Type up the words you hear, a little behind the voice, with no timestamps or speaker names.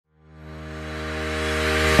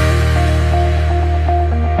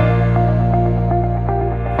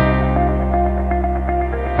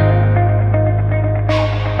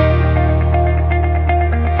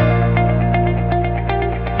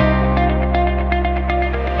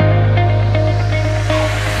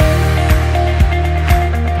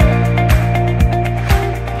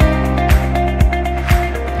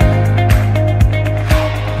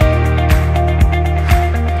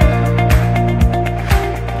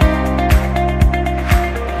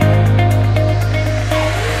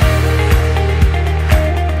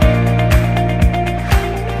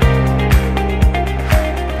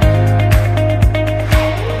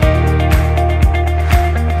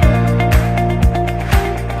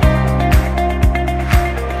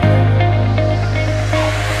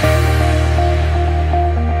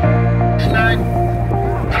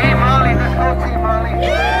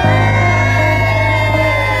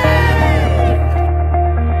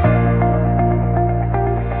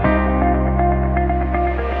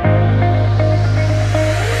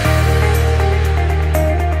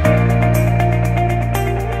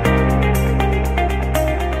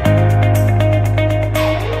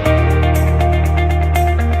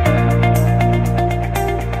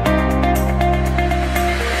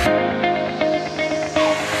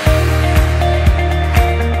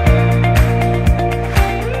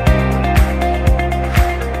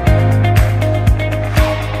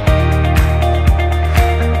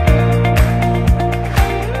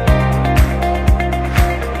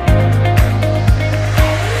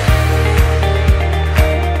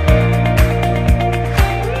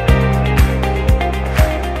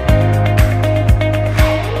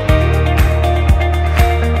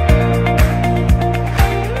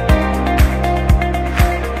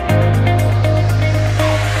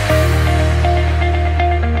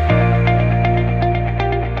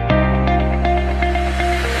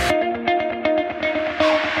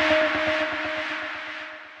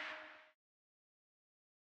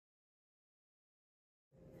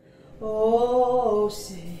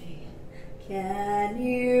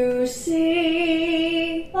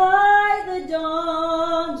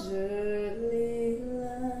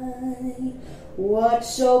But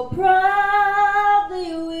so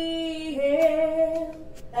proudly we hail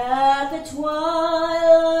at the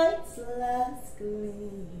twilight's last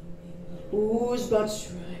gleaming, whose broad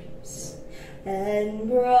stripes and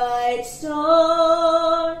bright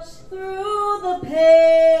stars through the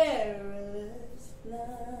perilous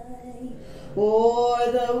flight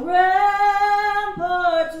o'er the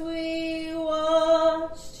ramparts we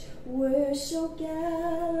watched, were so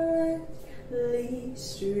gallantly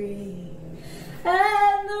streamed.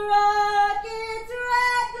 And the rocket's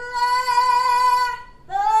red glare,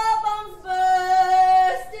 the bombs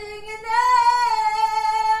bursting in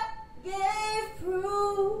air, gave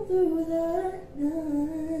proof through the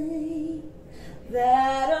night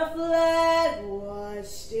that our flag was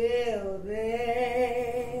still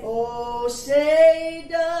there. Oh, say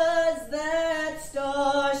does that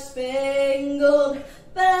star-spangled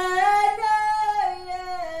banner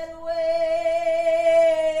yet wave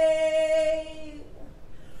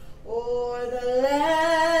o'er the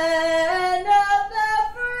land of the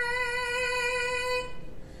free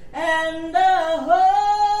and the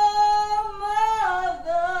home of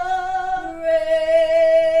the brave.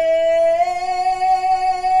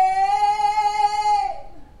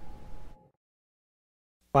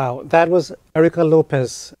 Wow, that was Erica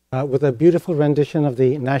Lopez with a beautiful rendition of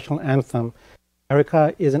the national anthem.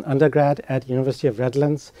 Erica is an undergrad at University of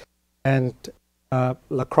Redlands and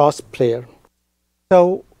lacrosse player.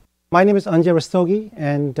 So my name is Anjay Rastogi,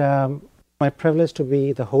 and my privilege to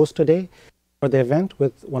be the host today for the event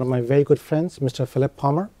with one of my very good friends, Mr. Philip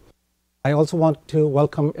Palmer. I also want to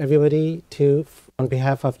welcome everybody on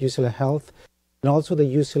behalf of UCLA Health and also the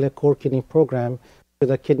UCLA Core Kidney Program to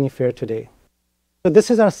the Kidney Fair today. So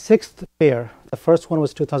this is our 6th fair. The first one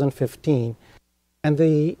was 2015, and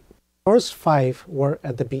the first 5 were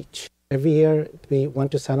at the beach. Every year we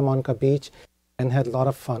went to Santa Monica Beach and had a lot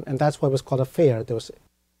of fun, and that's why it was called a fair. There was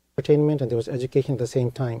entertainment and there was education at the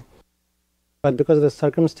same time. But because of the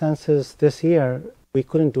circumstances this year, we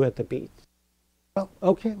couldn't do it at the beach. Well,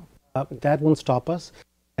 okay, that won't stop us,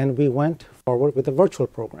 and we went forward with a virtual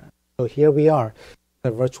program. So here we are,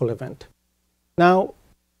 the virtual event. Now,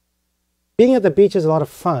 being at the beach is a lot of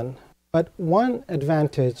fun, but one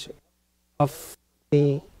advantage of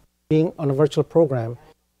being on a virtual program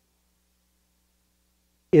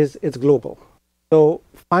is it's global. So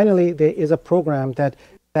finally, there is a program that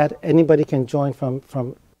anybody can join from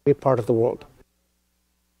every part of the world.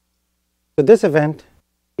 So this event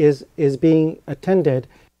is being attended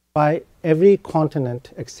by every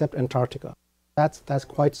continent except Antarctica. That's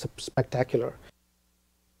quite spectacular.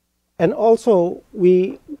 And also,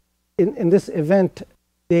 in this event,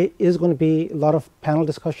 there is going to be a lot of panel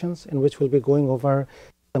discussions in which we'll be going over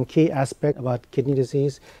some key aspects about kidney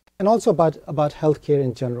disease and also about healthcare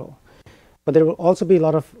in general. But there will also be a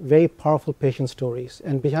lot of very powerful patient stories.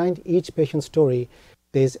 And behind each patient story,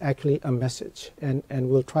 there's actually a message. And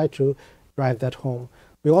we'll try to drive that home.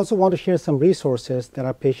 We also want to share some resources that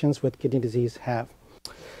our patients with kidney disease have.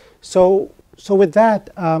 So with that,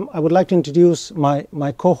 I would like to introduce my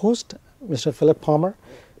co-host, Mr. Philip Palmer.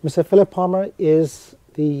 Mr. Philip Palmer is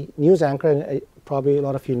the news anchor, and probably a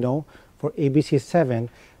lot of you know, for ABC7.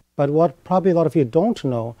 But what probably a lot of you don't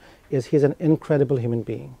know is he's an incredible human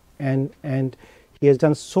being. And he has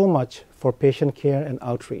done so much for patient care and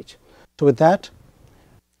outreach. So with that,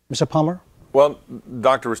 Mr. Palmer. Well,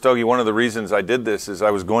 Dr. Rastogi, one of the reasons I did this is I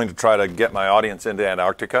was going to try to get my audience into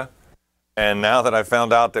Antarctica. And now that I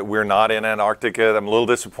found out that we're not in Antarctica, I'm a little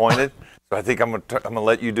disappointed. So I think I'm going to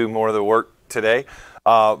let you do more of the work today.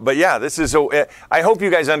 But yeah, I hope you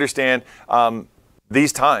guys understand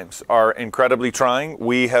these times are incredibly trying.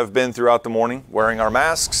 We have been throughout the morning wearing our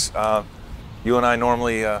masks. You and I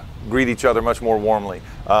normally greet each other much more warmly.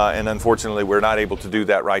 And unfortunately, we're not able to do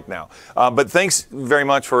that right now. But thanks very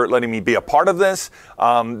much for letting me be a part of this.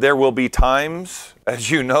 There will be times, as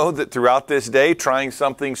you know, that throughout this day, trying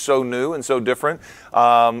something so new and so different,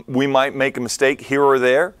 we might make a mistake here or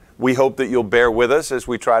there. We hope that you'll bear with us as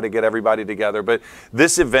we try to get everybody together. But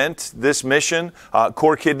this event, this mission,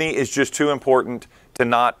 Core Kidney, is just too important to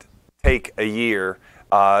not take a year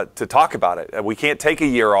to talk about it. We can't take a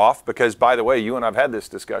year off because, by the way, you and I have had this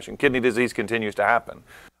discussion. Kidney disease continues to happen.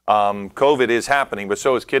 COVID is happening, but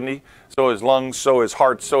so is kidney, so is lungs, so is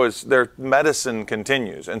heart, so is their medicine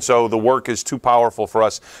continues. And so the work is too powerful for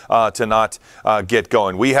us to not get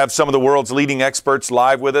going. We have some of the world's leading experts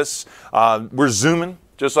live with us. We're Zooming.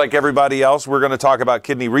 Just like everybody else, we're going to talk about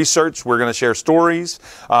kidney research. We're going to share stories,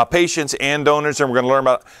 patients and donors, and we're going to learn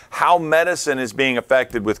about how medicine is being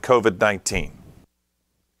affected with COVID-19.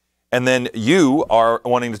 And then you are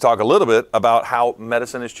wanting to talk a little bit about how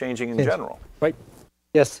medicine is changing in general. Right.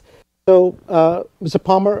 Yes. So, Mr.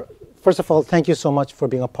 Palmer, first of all, thank you so much for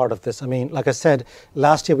being a part of this. I mean, like I said,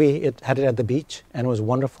 last year we had it at the beach, and it was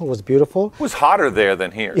wonderful, it was beautiful. It was hotter there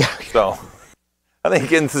than here, yeah. So I think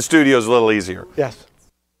getting to the studio is a little easier. Yes.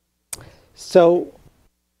 So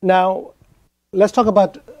now let's talk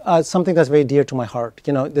about something that's very dear to my heart.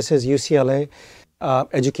 You know, this is UCLA.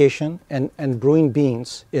 Education and brewing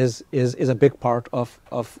beans is a big part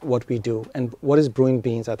of what we do. And what is brewing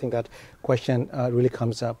beans? I think that question really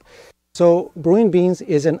comes up. So brewing beans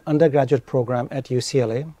is an undergraduate program at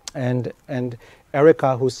UCLA, and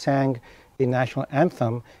Erica, who sang the national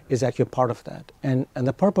anthem, is actually a part of that. And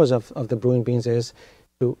the purpose of the brewing beans is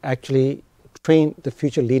to actually train the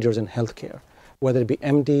future leaders in healthcare, whether it be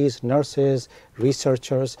MDs, nurses,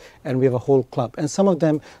 researchers, and we have a whole club. And some of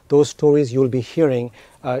them, those stories you'll be hearing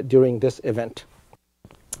during this event.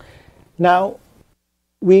 Now,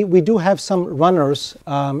 we do have some runners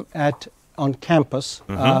on campus,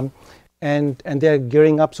 and they're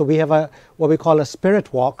gearing up. So we have what we call a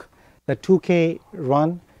spirit walk, the 2K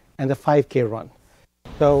run and the 5K run.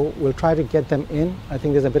 So we'll try to get them in. I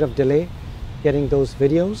think there's a bit of delay getting those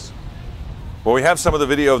videos. Well, we have some of the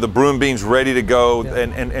video of the Broom Beans ready to go, yeah.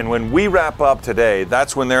 and when we wrap up today,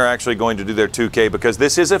 that's when they're actually going to do their 2K, because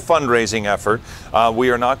this is a fundraising effort.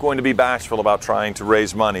 We are not going to be bashful about trying to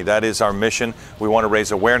raise money. That is our mission. We want to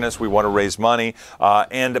raise awareness. We want to raise money.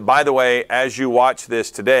 And by the way, as you watch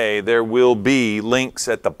this today, there will be links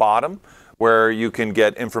at the bottom where you can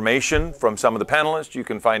get information from some of the panelists. You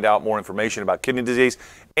can find out more information about kidney disease,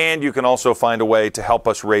 and you can also find a way to help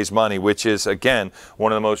us raise money, which is, again,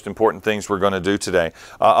 one of the most important things we're going to do today.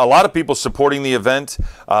 A lot of people supporting the event,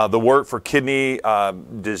 the work for kidney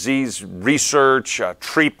disease research,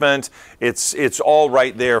 treatment, it's all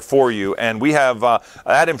right there for you. And we have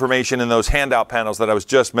that information in those handout panels that I was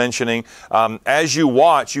just mentioning. As you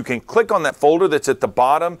watch, you can click on that folder that's at the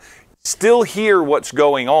bottom, still hear what's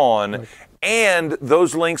going on. Right. And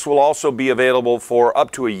those links will also be available for up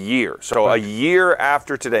to a year. So a year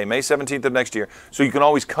after today, May 17th of next year. So you can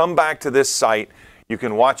always come back to this site. You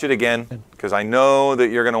can watch it again, because I know that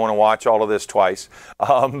you're going to want to watch all of this twice.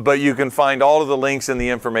 But you can find all of the links and the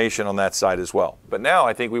information on that site as well. But now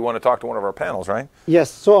I think we want to talk to one of our panels, right? Yes.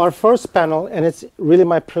 So our first panel, and it's really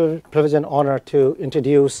my privilege and honor to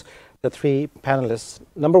introduce the three panelists.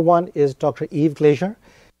 Number one is Dr. Eve Glazer.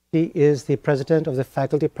 She is the president of the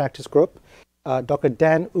Faculty Practice Group. Dr.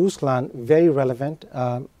 Dan Uslan, very relevant,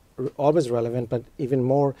 always relevant, but even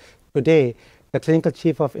more today, the clinical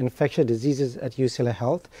chief of infectious diseases at UCLA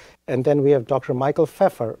Health. And then we have Dr. Michael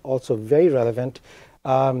Pfeffer, also very relevant,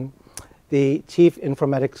 the chief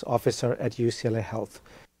informatics officer at UCLA Health.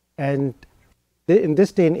 And in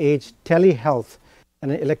this day and age, telehealth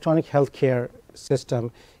and an electronic healthcare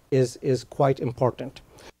system is quite important.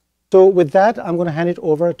 So with that, I'm going to hand it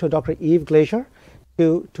over to Dr. Eve Glazer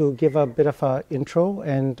to give a bit of an intro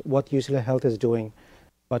and what UCLA Health is doing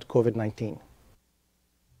about COVID-19.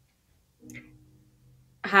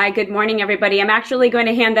 Hi, good morning, everybody. I'm actually going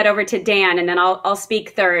to hand that over to Dan, and then I'll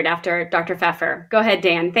speak third after Dr. Pfeffer. Go ahead,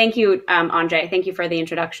 Dan. Thank you, Andre. Thank you for the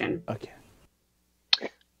introduction. Okay.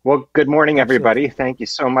 Well, good morning, everybody. Thank you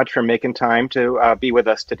so much for making time to be with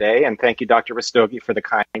us today. And thank you, Dr. Rastogi, for the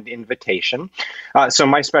kind invitation. So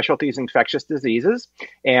my specialty is infectious diseases.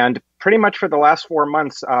 And pretty much for the last 4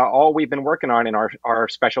 months, all we've been working on in our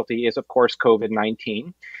specialty is, of course,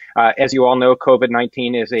 COVID-19. As you all know,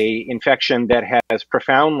 COVID-19 is an infection that has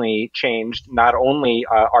profoundly changed not only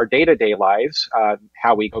our day-to-day lives,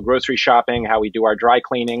 how we go grocery shopping, how we do our dry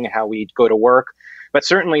cleaning, how we go to work, but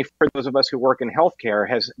certainly for those of us who work in healthcare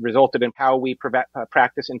has resulted in how we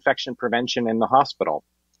practice infection prevention in the hospital.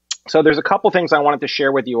 So there's a couple things I wanted to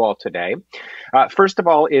share with you all today. First of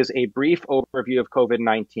all is a brief overview of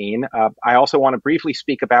COVID-19. I also want to briefly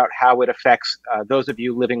speak about how it affects those of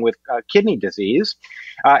you living with kidney disease.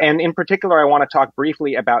 And in particular, I want to talk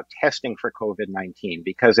briefly about testing for COVID-19,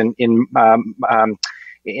 because in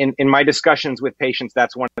my discussions with patients,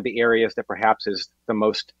 that's one of the areas that perhaps is the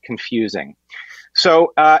most confusing.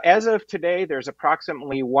 So as of today, there's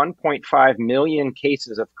approximately 1.5 million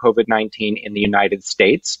cases of COVID-19 in the United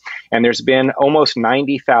States, and there's been almost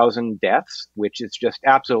 90,000 deaths, which is just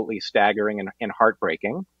absolutely staggering and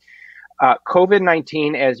heartbreaking.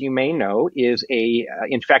 COVID-19, as you may know, is a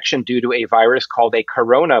infection due to a virus called a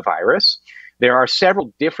coronavirus. There are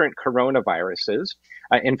several different coronaviruses.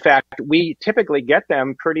 In fact, we typically get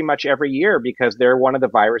them pretty much every year because they're one of the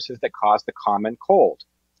viruses that cause the common cold.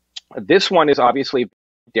 This one is obviously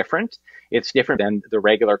different. It's different than the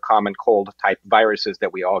regular common cold type viruses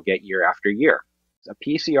that we all get year after year. A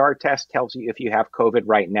PCR test tells you if you have COVID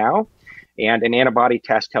right now, and an antibody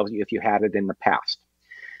test tells you if you had it in the past.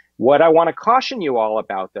 What I want to caution you all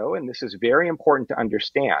about, though, and this is very important to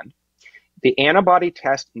understand, the antibody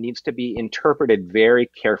test needs to be interpreted very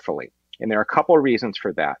carefully. And there are a couple of reasons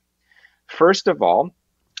for that. First of all,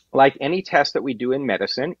 like any test that we do in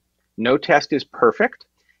medicine, no test is perfect.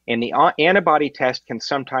 And the antibody test can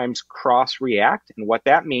sometimes cross-react. And what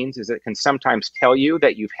that means is it can sometimes tell you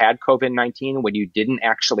that you've had COVID-19 when you didn't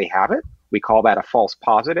actually have it. We call that a false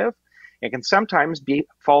positive. It can sometimes be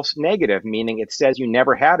false negative, meaning it says you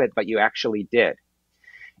never had it, but you actually did.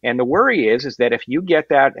 And the worry is that if you get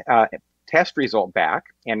that test result back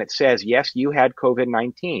and it says, yes, you had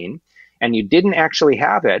COVID-19, and you didn't actually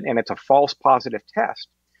have it, and it's a false positive test,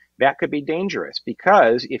 that could be dangerous,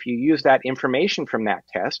 because if you use that information from that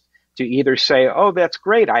test to either say, oh, that's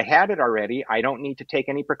great, I had it already, I don't need to take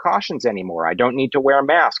any precautions anymore, I don't need to wear a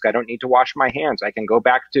mask, I don't need to wash my hands, I can go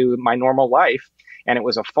back to my normal life, and it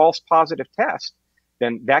was a false positive test,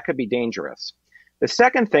 then that could be dangerous. The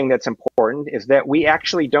second thing that's important is that we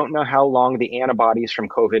actually don't know how long the antibodies from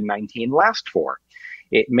COVID-19 last for.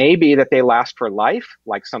 It may be that they last for life,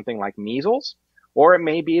 like something like measles, or it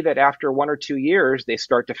may be that after 1 or 2 years, they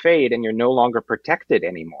start to fade and you're no longer protected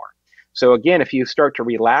anymore. So again, if you start to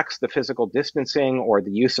relax the physical distancing or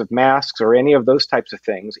the use of masks or any of those types of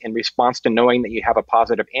things in response to knowing that you have a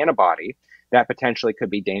positive antibody, that potentially could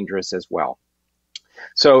be dangerous as well.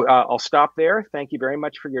 So I'll stop there. Thank you very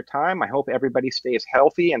much for your time. I hope everybody stays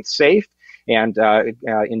healthy and safe, and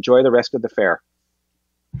enjoy the rest of the fair.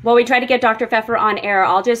 While we try to get Dr. Pfeffer on air,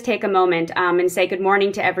 I'll just take a moment and say good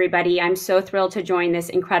morning to everybody. I'm so thrilled to join this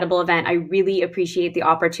incredible event. I really appreciate the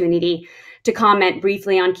opportunity to comment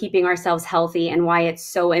briefly on keeping ourselves healthy and why it's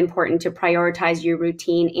so important to prioritize your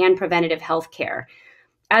routine and preventative health care.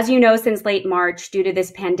 As you know, since late March, due to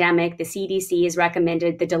this pandemic, the CDC has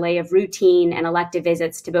recommended the delay of routine and elective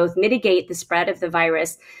visits to both mitigate the spread of the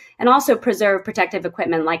virus and also preserve protective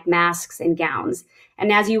equipment like masks and gowns.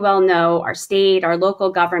 And as you well know, our state, our local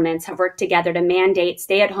governments have worked together to mandate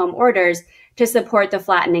stay-at-home orders to support the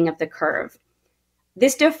flattening of the curve.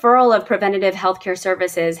 This deferral of preventative healthcare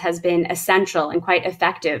services has been essential and quite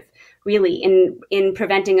effective, really, in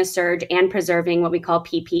preventing a surge and preserving what we call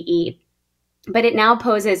PPE. But it now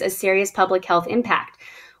poses a serious public health impact,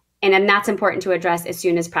 and that's important to address as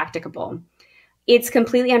soon as practicable. It's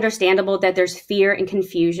completely understandable that there's fear and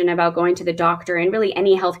confusion about going to the doctor and really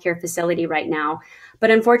any healthcare facility right now.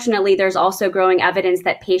 But unfortunately, there's also growing evidence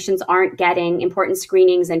that patients aren't getting important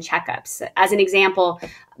screenings and checkups. As an example,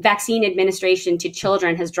 vaccine administration to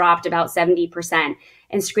children has dropped about 70%,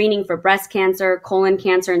 and screening for breast cancer, colon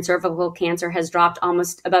cancer, and cervical cancer has dropped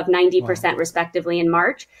almost above 90% respectively in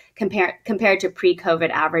March compared to pre-COVID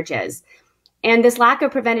averages. And this lack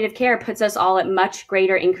of preventative care puts us all at much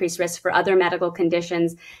greater increased risk for other medical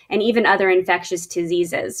conditions and even other infectious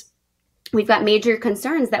diseases. We've got major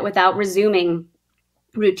concerns that without resuming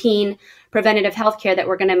routine preventative health care,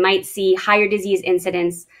 that might see higher disease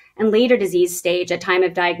incidence and later disease stage at time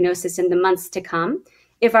of diagnosis in the months to come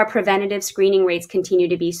if our preventative screening rates continue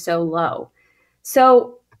to be so low.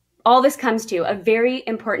 So all this comes to a very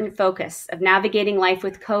important focus of navigating life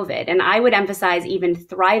with COVID, and I would emphasize even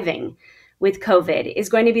thriving with COVID, is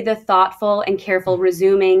going to be the thoughtful and careful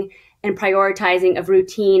resuming and prioritizing of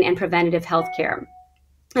routine and preventative health care.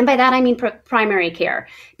 And by that, I mean primary care,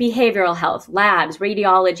 behavioral health, labs,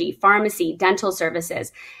 radiology, pharmacy, dental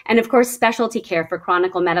services, and of course, specialty care for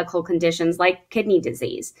chronic medical conditions like kidney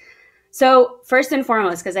disease. So first and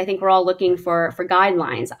foremost, because I think we're all looking for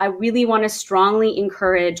guidelines, I really want to strongly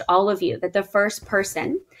encourage all of you that the first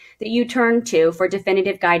person that you turn to for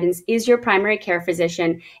definitive guidance is your primary care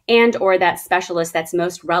physician and or that specialist that's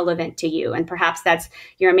most relevant to you. And perhaps that's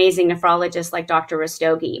your amazing nephrologist like Dr.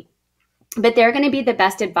 Rastogi. But they're going to be the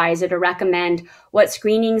best advisor to recommend what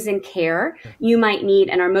screenings and care you might need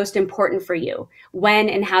and are most important for you, when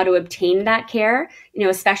and how to obtain that care,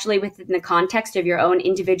 especially within the context of your own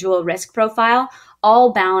individual risk profile,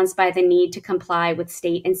 all balanced by the need to comply with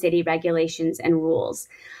state and city regulations and rules.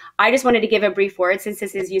 I just wanted to give a brief word, since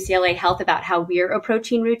this is UCLA Health, about how we're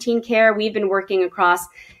approaching routine care. We've been working across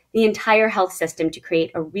the entire health system to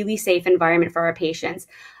create a really safe environment for our patients,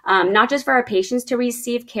 not just for our patients to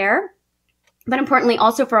receive care, but importantly,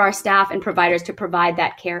 also for our staff and providers to provide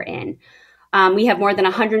that care in. We have more than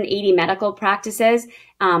 180 medical practices.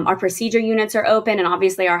 Our procedure units are open, and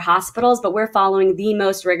obviously our hospitals, but we're following the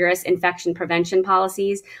most rigorous infection prevention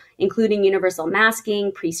policies, including universal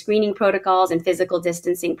masking, pre-screening protocols, and physical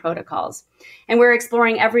distancing protocols. And we're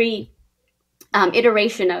exploring every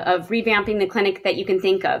iteration of revamping the clinic that you can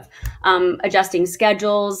think of, adjusting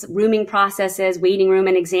schedules, rooming processes, waiting room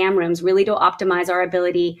and exam rooms, really to optimize our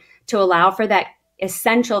ability to allow for that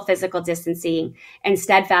essential physical distancing, and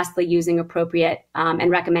steadfastly using appropriate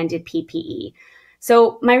and recommended PPE.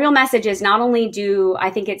 So my real message is not only do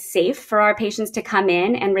I think it's safe for our patients to come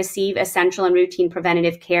in and receive essential and routine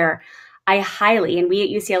preventative care, I highly, and we at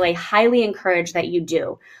UCLA highly encourage that you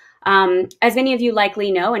do. As many of you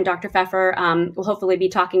likely know, and Dr. Pfeffer will hopefully be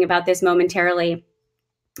talking about this momentarily,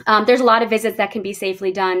 there's a lot of visits that can be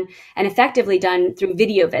safely done and effectively done through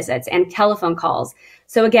video visits and telephone calls.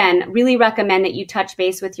 So again, really recommend that you touch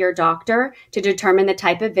base with your doctor to determine the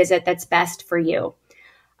type of visit that's best for you.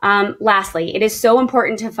 Lastly, it is so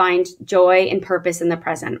important to find joy and purpose in the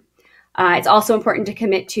present. It's also important to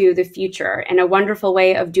commit to the future. And a wonderful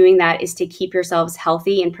way of doing that is to keep yourselves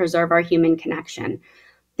healthy and preserve our human connection.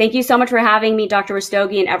 Thank you so much for having me, Dr.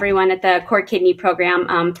 Rastogi, and everyone at the Core Kidney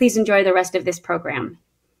Program. Please enjoy the rest of this program.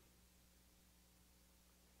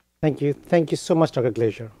 Thank you. Thank you so much, Dr.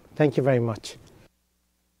 Glazer. Thank you very much.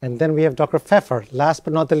 And then we have Dr. Pfeffer, last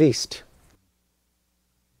but not the least.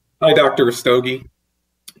 Hi, Dr. Rastogi.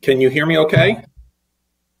 Can you hear me okay?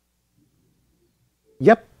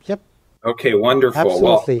 Yep. Okay, wonderful.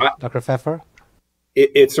 Absolutely, well, Dr. Pfeffer.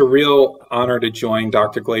 It's a real honor to join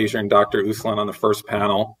Dr. Glazer and Dr. Uslan on the first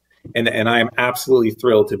panel. And I am absolutely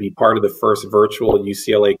thrilled to be part of the first virtual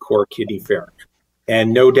UCLA Core Kidney Fair.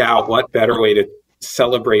 And no doubt, what better way to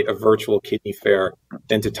celebrate a virtual kidney fair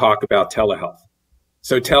than to talk about telehealth.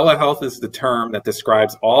 So telehealth is the term that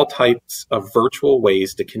describes all types of virtual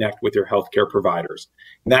ways to connect with your healthcare providers.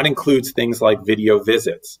 And that includes things like video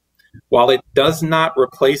visits. While it does not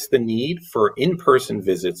replace the need for in-person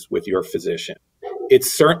visits with your physician, it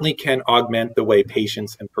certainly can augment the way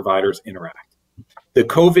patients and providers interact. The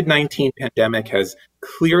COVID-19 pandemic has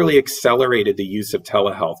clearly accelerated the use of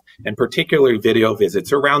telehealth and particularly video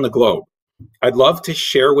visits around the globe. I'd love to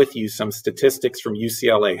share with you some statistics from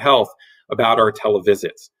UCLA Health about our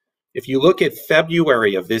televisits. If you look at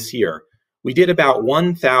February of this year, we did about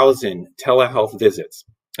 1,000 telehealth visits.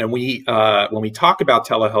 And when we talk about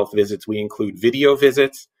telehealth visits, we include video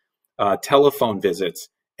visits, telephone visits,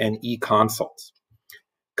 and e-consults.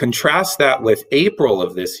 Contrast that with April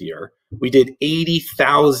of this year, we did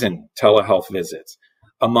 80,000 telehealth visits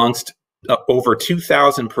amongst over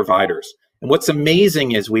 2,000 providers. And what's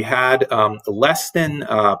amazing is we had less than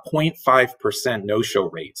 0.5% no-show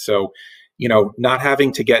rate. So, not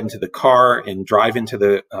having to get into the car and drive into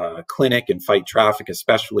the clinic and fight traffic,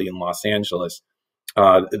 especially in Los Angeles.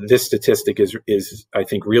 This statistic is, I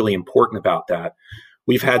think, really important about that.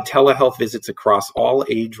 We've had telehealth visits across all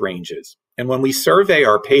age ranges. And when we survey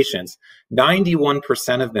our patients,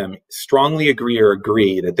 91% of them strongly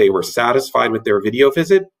agree that they were satisfied with their video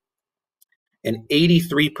visit. And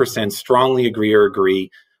 83% strongly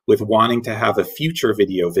agree with wanting to have a future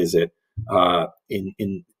video visit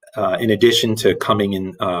in addition to coming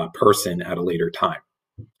in person at a later time.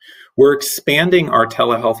 We're expanding our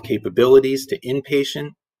telehealth capabilities to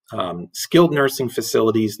inpatient, skilled nursing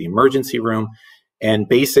facilities, the emergency room, and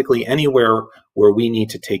basically anywhere where we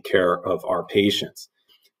need to take care of our patients.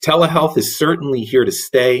 Telehealth is certainly here to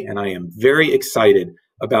stay, and I am very excited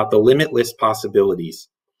about the limitless possibilities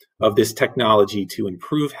of this technology to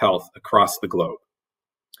improve health across the globe.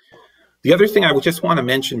 The other thing I would just want to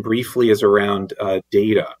mention briefly is around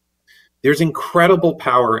data. There's incredible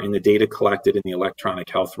power in the data collected in the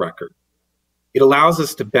electronic health record. It allows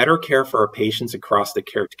us to better care for our patients across the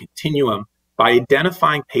care continuum by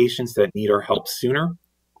identifying patients that need our help sooner,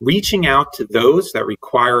 reaching out to those that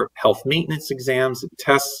require health maintenance exams and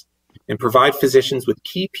tests, and provide physicians with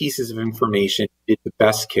key pieces of information to get the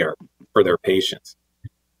best care for their patients.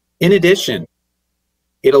 In addition,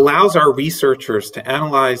 it allows our researchers to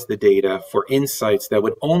analyze the data for insights that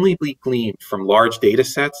would only be gleaned from large data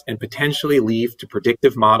sets and potentially lead to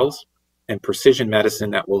predictive models and precision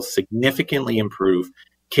medicine that will significantly improve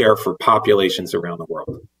care for populations around the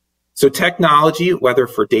world. So technology, whether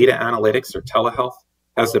for data analytics or telehealth,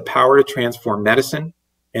 has the power to transform medicine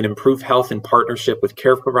and improve health in partnership with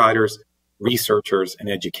care providers, researchers, and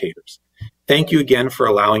educators. Thank you again for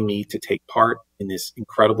allowing me to take part in this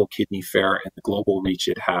incredible kidney fair and the global reach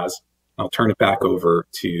it has. I'll turn it back over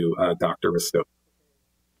to Dr. Rastogi.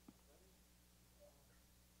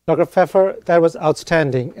 Dr. Pfeffer, that was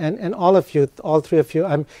outstanding. And all of you, all three of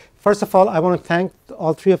you, first of all, I want to thank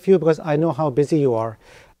all three of you because I know how busy you are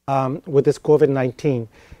with this COVID-19.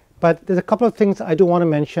 But there's a couple of things I do want to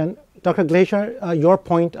mention. Dr. Glazer, your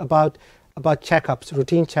point about checkups,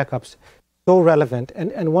 routine checkups, so relevant.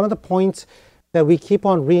 And one of the points that we keep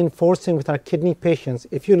on reinforcing with our kidney patients,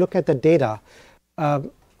 if you look at the data,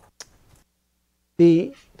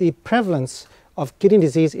 the prevalence of kidney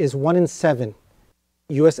disease is 1 in 7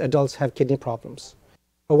 US adults have kidney problems.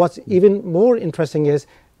 But what's even more interesting is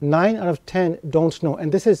 9 out of 10 don't know.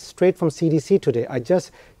 And this is straight from CDC today. I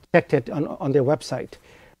just checked it on their website.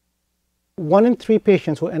 1 in 3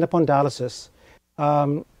 patients who end up on dialysis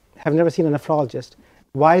have never seen a nephrologist.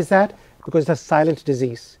 Why is that? Because it's a silent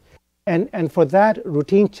disease. And for that,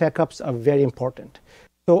 routine checkups are very important.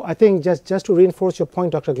 So I think just to reinforce your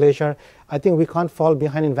point, Dr. Glazer, I think we can't fall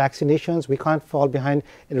behind in vaccinations. We can't fall behind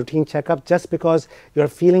in routine checkup. Just because you're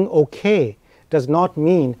feeling okay does not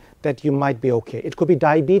mean that you might be okay. It could be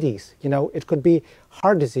diabetes, it could be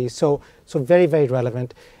heart disease. So very, very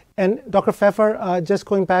relevant. And Dr. Pfeffer, just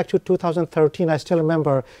going back to 2013, I still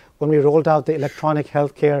remember when we rolled out the electronic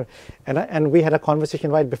healthcare, and we had a conversation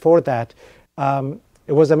right before that.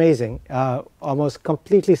 It was amazing, almost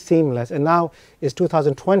completely seamless. And now it's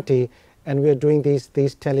 2020, and we are doing these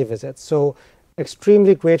televisits. So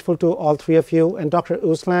extremely grateful to all 3 of you. And Dr.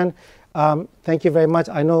 Uslan, thank you very much.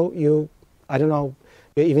 I know I don't know,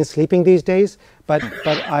 you're even sleeping these days, but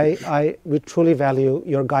we truly value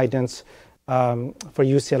your guidance for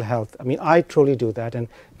UCL Health. I mean, I truly do that. And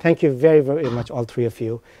thank you very, very much, all 3 of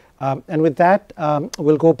you. And with that,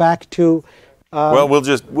 we'll go back to well,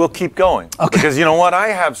 we'll keep going. Okay. Because you know what? I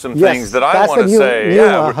have some things that I want to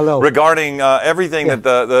say regarding everything that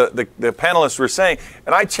the panelists were saying.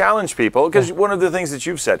 And I challenge people, because one of the things that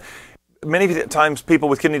you've said, many times people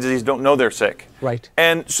with kidney disease don't know they're sick. Right.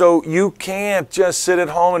 And so you can't just sit at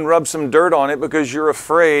home and rub some dirt on it because you're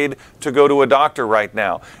afraid to go to a doctor right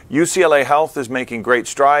now. UCLA Health is making great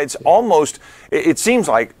strides. Almost, it seems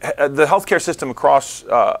like the healthcare system across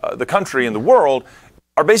the country and the world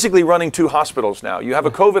are basically running 2 hospitals now. You have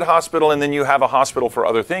a COVID hospital, and then you have a hospital for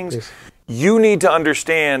other things. Yes. You need to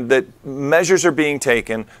understand that measures are being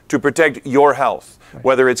taken to protect your health,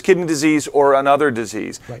 whether it's kidney disease or another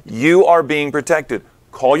disease. Right. You are being protected.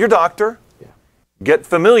 Call your doctor. Get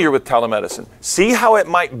familiar with telemedicine. See how it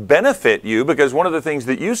might benefit you, because one of the things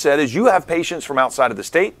that you said is you have patients from outside of the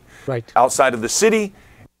state, outside of the city.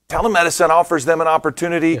 Telemedicine offers them an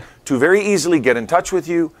opportunity to very easily get in touch with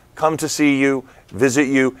you, come to see you, visit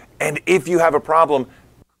you, and if you have a problem,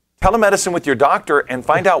 telemedicine with your doctor and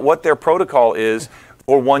find out what their protocol is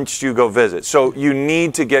or once you go visit. So you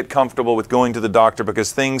need to get comfortable with going to the doctor,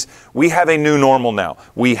 because we have a new normal now.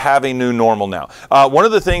 We have a new normal now. One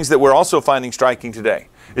of the things that we're also finding striking today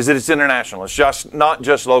is that it's international. It's not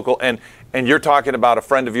just local. And you're talking about a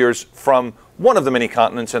friend of yours from one of the many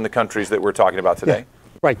continents and the countries that we're talking about today.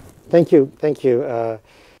 Yeah. Right. Thank you. Thank you.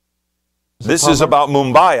 This is about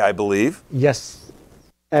Mumbai, I believe. Yes.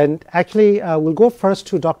 And actually, we'll go first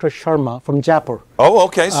to Dr. Sharma from Jaipur. Oh,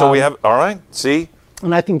 okay. So we have, all right, see?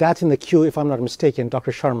 And I think that's in the queue, if I'm not mistaken,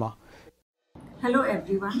 Dr. Sharma. Hello,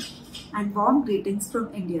 everyone, and warm greetings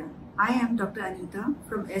from India. I am Dr. Anita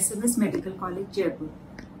from SMS Medical College, Jaipur.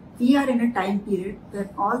 We are in a time period where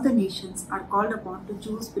all the nations are called upon to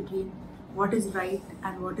choose between what is right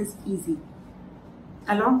and what is easy,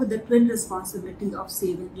 along with the twin responsibility of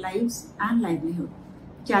saving lives and livelihood.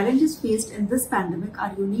 Challenges faced in this pandemic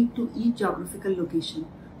are unique to each geographical location.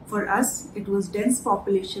 For us, it was dense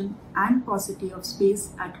population and paucity of space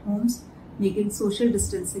at homes, making social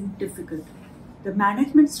distancing difficult. The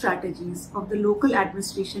management strategies of the local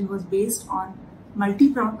administration was based on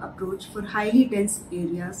multi-pronged approach for highly dense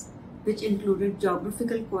areas, which included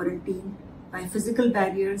geographical quarantine by physical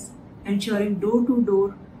barriers, ensuring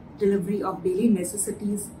door-to-door delivery of daily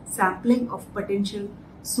necessities, sampling of potential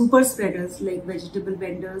super spreaders like vegetable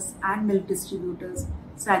vendors and milk distributors,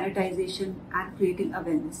 sanitization, and creating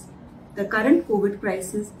awareness. The current COVID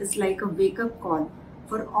crisis is like a wake-up call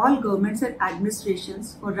for all governments and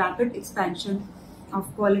administrations for rapid expansion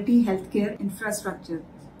of quality healthcare infrastructure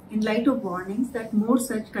in light of warnings that more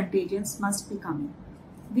such contagions must be coming.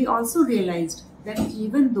 We also realized that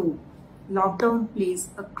even though lockdown plays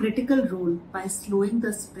a critical role by slowing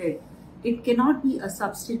the spread, it cannot be a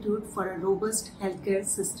substitute for a robust healthcare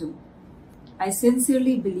system. I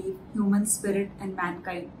sincerely believe human spirit and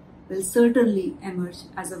mankind will certainly emerge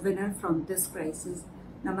as a winner from this crisis.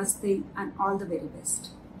 Namaste and all the very best.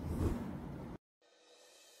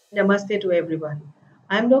 Namaste to everyone.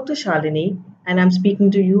 I'm Dr. Shalini and I'm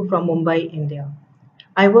speaking to you from Mumbai, India.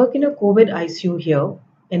 I work in a COVID ICU here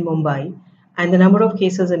in Mumbai, and the number of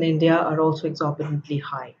cases in India are also exorbitantly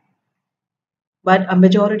high. But a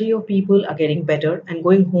majority of people are getting better and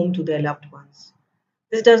going home to their loved ones.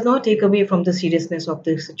 This does not take away from the seriousness of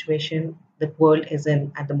the situation the world is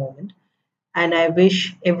in at the moment, and I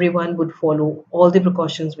wish everyone would follow all the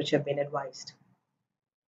precautions which have been advised.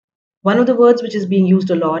 One of the words which is being used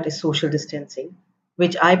a lot is social distancing,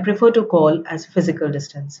 which I prefer to call as physical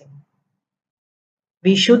distancing.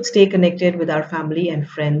 We should stay connected with our family and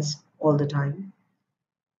friends all the time.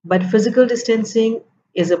 But physical distancing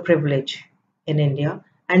is a privilege in India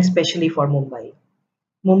and especially for Mumbai.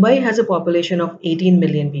 Mumbai has a population of 18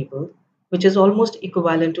 million people, which is almost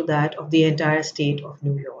equivalent to that of the entire state of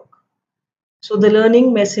New York. So, the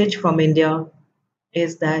learning message from India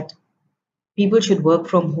is that people should work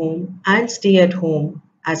from home and stay at home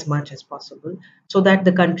as much as possible so that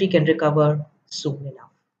the country can recover soon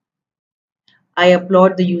enough. I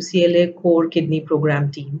applaud the UCLA Core Kidney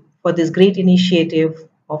Program team for this great initiative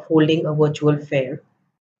of holding a virtual fair.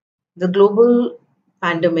 The global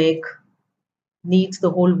pandemic needs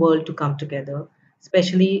the whole world to come together,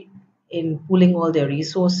 especially in pooling all their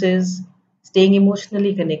resources, staying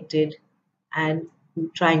emotionally connected, and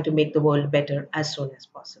trying to make the world better as soon as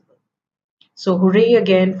possible. So, hooray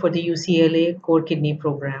again for the UCLA Core Kidney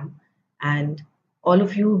Program, and all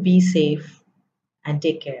of you be safe and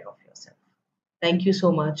take care of yourself. Thank you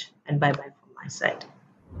so much, and bye bye from my side.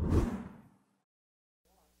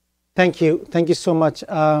 Thank you. Thank you so much.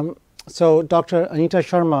 So Dr. Anita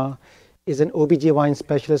Sharma is an OBGYN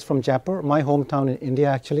specialist from Jaipur, my hometown in India,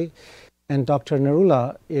 actually. And Dr.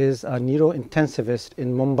 Narula is a neurointensivist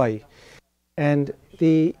in Mumbai. And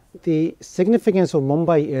the significance of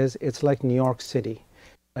Mumbai is it's like New York City,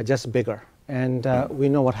 just bigger. And we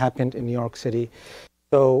know what happened in New York City.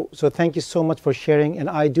 So thank you so much for sharing. And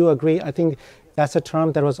I do agree. I think that's a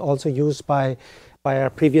term that was also used by our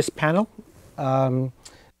previous panel,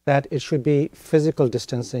 that it should be physical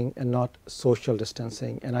distancing and not social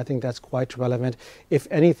distancing. And I think that's quite relevant. If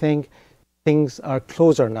anything, things are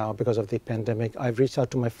closer now because of the pandemic. I've reached out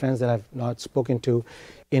to my friends that I've not spoken to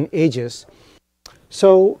in ages.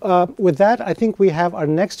 So with that, I think we have our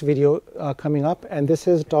next video coming up, and this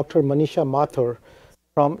is Dr. Manisha Mathur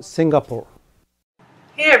from Singapore.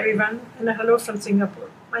 Hey everyone, and a hello from Singapore.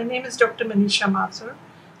 My name is Dr. Manisha Mathur,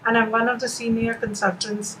 and I'm one of the senior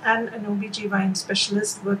consultants and an OBGYN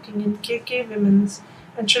specialist working in KK Women's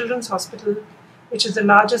and Children's Hospital, which is the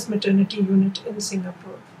largest maternity unit in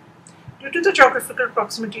Singapore. Due to the geographical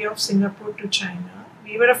proximity of Singapore to China,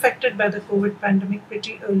 we were affected by the COVID pandemic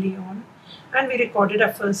pretty early on, and we recorded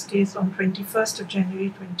our first case on 21st of January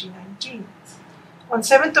 2019. On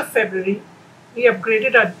 7th of February, we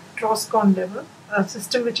upgraded our DROSCON level, a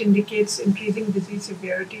system which indicates increasing disease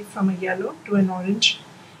severity from a yellow to an orange,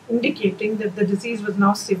 indicating that the disease was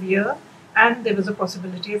now severe and there was a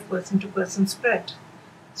possibility of person-to-person spread.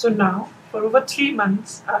 So now, for over 3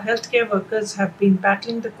 months, our healthcare workers have been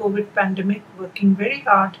battling the COVID pandemic, working very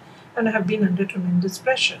hard, and have been under tremendous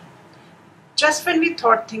pressure. Just when we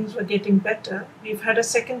thought things were getting better, we've had a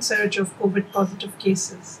second surge of COVID positive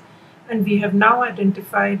cases, and we have now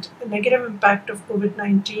identified the negative impact of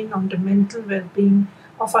COVID-19 on the mental well-being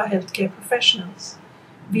of our healthcare professionals.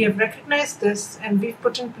 We have recognized this, and we've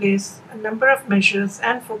put in place a number of measures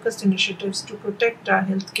and focused initiatives to protect our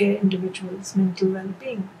healthcare individuals' mental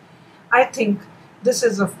well-being. I think this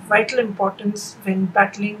is of vital importance when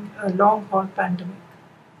battling a long-haul pandemic.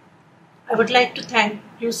 I would like to thank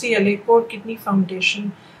UCLA Core Kidney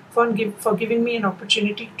Foundation for giving me an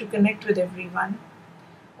opportunity to connect with everyone.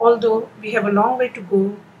 Although we have a long way to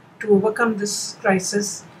go to overcome this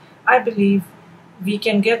crisis, I believe we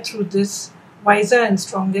can get through this wiser and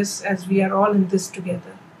strongest as we are all in this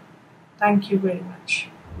together. Thank you very much.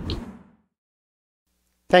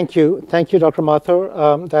 Thank you. Thank you, Dr.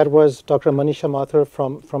 Mathur. That was Dr. Manisha Mathur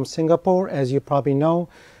from Singapore. As you probably know,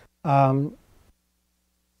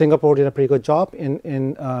 Singapore did a pretty good job in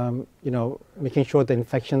making sure the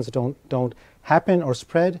infections don't happen or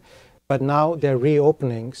spread. But now they're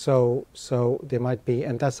reopening, so there might be,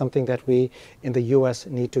 and that's something that we in the U.S.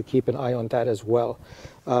 need to keep an eye on that as well.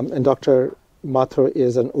 And Dr. Mathur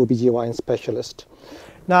is an OBGYN specialist.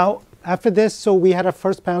 Now, after this, so we had our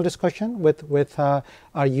first panel discussion with our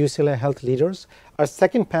UCLA health leaders. Our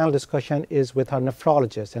second panel discussion is with our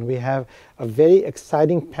nephrologists, and we have a very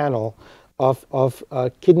exciting panel of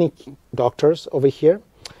kidney doctors over here.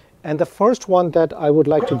 And the first one that I would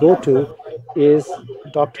like to go to is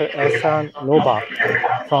Dr. Ehsan Nobak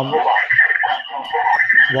from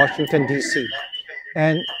Washington, D.C.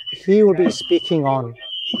 And he will be speaking on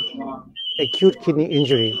acute kidney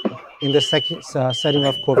injury in the setting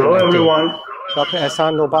of COVID-19. Hello, everyone. Dr.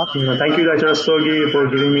 Ehsan Nobak. Thank you, Dr. Rastogi, for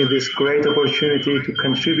giving me this great opportunity to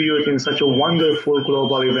contribute in such a wonderful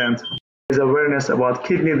global event. There is awareness about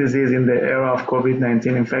kidney disease in the era of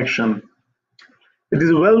COVID-19 infection. It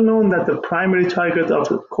is well known that the primary target of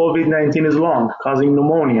COVID-19 is lung, causing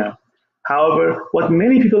pneumonia. However, what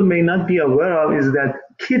many people may not be aware of is that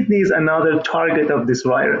kidney is another target of this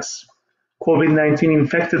virus. COVID-19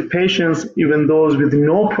 infected patients, even those with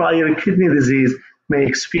no prior kidney disease, may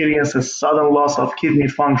experience a sudden loss of kidney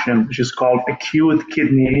function, which is called acute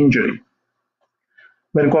kidney injury.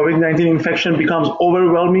 When COVID-19 infection becomes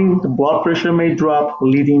overwhelming, the blood pressure may drop,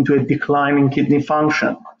 leading to a decline in kidney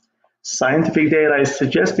function. Scientific data is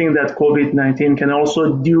suggesting that COVID-19 can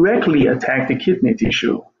also directly attack the kidney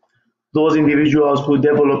tissue. Those individuals who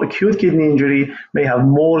develop acute kidney injury may have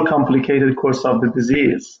more complicated course of the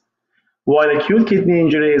disease. While acute kidney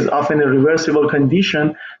injury is often a reversible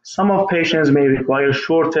condition, some of patients may require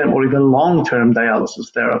short-term or even long-term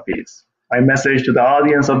dialysis therapies. My message to the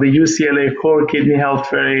audience of the UCLA Core Kidney Health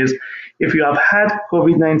Fair is, if you have had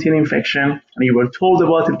COVID-19 infection and you were told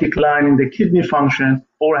about a decline in the kidney function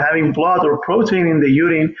or having blood or protein in the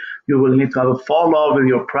urine, you will need to have a follow-up with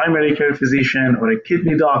your primary care physician or a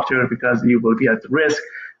kidney doctor because you will be at risk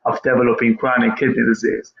of developing chronic kidney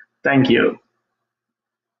disease. Thank you.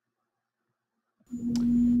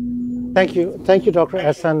 Thank you, Dr.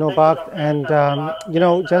 Ehsan Novak. And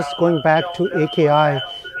just going back to AKI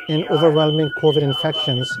in overwhelming COVID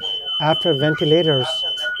infections, after ventilators,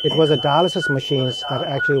 it was the dialysis machines that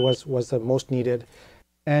actually was the most needed.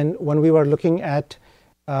 And when we were looking at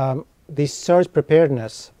the surge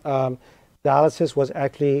preparedness, dialysis was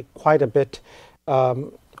actually quite a bit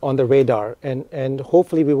on the radar. And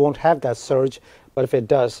hopefully we won't have that surge, but if it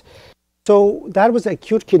does. So that was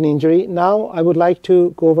acute kidney injury. Now I would like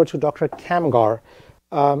to go over to Dr. Kamgar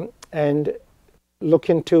and look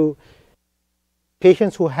into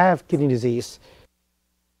patients who have kidney disease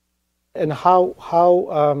and how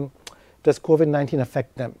does COVID-19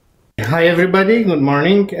 affect them. Hi, everybody. Good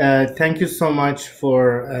morning. Thank you so much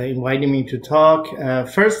for inviting me to talk.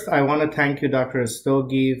 First, I want to thank you, Dr.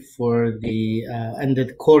 Rastogi, for and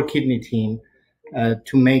the core kidney team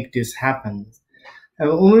to make this happen.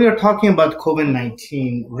 When we are talking about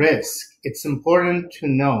COVID-19 risk, it's important to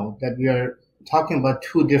know that we are talking about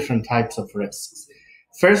two different types of risks.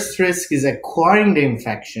 First risk is acquiring the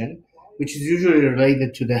infection, which is usually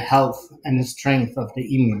related to the health and the strength of the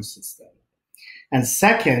immune system. And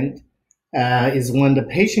second is when the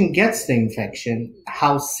patient gets the infection,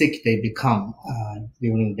 how sick they become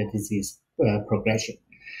during the disease progression.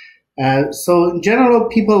 So in general,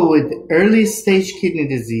 people with early stage kidney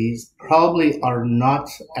disease probably are not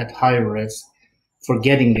at high risk for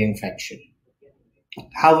getting the infection.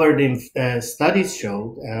 However, the studies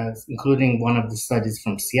showed, including one of the studies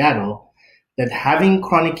from Seattle, that having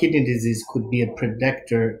chronic kidney disease could be a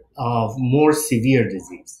predictor of more severe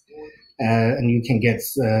disease. And you can get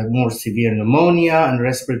more severe pneumonia and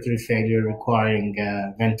respiratory failure requiring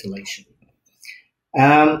ventilation.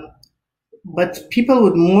 But people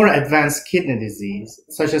with more advanced kidney disease,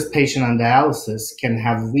 such as patients on dialysis, can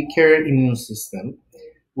have weaker immune system,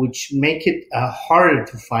 which make it harder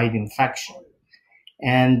to fight infection.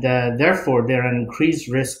 And therefore, they're at increased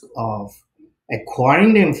risk of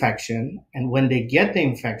acquiring the infection. And when they get the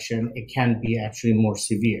infection, it can be actually more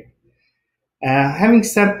severe. Having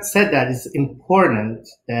said that, it's important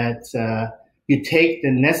that you take the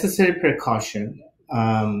necessary precaution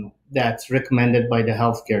that's recommended by the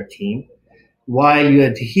healthcare team while you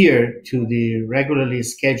adhere to the regularly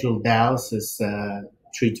scheduled dialysis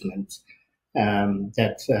treatment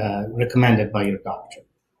that's recommended by your doctor.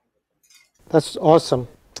 That's awesome.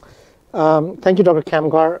 Thank you, Dr.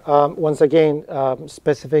 Kamgar. Once again,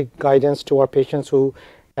 specific guidance to our patients who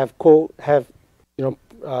have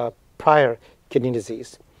prior kidney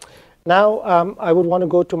disease. Now, I would want to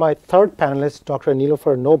go to my third panelist, Dr.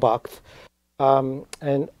 Nilofer Novak,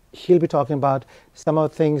 and he'll be talking about some of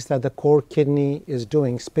the things that the core kidney is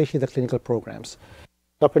doing, especially the clinical programs.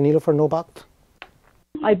 Dr. Nilofer Novak.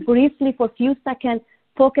 I briefly, for a few seconds,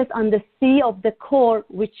 focus on the C of the core,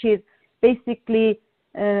 which is basically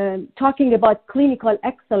talking about clinical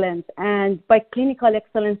excellence. And by clinical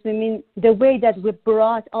excellence, we mean the way that we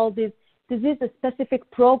brought all these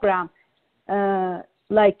disease-specific programs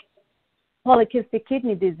like polycystic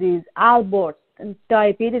kidney disease, Alport, and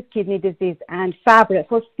diabetes kidney disease, and Fabry.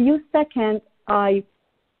 For a few seconds, I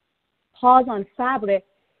pause on Fabry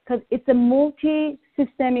because it's a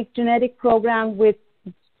multi-systemic genetic program with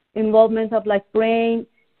involvement of like brain,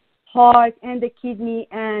 heart, and the kidney.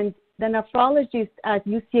 And the nephrologist at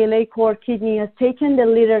UCLA Core Kidney has taken the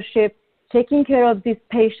leadership, taking care of these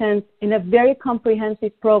patients in a very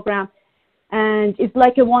comprehensive program. And it's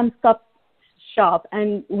like a one-stop shop.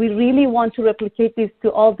 And we really want to replicate this to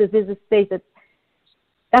all disease states.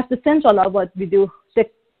 That's the central of what we do, the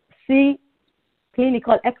C,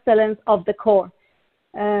 clinical excellence of the core.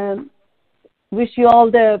 Wish you all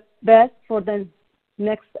the best for the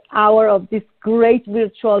next hour of this great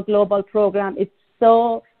virtual global program. It's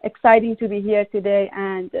so exciting to be here today,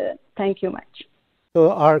 and thank you much. So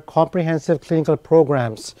our comprehensive clinical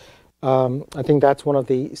programs, I think that's one of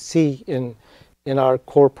the C in our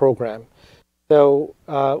core program. So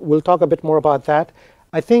we'll talk a bit more about that.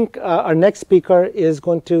 I think our next speaker is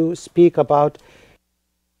going to speak about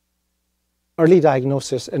early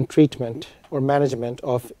diagnosis and treatment or management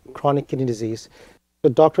of chronic kidney disease. So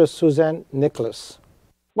Dr. Suzanne Nicholas.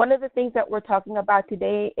 One of the things that we're talking about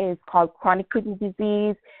today is called chronic kidney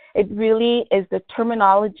disease. It really is the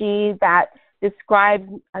terminology that describes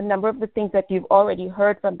a number of the things that you've already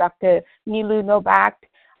heard from Dr. Nilu Novak,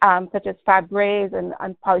 such as Fabry's and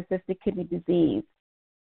polycystic kidney disease.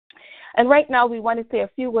 And right now we want to say a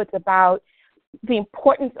few words about the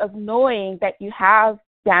importance of knowing that you have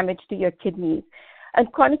damage to your kidneys.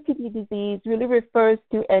 And chronic kidney disease really refers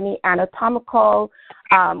to any anatomical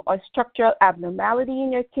or structural abnormality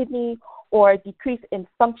in your kidney or decrease in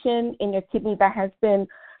function in your kidney that has been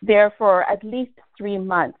there for at least 3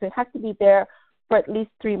 months. It has to be there for at least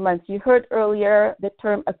 3 months. You heard earlier the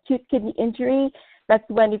term acute kidney injury. That's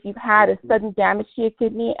when if you've had a sudden damage to your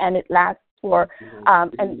kidney and it lasts for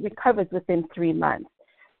and recovers within 3 months.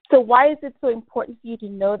 So why is it so important for you to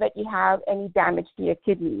know that you have any damage to your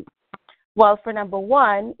kidneys? Well, for number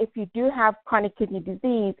one, if you do have chronic kidney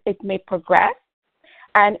disease, it may progress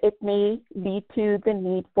and it may lead to the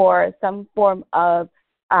need for some form of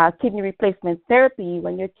kidney replacement therapy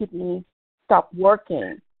when your kidneys stop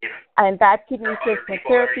working. And that kidney replacement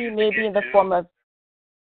therapy may be in the form of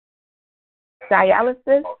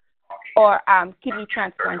dialysis or kidney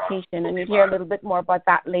transplantation, and you'll hear a little bit more about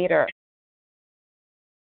that later.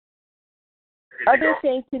 The other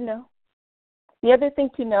thing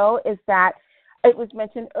to know is that it was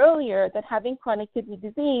mentioned earlier that having chronic kidney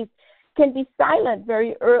disease can be silent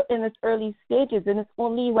very early in its early stages, and it's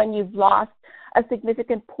only when you've lost a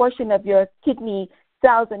significant portion of your kidney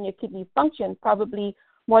cells and your kidney function, probably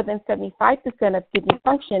more than 75% of kidney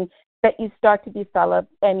function, that you start to develop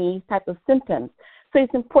any type of symptoms. So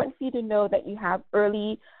it's important for you to know that you have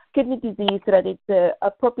early kidney disease so that the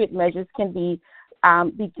appropriate measures can be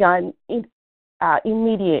begun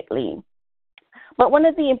immediately. But one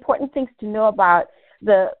of the important things to know about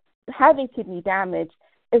having kidney damage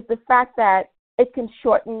is the fact that it can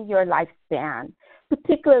shorten your lifespan,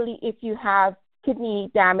 particularly if you have kidney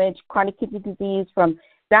damage, chronic kidney disease from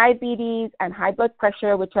diabetes and high blood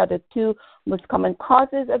pressure, which are the two most common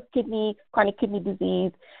causes of chronic kidney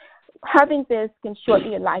disease. Having this can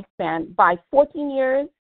shorten your lifespan by 14 years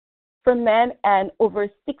for men and over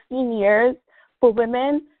 16 years for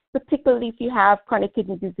women, particularly if you have chronic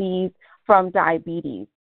kidney disease from diabetes.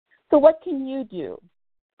 So what can you do?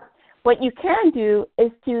 What you can do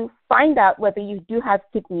is to find out whether you do have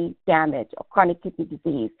kidney damage or chronic kidney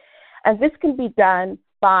disease. And this can be done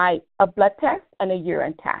by a blood test and a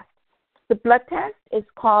urine test. The blood test is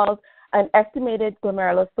called an estimated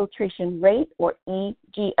glomerular filtration rate, or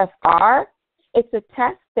eGFR. It's a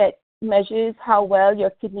test that measures how well your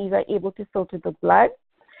kidneys are able to filter the blood.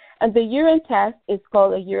 And the urine test is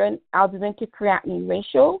called a urine albumin to creatinine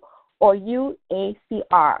ratio, or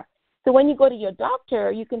UACR. So when you go to your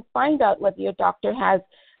doctor, you can find out whether your doctor has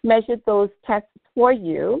measured those tests for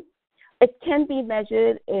you. It can be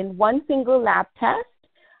measured in one single lab test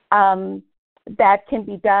that can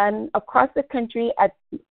be done across the country at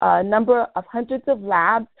a number of hundreds of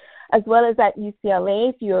labs, as well as at UCLA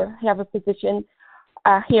if you have a physician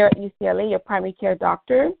here at UCLA, your primary care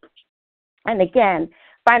doctor. And again,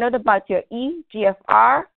 find out about your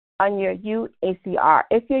eGFR on your UACR.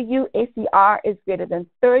 If your UACR is greater than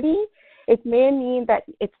 30, it may mean that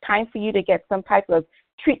it's time for you to get some type of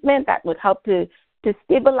treatment that would help to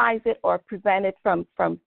stabilize it or prevent it from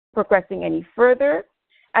progressing any further.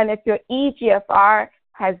 And if your eGFR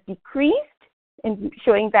has decreased, in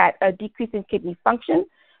showing that a decrease in kidney function,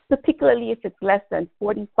 particularly if it's less than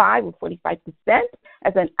 45 or 45%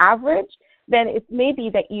 as an average, then it may be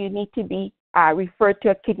that you need to be referred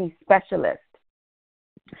to a kidney specialist.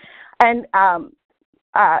 And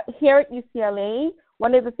here at UCLA,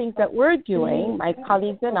 one of the things that we're doing, my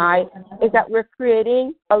colleagues and I, is that we're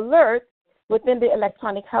creating alerts within the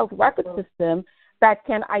electronic health record system that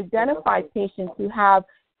can identify patients who have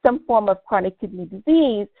some form of chronic kidney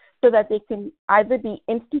disease so that they can either be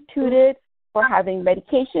instituted for having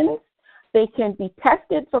medications, they can be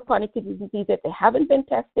tested for chronic kidney disease if they haven't been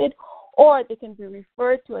tested, or they can be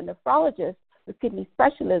referred to a nephrologist, a kidney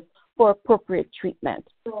specialist, for appropriate treatment.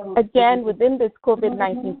 Again, within this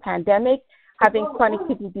COVID-19 pandemic, having chronic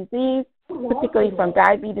kidney disease, particularly from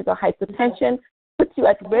diabetes or hypertension, puts you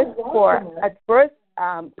at risk for adverse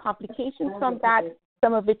complications from that,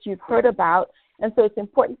 some of which you've heard about. And so it's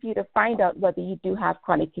important for you to find out whether you do have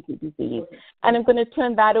chronic kidney disease. And I'm going to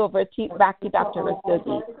turn that over back to Dr.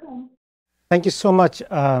 Rastogi. Thank you so much,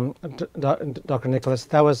 Dr. Nicholas.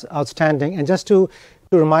 That was outstanding. And just to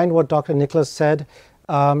remind what Dr. Nicholas said,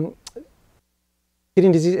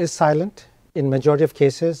 kidney disease is silent in majority of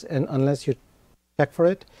cases, and unless you check for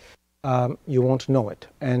it, you won't know it.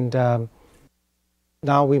 And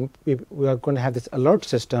now we are going to have this alert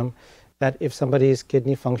system that if somebody's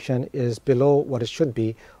kidney function is below what it should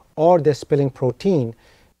be, or they're spilling protein,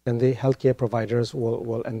 then the healthcare providers that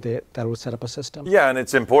will set up a system. Yeah, and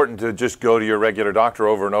it's important to just go to your regular doctor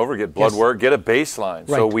over and over, get blood work, get a baseline,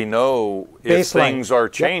 so we know if things are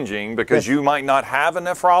changing, because you might not have a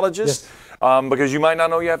nephrologist, because you might not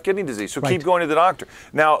know you have kidney disease. So keep going to the doctor.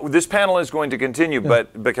 Now, this panel is going to continue,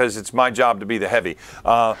 but because it's my job to be the heavy.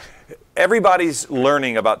 Everybody's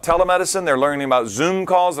learning about telemedicine, they're learning about Zoom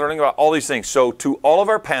calls, they're learning about all these things. So to all of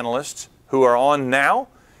our panelists who are on now,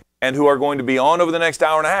 and who are going to be on over the next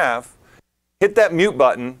hour and a half, hit that mute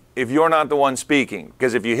button if you're not the one speaking.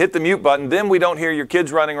 Because if you hit the mute button, then we don't hear your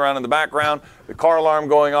kids running around in the background, the car alarm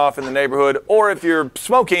going off in the neighborhood, or if you're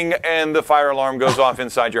smoking and the fire alarm goes off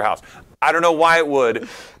inside your house. I don't know why it would,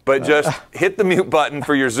 but just hit the mute button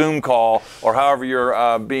for your Zoom call or however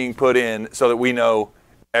you're being put in, so that we know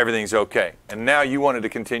everything's okay. And now you wanted to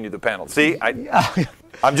continue the panel. See,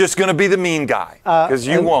 I'm just going to be the mean guy, because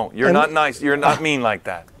you won't. You're not nice. You're not mean like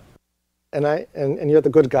that. And you're the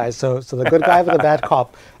good guy, so the good guy with the bad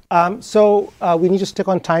cop. So we need to stick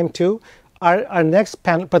on time too. Our next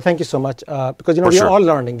panel, but thank you so much, because we're all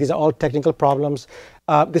learning. These are all technical problems.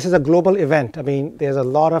 This is a global event. I mean, there's a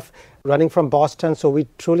lot of running from Boston, so we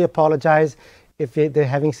truly apologize if they're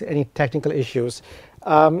having any technical issues.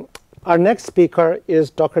 Our next speaker is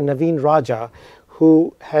Dr. Naveen Raja,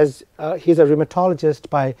 who he's a rheumatologist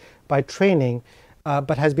by training,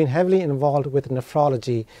 but has been heavily involved with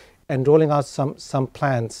nephrology and rolling out some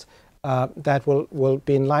plans that will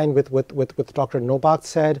be in line with Dr. Novak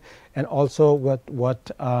said, and also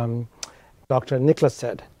what Dr. Nicholas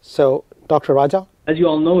said. So, Dr. Raja? As you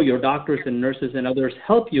all know, your doctors and nurses and others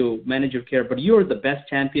help you manage your care, but you're the best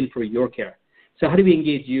champion for your care. So how do we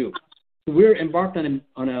engage you? We're embarked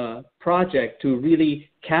on a project to really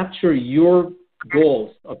capture your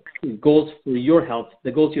goals for your health,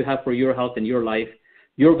 the goals you have for your health and your life,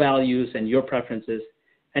 your values and your preferences.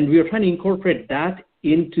 And we are trying to incorporate that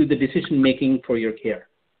into the decision-making for your care.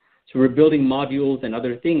 So we're building modules and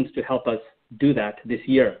other things to help us do that this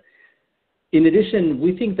year. In addition,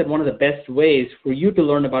 we think that one of the best ways for you to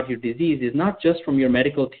learn about your disease is not just from your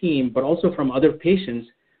medical team, but also from other patients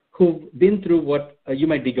who've been through what you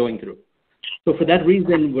might be going through. So for that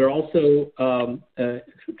reason, we're also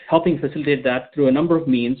helping facilitate that through a number of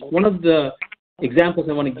means. One of the examples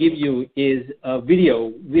I want to give you is a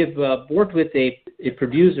video. We've worked with a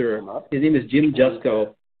producer, his name is Jim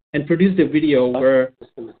Jusko, and produced a video where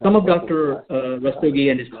some of Dr.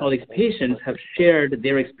 Rastogi and his colleagues' patients have shared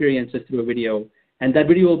their experiences through a video. And that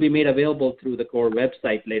video will be made available through the core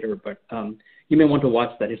website later, but you may want to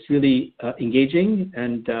watch that. It's really engaging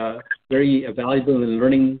and very valuable in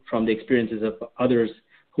learning from the experiences of others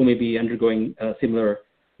who may be undergoing similar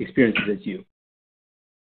experiences as you.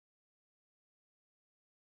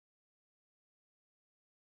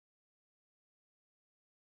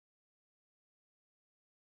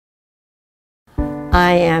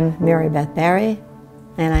 I am Mary Beth Barry,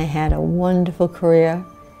 and I had a wonderful career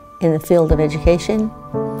in the field of education,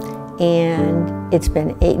 and it's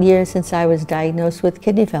been 8 years since I was diagnosed with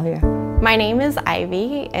kidney failure. My name is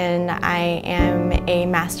Ivy, and I am a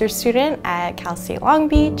master's student at Cal State Long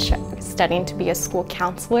Beach, studying to be a school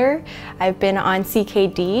counselor. I've been on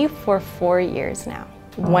CKD for 4 years now.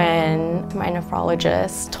 When my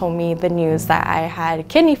nephrologist told me the news that I had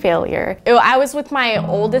kidney failure, I was with my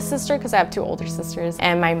oldest sister, because I have 2 older sisters,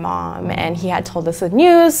 and my mom, and he had told us the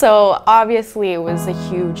news, so obviously it was a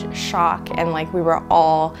huge shock, and like we were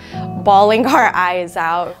all bawling our eyes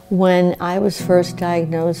out. When I was first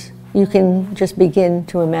diagnosed, you can just begin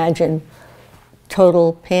to imagine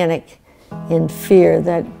total panic and fear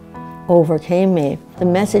that overcame me. The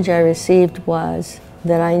message I received was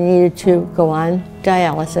that I needed to go on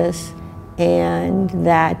dialysis and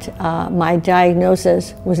that my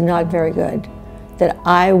diagnosis was not very good, that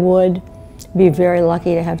I would be very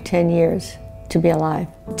lucky to have 10 years to be alive.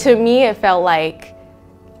 To me, it felt like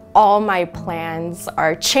all my plans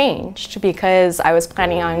are changed, because I was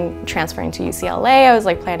planning on transferring to UCLA, I was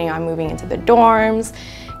like planning on moving into the dorms,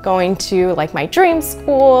 going to like my dream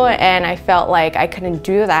school, and I felt like I couldn't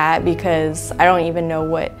do that because I don't even know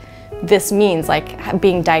what this means, like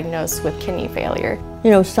being diagnosed with kidney failure. You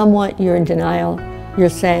know, somewhat you're in denial you're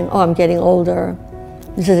saying, oh, I'm getting older.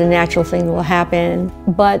 This is a natural thing that will happen.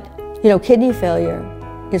 But, kidney failure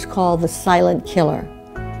is called the silent killer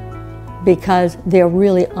because there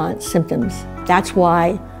really aren't symptoms. That's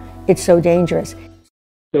why it's so dangerous.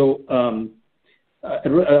 So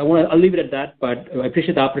I'll leave it at that, but I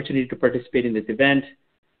appreciate the opportunity to participate in this event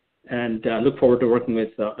and look forward to working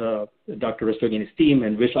with Dr. Rastogi and his team,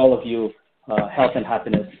 and wish all of you health and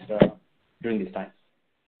happiness during this time.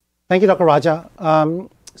 Thank you, Dr. Raja.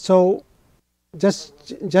 So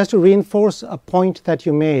just to reinforce a point that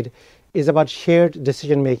you made is about shared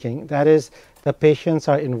decision making. That is, the patients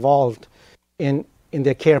are involved in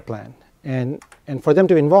their care plan. And for them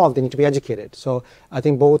to be involved, they need to be educated. So I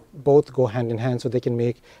think both go hand in hand so they can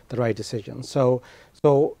make the right decisions. So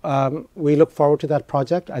we look forward to that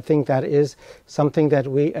project. I think that is something that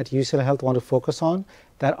we at UCLA Health want to focus on,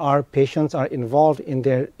 that our patients are involved in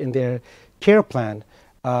their care plan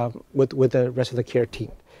with the rest of the care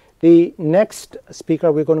team. The next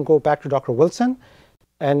speaker, we're going to go back to Dr. Wilson,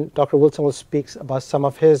 and Dr. Wilson will speak about some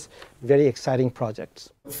of his very exciting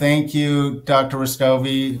projects. Thank you, Dr.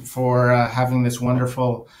 Rastogi, for having this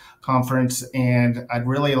wonderful conference. And I'd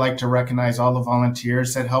really like to recognize all the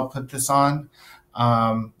volunteers that helped put this on,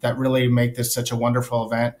 that really make this such a wonderful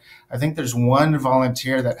event. I think there's one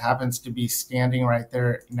volunteer that happens to be standing right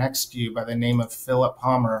there next to you by the name of Philip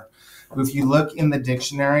Palmer, who, if you look in the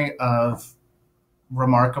dictionary of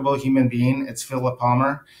remarkable human being, it's Philip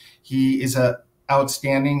Palmer. He is a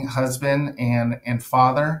outstanding husband and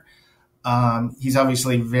father. He's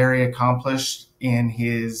obviously very accomplished in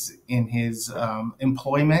his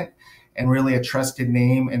employment and really a trusted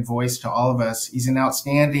name and voice to all of us. He's an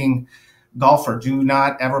outstanding golfer. Do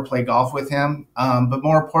not ever play golf with him. But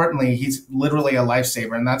more importantly, he's literally a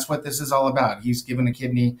lifesaver. And that's what this is all about. He's given a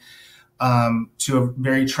kidney to a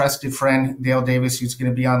very trusted friend, Dale Davis, who's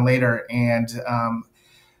going to be on later. And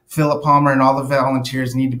Philip Palmer and all the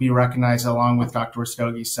volunteers need to be recognized along with Dr.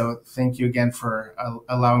 Rastogi. So thank you again for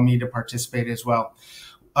allowing me to participate as well.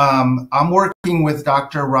 I'm working with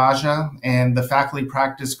Dr. Raja and the faculty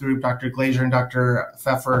practice group, Dr. Glazer and Dr.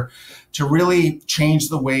 Pfeffer, to really change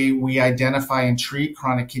the way we identify and treat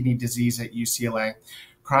chronic kidney disease at UCLA.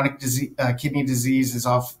 Chronic kidney disease is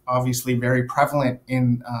obviously very prevalent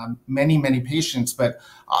in many patients, but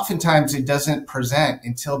oftentimes it doesn't present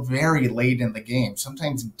until very late in the game,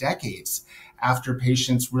 sometimes decades after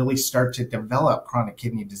patients really start to develop chronic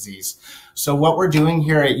kidney disease. So what we're doing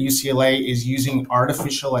here at UCLA is using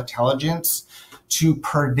artificial intelligence to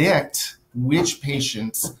predict which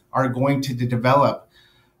patients are going to develop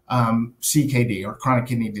CKD or chronic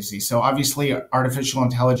kidney disease. So obviously artificial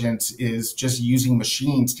intelligence is just using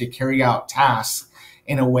machines to carry out tasks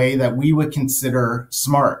in a way that we would consider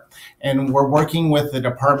smart. And we're working with the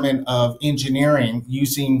Department of Engineering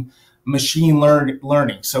using machine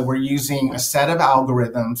learning. So we're using a set of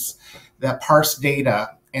algorithms that parse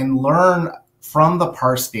data and learn from the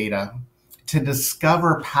parsed data to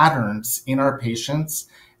discover patterns in our patients,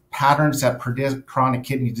 patterns that predict chronic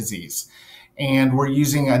kidney disease. And we're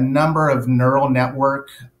using a number of neural network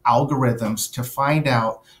algorithms to find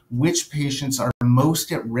out which patients are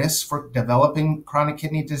most at risk for developing chronic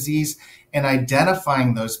kidney disease and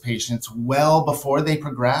identifying those patients well before they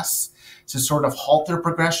progress to sort of halt their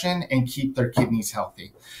progression and keep their kidneys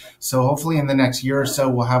healthy. So hopefully in the next year or so,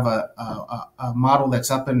 we'll have a model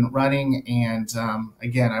that's up and running. And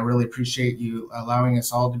again, I really appreciate you allowing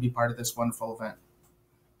us all to be part of this wonderful event.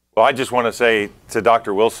 Well, I just want to say to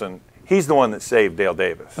Dr. Wilson, he's the one that saved Dale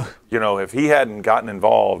Davis. You know, if he hadn't gotten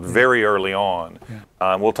involved very early on,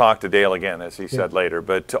 we'll talk to Dale again, as he said later,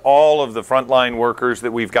 but to all of the frontline workers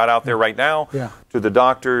that we've got out there right now, to the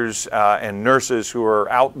doctors and nurses who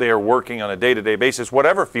are out there working on a day-to-day basis,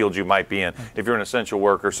 whatever field you might be in, if you're an essential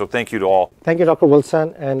worker. So thank you to all. Thank you, Dr.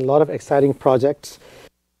 Wilson, and a lot of exciting projects.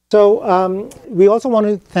 So we also want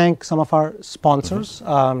to thank some of our sponsors.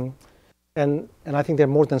 And I think they're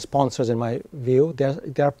more than sponsors in my view.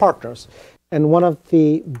 They're partners. And one of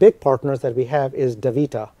the big partners that we have is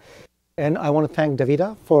DaVita. And I want to thank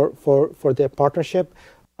DaVita for their partnership,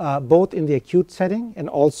 both in the acute setting and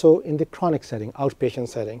also in the chronic setting, outpatient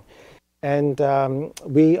setting. And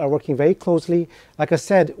we are working very closely. Like I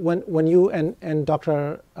said, when you and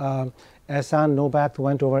Dr. Ehsan Nobat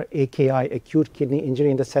went over AKI, acute kidney injury,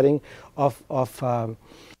 in the setting of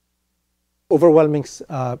overwhelming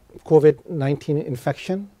COVID-19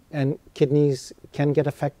 infection, and kidneys can get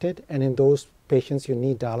affected, and in those patients you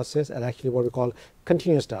need dialysis, and actually what we call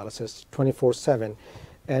continuous dialysis 24/7.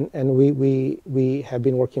 And we have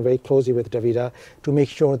been working very closely with DaVita to make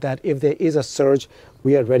sure that if there is a surge,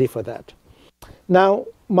 we are ready for that. Now,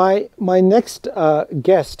 my next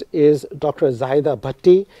guest is Dr. Zahida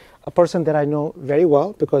Bhatti, a person that I know very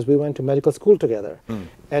well because we went to medical school together.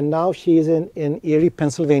 And now she is in Erie,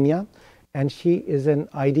 Pennsylvania, and she is an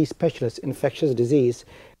ID specialist, infectious disease,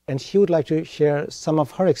 and she would like to share some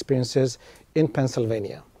of her experiences in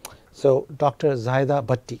Pennsylvania. So, Dr. Zahida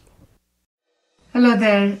Bhatti. Hello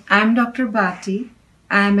there, I'm Dr. Bhatti.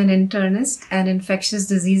 I'm an internist and infectious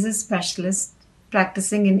diseases specialist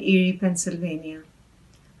practicing in Erie, Pennsylvania.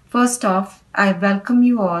 First off, I welcome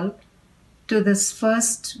you all to this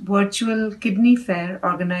first virtual kidney fair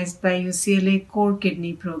organized by UCLA Core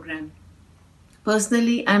Kidney Program.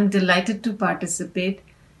 Personally, I'm delighted to participate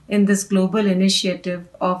in this global initiative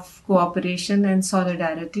of cooperation and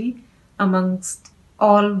solidarity amongst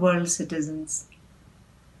all world citizens.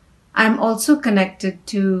 I'm also connected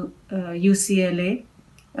to UCLA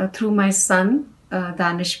through my son,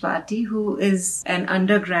 Danish Bhatti, who is an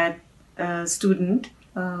undergrad student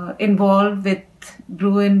involved with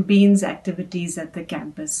Bruin Beans activities at the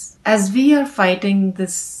campus. As we are fighting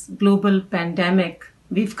this global pandemic,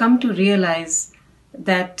 we've come to realize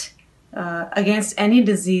that against any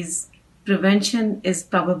disease, prevention is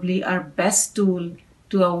probably our best tool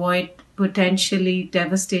to avoid potentially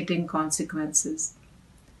devastating consequences.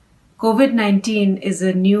 COVID-19 is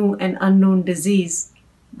a new and unknown disease,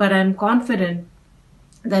 but I'm confident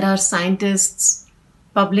that our scientists,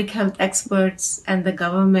 public health experts, and the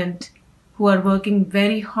government, who are working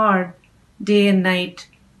very hard day and night,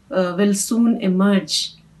 will soon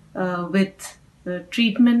emerge with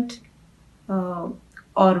treatment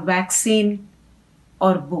or vaccine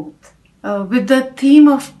or both. With the theme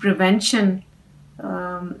of prevention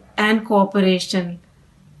and cooperation,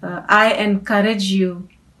 I encourage you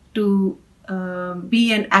to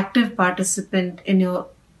be an active participant in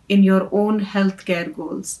your own healthcare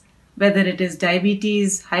goals, whether it is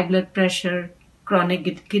diabetes, high blood pressure,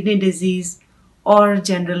 chronic kidney disease, or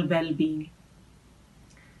general well-being.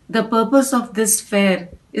 The purpose of this fair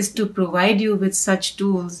is to provide you with such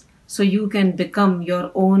tools so you can become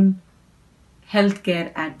your own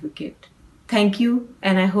healthcare advocate. Thank you,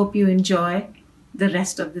 and I hope you enjoy the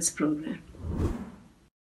rest of this program.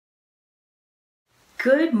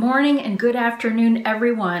 Good morning and good afternoon,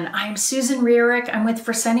 everyone. I'm Susan Rierick. I'm with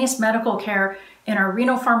Fresenius Medical Care in our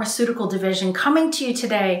Renal Pharmaceutical Division, coming to you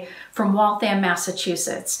today from Waltham,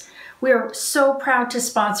 Massachusetts. We are so proud to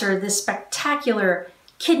sponsor this spectacular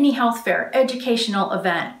Kidney Health Fair educational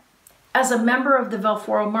event. As a member of the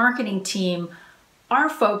Velphoro marketing team, our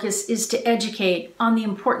focus is to educate on the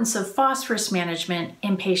importance of phosphorus management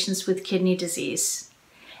in patients with kidney disease.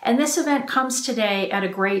 And this event comes today at a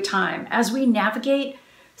great time. As we navigate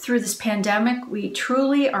through this pandemic, we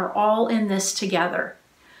truly are all in this together.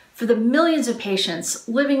 For the millions of patients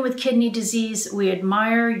living with kidney disease, we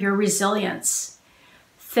admire your resilience.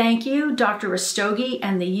 Thank you, Dr. Rastogi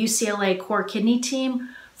and the UCLA Core Kidney team,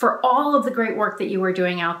 for all of the great work that you are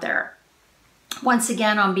doing out there. Once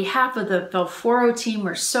again, on behalf of the Velphoro team,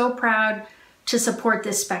 we're so proud to support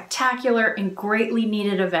this spectacular and greatly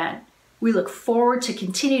needed event. We look forward to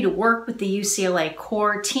continue to work with the UCLA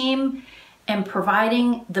Core team and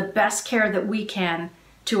providing the best care that we can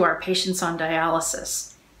to our patients on dialysis.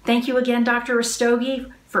 Thank you again, Dr.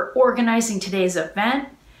 Rastogi, for organizing today's event.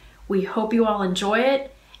 We hope you all enjoy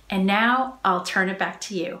it. And now I'll turn it back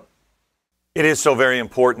to you. It is so very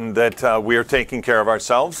important that we are taking care of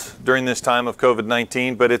ourselves during this time of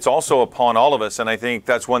COVID-19, but it's also upon all of us. And I think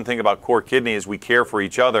that's one thing about Core Kidney is we care for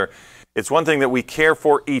each other. It's one thing that we care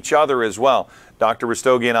for each other as well. Dr.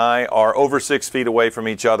 Rastogi and I are over 6 feet away from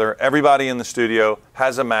each other. Everybody in the studio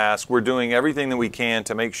has a mask. We're doing everything that we can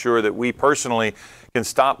to make sure that we personally can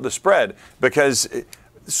stop the spread, because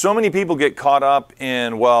so many people get caught up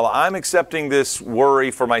in, well, I'm accepting this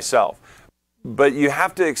worry for myself. But you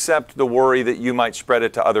have to accept the worry that you might spread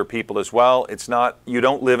it to other people as well. It's not, you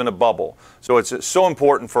don't live in a bubble. So it's so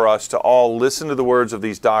important for us to all listen to the words of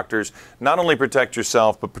these doctors, not only protect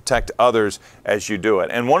yourself, but protect others as you do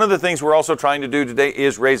it. And one of the things we're also trying to do today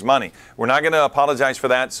is raise money. We're not going to apologize for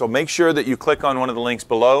that. So make sure that you click on one of the links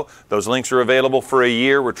below. Those links are available for a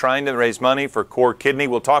year. We're trying to raise money for Core Kidney.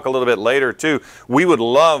 We'll talk a little bit later too. We would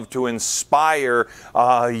love to inspire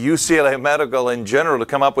UCLA Medical in general to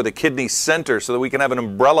come up with a kidney center, so that we can have an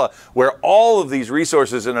umbrella where all of these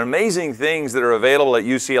resources and amazing things that are available at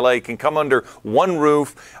UCLA can come under one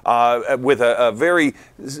roof with a very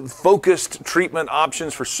focused treatment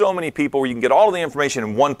options for so many people, where you can get all of the information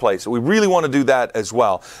in one place. So we really want to do that as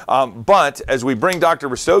well. But as we bring Dr.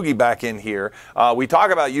 Rastogi back in here, we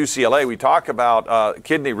talk about UCLA, we talk about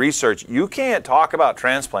kidney research. You can't talk about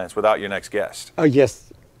transplants without your next guest.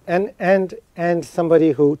 Yes, and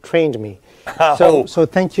somebody who trained me. So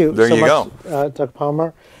thank you there so you much, Dr.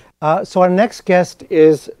 Palmer. So our next guest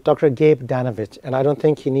is Dr. Gabe Danovich, and I don't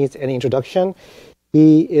think he needs any introduction.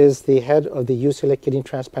 He is the head of the UCLA Kidney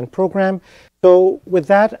Transplant Program. So with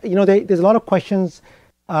that, there's a lot of questions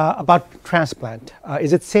about transplant.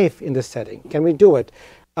 Is it safe in this setting? Can we do it?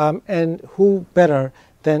 And who better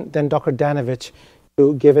than Dr. Danovich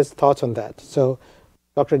to give his thoughts on that? So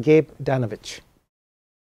Dr. Gabe Danovich.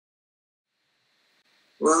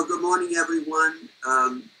 Well, good morning, everyone.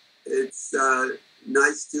 It's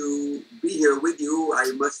nice to be here with you.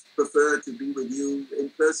 I much prefer to be with you in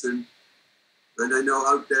person. And I know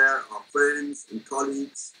out there are friends and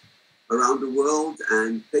colleagues around the world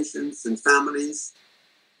and patients and families.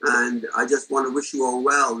 And I just want to wish you all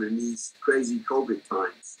well in these crazy COVID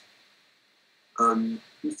times.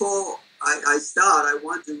 Before I start, I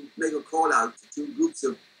want to make a call out to two groups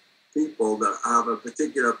of people that have a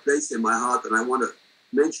particular place in my heart that I want to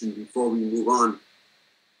mention before we move on.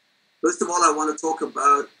 First of all, I want to talk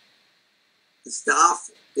about the staff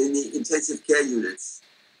in the intensive care units.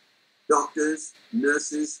 Doctors,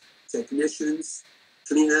 nurses, technicians,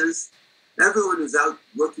 cleaners, everyone who's out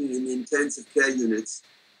working in the intensive care units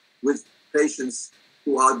with patients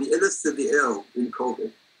who are the illest of the ill in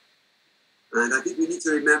COVID. And I think we need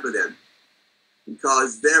to remember them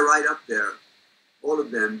because they're right up there, all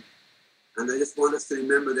of them. And I just want us to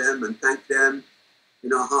remember them and thank them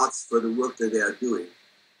in our hearts for the work that they are doing.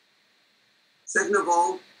 Second of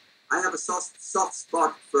all, I have a soft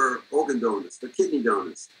spot for organ donors, for kidney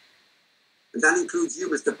donors. And that includes you,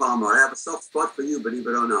 Mr. Palmer. I have a soft spot for you, believe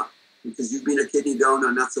it or not, because you've been a kidney donor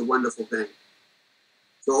and that's a wonderful thing.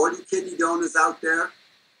 So all you kidney donors out there,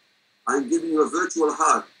 I'm giving you a virtual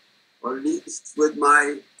hug, or at least with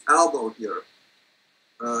my elbow here.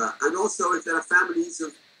 And also if there are families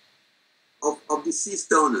of deceased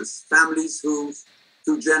donors, families who,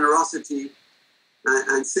 through generosity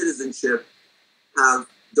and citizenship, have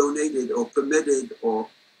donated or permitted or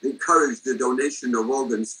encouraged the donation of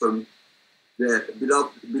organs from their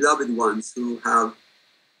beloved ones who have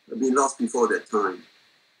been lost before their time.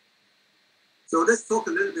 So let's talk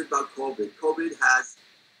a little bit about COVID. COVID has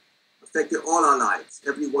affected all our lives,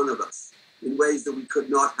 every one of us, in ways that we could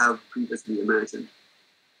not have previously imagined.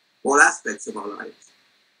 All aspects of our lives.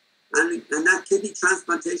 And that kidney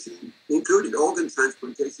transplantation included, organ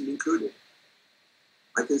transplantation included.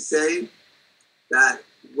 I can say that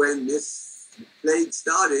when this plague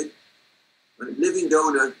started, living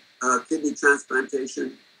donor kidney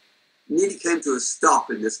transplantation nearly came to a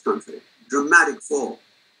stop in this country. Dramatic fall.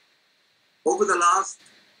 Over the last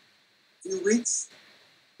few weeks,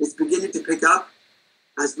 it's beginning to pick up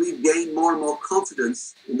as we've gained more and more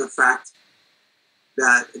confidence in the fact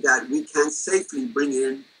that we can safely bring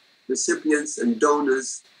in recipients and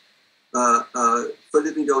donors for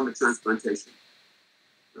living donor transplantation.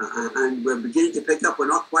 And we're beginning to pick up. We're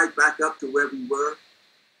not quite back up to where we were,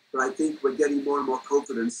 but I think we're getting more and more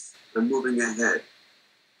confidence and moving ahead.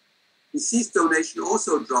 Deceased donation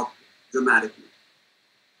also dropped dramatically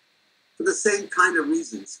for the same kind of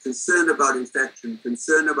reasons: concern about infection,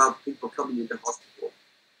 concern about people coming into hospital.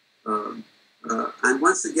 And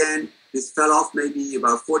once again, this fell off maybe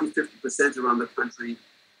about 40–50% around the country,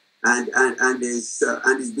 and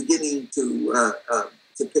is beginning to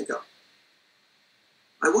pick up.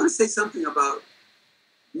 I want to say something about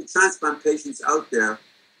the transplant patients out there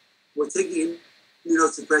who are taking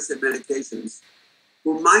immunosuppressive medications,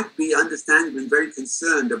 who might be understandably very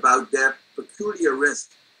concerned about their peculiar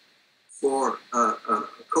risk for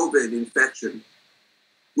COVID infection,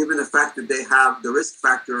 given the fact that they have the risk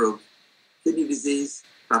factor of kidney disease,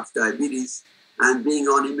 perhaps diabetes, and being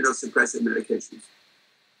on immunosuppressive medications.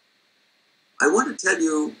 I want to tell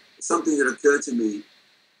you something that occurred to me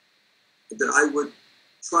that I would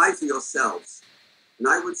try for yourselves. And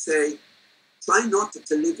I would say, try not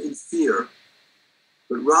to live in fear,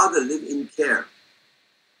 but rather live in care.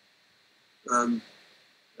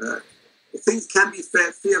 Things can be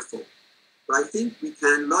fearful, but I think we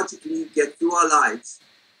can logically get through our lives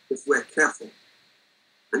if we're careful.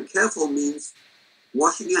 And careful means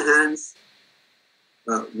washing your hands,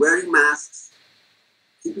 wearing masks,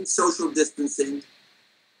 keeping social distancing,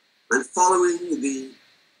 and following the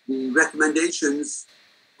recommendations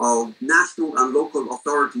of national and local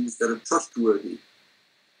authorities that are trustworthy.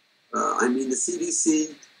 I mean the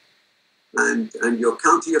CDC and your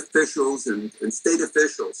county officials and state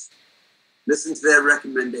officials. Listen to their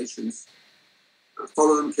recommendations,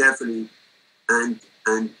 follow them carefully, and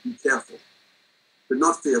be careful, but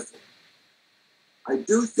not fearful. I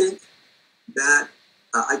do think that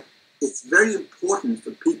it's very important for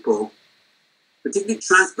people, particularly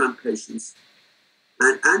transplant patients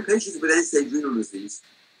and patients with end-stage renal disease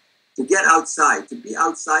to get outside, to be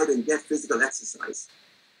outside and get physical exercise.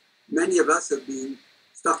 Many of us have been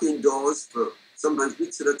stuck indoors for sometimes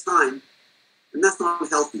weeks at a time, and that's not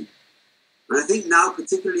healthy. And I think now,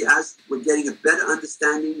 particularly as we're getting a better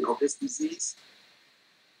understanding of this disease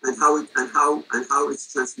and how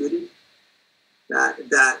it's transmitted,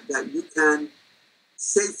 that you can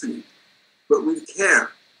safely, but with care,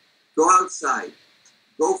 go outside,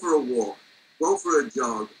 go for a walk, go for a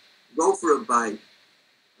jog, go for a bike,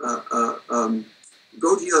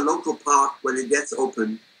 go to your local park when it gets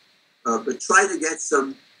open, but try to get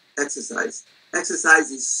some exercise.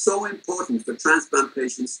 Exercise is so important for transplant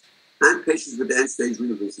patients and patients with end-stage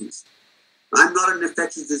renal disease. I'm not an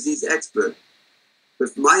infectious disease expert, but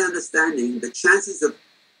from my understanding, the chances of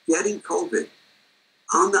getting COVID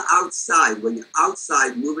on the outside, when you're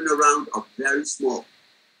outside moving around, are very small.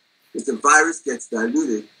 If the virus gets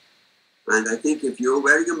diluted, and I think if you're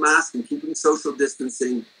wearing a mask and keeping social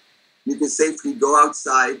distancing, you can safely go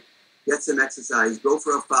outside, get some exercise, go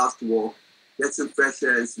for a fast walk, get some fresh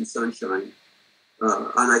air and some sunshine.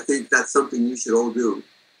 And I think that's something you should all do.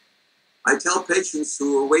 I tell patients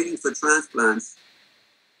who are waiting for transplants,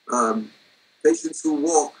 patients who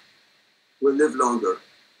walk will live longer.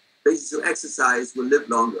 Patients who exercise will live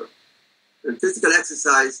longer. And physical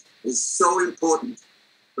exercise is so important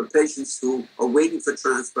for patients who are waiting for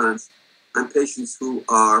transplants and patients who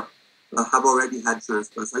have already had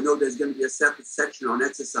transplants. I know there's going to be a separate section on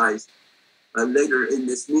exercise later in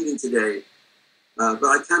this meeting today, but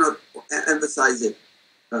I cannot emphasize it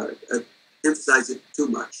too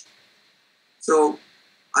much. So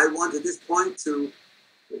I want at this point to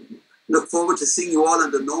look forward to seeing you all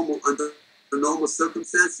under normal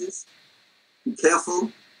circumstances. Be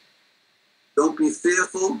careful. Don't be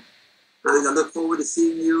fearful. And I look forward to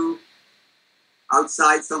seeing you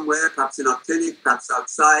outside somewhere, perhaps in our clinic, perhaps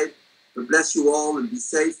outside. But bless you all and be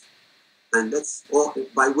safe. And let's all,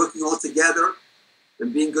 by working all together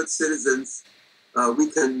and being good citizens,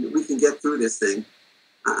 we can get through this thing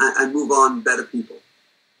and move on better people.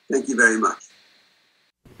 Thank you very much.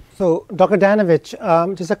 So, Dr. Danovich,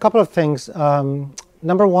 just a couple of things.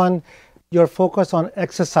 Number one, your focus on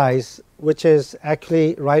exercise, which is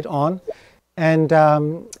actually right on. And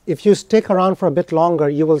if you stick around for a bit longer,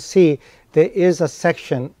 you will see there is a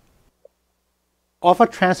section of a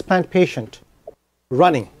transplant patient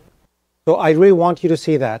running. So I really want you to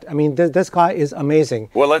see that. I mean, this guy is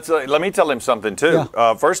amazing. Well, let me tell him something too.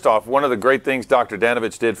 Yeah. First off, one of the great things Dr.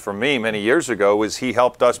 Danovich did for me many years ago was he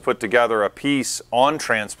helped us put together a piece on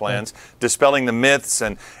transplants, dispelling the myths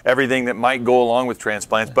and everything that might go along with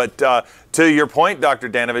transplants. But to your point, Dr.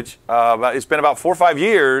 Danovich, it's been about 4 or 5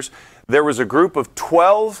 years. There was a group of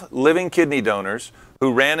 12 living kidney donors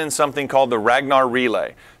who ran in something called the Ragnar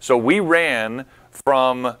Relay. So we ran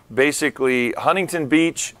from basically Huntington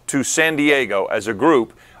Beach to San Diego as a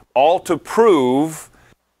group, all to prove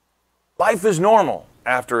life is normal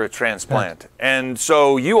after a transplant. And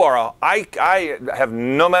so you are, I have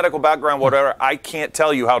no medical background, whatever. I can't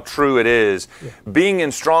tell you how true it is. Being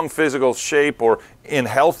in strong physical shape or in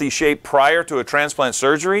healthy shape prior to a transplant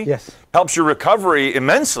surgery helps your recovery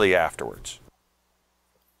immensely afterwards.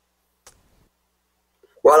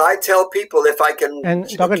 Well, I tell people, if I can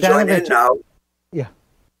join in now.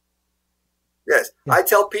 Yes, I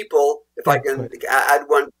tell people, if I can add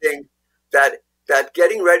one thing, that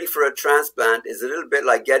getting ready for a transplant is a little bit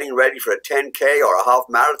like getting ready for a 10K or a half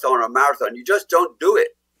marathon or a marathon. You just don't do it.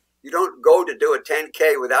 You don't go to do a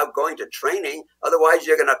 10K without going to training. Otherwise,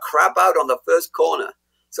 you're going to crap out on the first corner.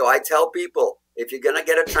 So I tell people, if you're going to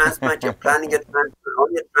get a transplant, you're planning a transplant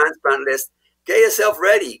on your transplant list, get yourself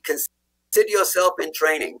ready. Consider yourself in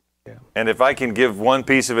training. And if I can give one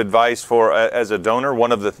piece of advice for as a donor,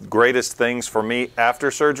 one of the greatest things for me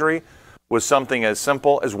after surgery was something as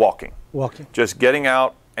simple as walking. Just getting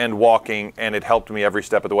out and walking, and it helped me every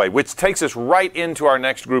step of the way, which takes us right into our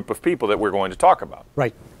next group of people that we're going to talk about.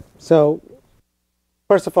 Right. So,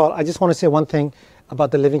 first of all, I just want to say one thing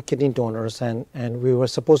about the living kidney donors, and we were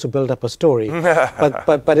supposed to build up a story,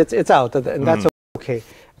 but it's out, and that's okay.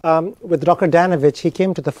 With Dr. Danovich, he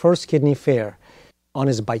came to the first kidney fair on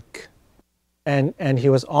his bike, and he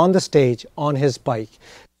was on the stage on his bike.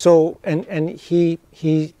 So and he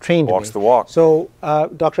trained me. Walks the walk. So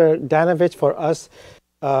Dr. Danovich for us,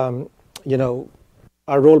 you know,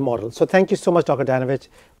 our role model. So thank you so much, Dr. Danovich.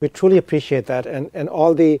 We truly appreciate that, and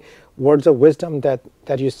all the words of wisdom that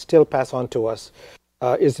you still pass on to us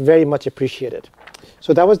is very much appreciated.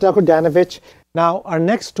 So that was Dr. Danovich. Now our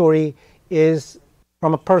next story is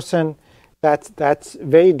from a person that's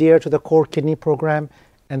very dear to the Core Kidney Program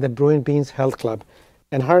and the Bruin Beans Health Club.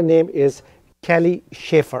 And her name is Kelly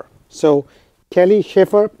Schaefer. So Kelly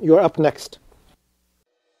Schaefer, you're up next.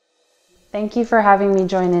 Thank you for having me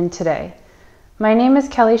join in today. My name is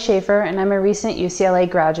Kelly Schaefer, and I'm a recent UCLA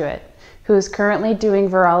graduate who is currently doing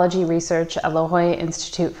virology research at La Jolla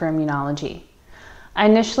Institute for Immunology. I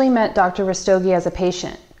initially met Dr. Rastogi as a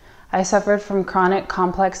patient. I suffered from chronic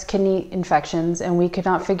complex kidney infections, and we could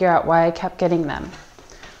not figure out why I kept getting them.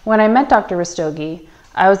 When I met Dr. Rastogi,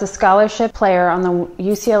 I was a scholarship player on the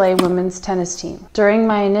UCLA women's tennis team. During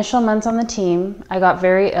my initial months on the team, I got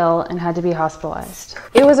very ill and had to be hospitalized.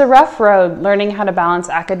 It was a rough road learning how to balance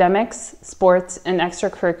academics, sports, and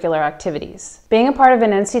extracurricular activities. Being a part of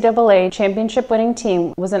an NCAA championship-winning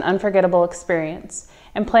team was an unforgettable experience,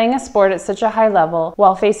 and playing a sport at such a high level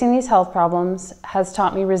while facing these health problems has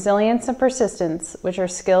taught me resilience and persistence, which are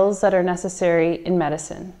skills that are necessary in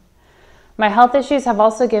medicine. My health issues have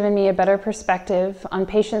also given me a better perspective on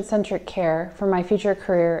patient-centric care for my future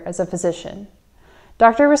career as a physician.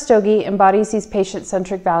 Dr. Rastogi embodies these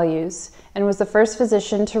patient-centric values and was the first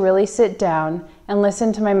physician to really sit down and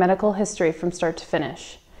listen to my medical history from start to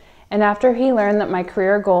finish. And after he learned that my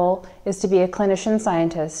career goal is to be a clinician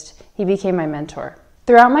scientist, he became my mentor.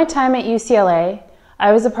 Throughout my time at UCLA,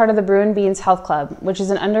 I was a part of the Brew and Beans Health Club, which is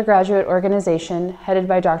an undergraduate organization headed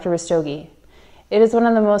by Dr. Rastogi. It is one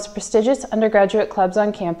of the most prestigious undergraduate clubs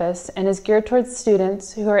on campus and is geared towards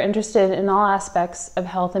students who are interested in all aspects of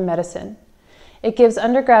health and medicine. It gives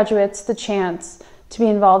undergraduates the chance to be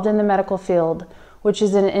involved in the medical field, which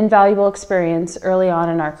is an invaluable experience early on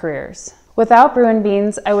in our careers. Without Brew and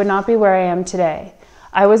Beans, I would not be where I am today.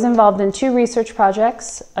 I was involved in 2 research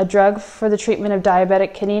projects, a drug for the treatment of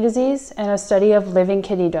diabetic kidney disease and a study of living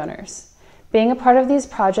kidney donors. Being a part of these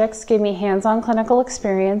projects gave me hands-on clinical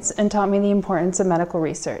experience and taught me the importance of medical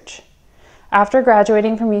research. After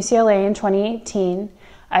graduating from UCLA in 2018,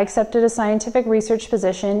 I accepted a scientific research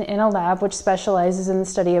position in a lab which specializes in the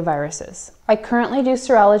study of viruses. I currently do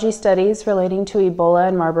serology studies relating to Ebola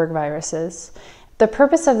and Marburg viruses. The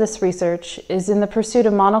purpose of this research is in the pursuit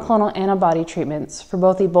of monoclonal antibody treatments for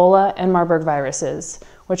both Ebola and Marburg viruses,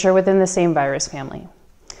 which are within the same virus family.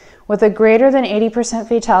 With a greater than 80%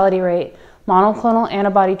 fatality rate, monoclonal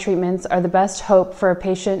antibody treatments are the best hope for a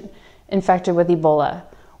patient infected with Ebola.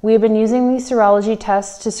 We have been using these serology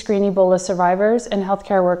tests to screen Ebola survivors and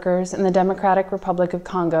healthcare workers in the Democratic Republic of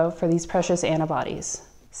Congo for these precious antibodies.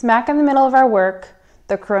 Smack in the middle of our work,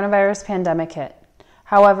 the coronavirus pandemic hit.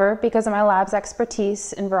 However, because of my lab's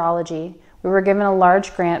expertise in virology, we were given a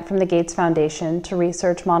large grant from the Gates Foundation to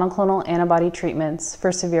research monoclonal antibody treatments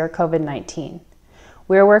for severe COVID-19.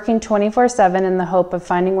 We are working 24/7 in the hope of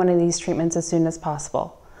finding one of these treatments as soon as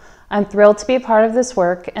possible. I'm thrilled to be a part of this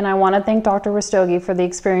work, and I want to thank Dr. Rastogi for the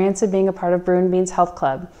experience of being a part of Brew and Beans Health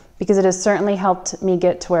Club, because it has certainly helped me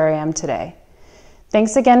get to where I am today.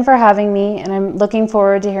 Thanks again for having me, and I'm looking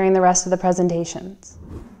forward to hearing the rest of the presentations.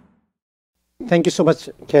 Thank you so much,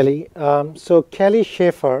 Kelly. So Kelly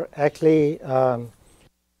Schaefer actually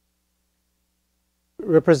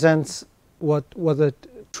represents what the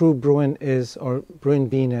true Bruin is, or Bruin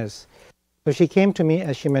Bean is. So she came to me,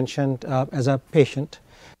 as she mentioned, as a patient.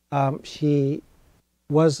 She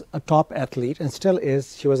was a top athlete and still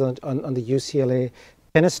is. She was on the UCLA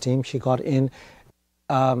tennis team. She got in,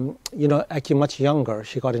 actually much younger.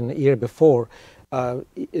 She got in a year before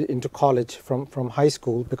into college from high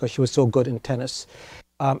school because she was so good in tennis.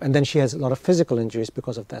 And then she has a lot of physical injuries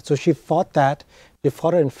because of that. So she fought that, she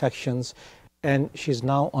fought her infections, and she's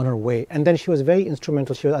now on her way. And then she was very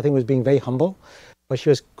instrumental. She was, I think, was being very humble, but she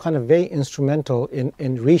was kind of very instrumental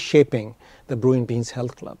in reshaping the Brew and Beans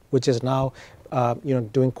Health Club, which is now,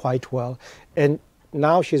 doing quite well. And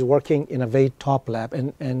now she's working in a very top lab,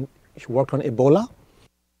 and she worked on Ebola,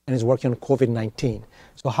 and is working on COVID-19.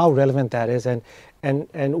 So how relevant that is, and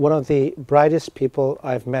one of the brightest people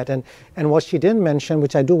I've met. And what she didn't mention,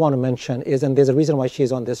 which I do want to mention, is, and there's a reason why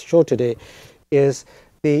she's on this show today, is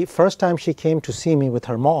the first time she came to see me with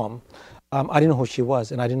her mom, I didn't know who she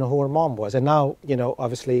was, and I didn't know who her mom was. And now,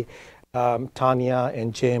 obviously, Tanya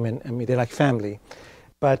and Jim, and I mean, they're like family.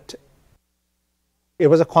 But it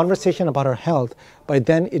was a conversation about her health, but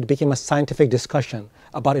then it became a scientific discussion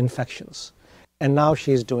about infections. And now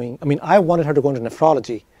she's doing, I mean, I wanted her to go into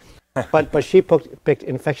nephrology, but she picked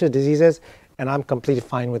infectious diseases, and I'm completely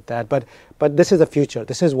fine with that. But this is the future.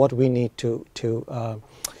 This is what we need to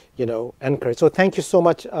encourage. So thank you so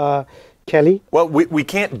much, Kelly. Well, we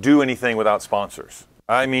can't do anything without sponsors.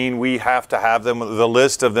 I mean, we have to have them, the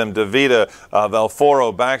list of them: DaVita,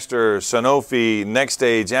 Velphoro, Baxter, Sanofi,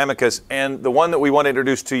 NextStage, Amicus, and the one that we want to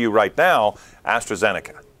introduce to you right now,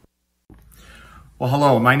 AstraZeneca. Well,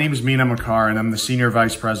 hello, my name is Mina Makar, and I'm the Senior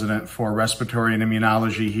Vice President for Respiratory and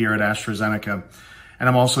Immunology here at AstraZeneca. And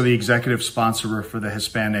I'm also the executive sponsor for the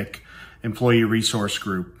Hispanic Employee Resource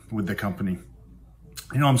Group with the company.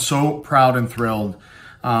 You know, I'm so proud and thrilled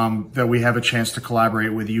that we have a chance to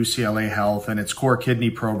collaborate with UCLA Health and its core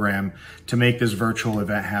kidney program to make this virtual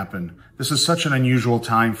event happen. This is such an unusual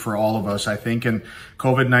time for all of us, I think, and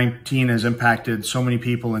COVID-19 has impacted so many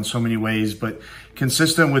people in so many ways, but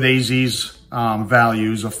consistent with AZ's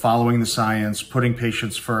values of following the science, putting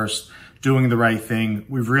patients first, doing the right thing,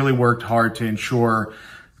 we've really worked hard to ensure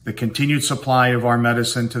the continued supply of our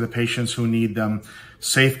medicine to the patients who need them,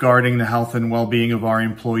 safeguarding the health and well-being of our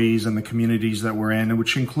employees and the communities that we're in,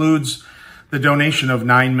 which includes the donation of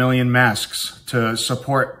 9 million masks to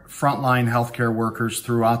support frontline healthcare workers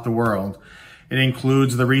throughout the world. It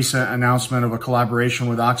includes the recent announcement of a collaboration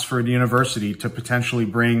with Oxford University to potentially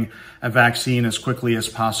bring a vaccine as quickly as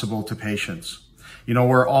possible to patients. You know,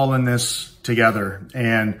 we're all in this together,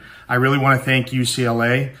 and I really want to thank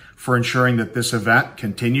UCLA for ensuring that this event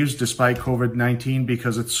continues despite COVID-19,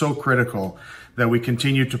 because it's so critical that we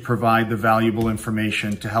continue to provide the valuable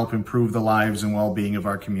information to help improve the lives and well-being of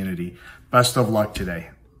our community. Best of luck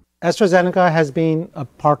today. AstraZeneca has been a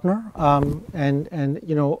partner, and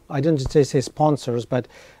you know, I didn't just say sponsors, but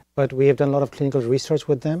we have done a lot of clinical research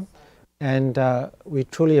with them, and we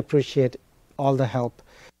truly appreciate all the help.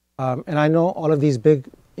 And I know all of these big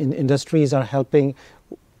industries are helping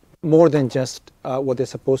more than just what they're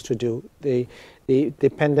supposed to do. The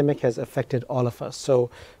pandemic has affected all of us.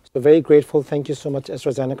 So very grateful. Thank you so much,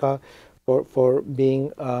 AstraZeneca, for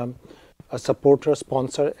being a supporter,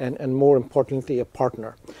 sponsor, and more importantly, a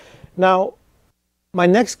partner. Now, my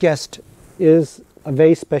next guest is a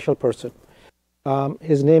very special person.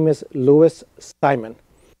 His name is Louis Simon.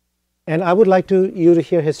 And I would like you to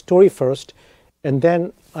hear his story first, and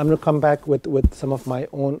then I'm going to come back with some of my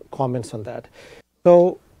own comments on that.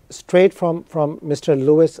 So, straight from Mr.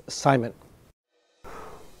 Louis Simon.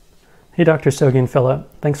 Hey, Dr. Stogie and Philip.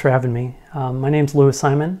 Thanks for having me. My name's Louis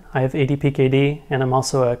Simon. I have AD-PKD, and I'm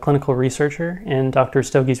also a clinical researcher in Dr.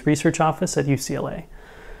 Stogie's research office at UCLA.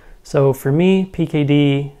 So for me,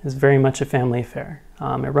 PKD is very much a family affair.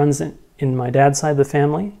 It runs in my dad's side of the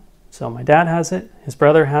family. So my dad has it, his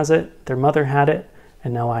brother has it, their mother had it,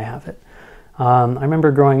 and now I have it. I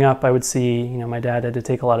remember growing up, I would see, you know, my dad had to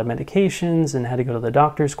take a lot of medications and had to go to the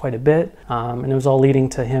doctors quite a bit, and it was all leading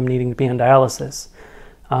to him needing to be on dialysis.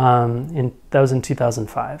 That was in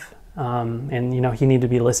 2005. And, you know, he needed to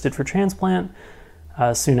be listed for transplant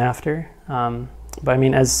soon after. But I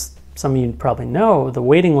mean, as some of you probably know, the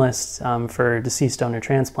waiting list for deceased donor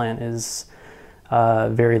transplant is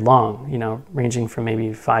very long, you know, ranging from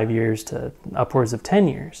maybe 5 years to upwards of 10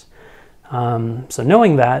 years. So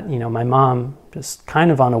knowing that, you know, my mom just kind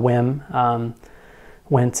of on a whim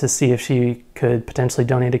went to see if she could potentially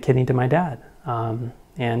donate a kidney to my dad.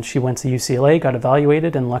 And she went to UCLA, got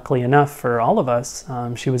evaluated, and luckily enough for all of us,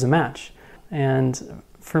 she was a match. And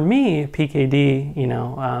for me, PKD, you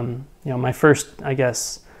know, my first, I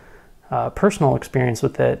guess, personal experience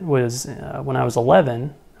with it was when I was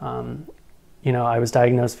 11. You know, I was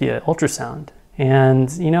diagnosed via ultrasound.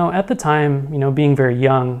 And, you know, at the time, you know, being very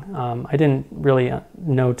young, I didn't really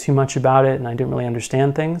know too much about it, and I didn't really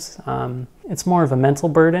understand things. It's more of a mental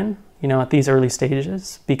burden, you know, at these early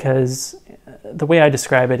stages, because the way I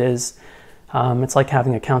describe it is it's like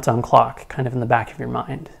having a countdown clock kind of in the back of your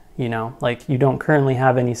mind, you know, like you don't currently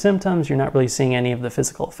have any symptoms, you're not really seeing any of the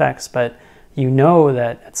physical effects, but you know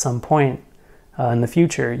that at some point in the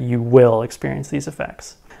future, you will experience these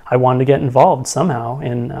effects. I wanted to get involved somehow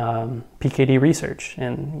in PKD research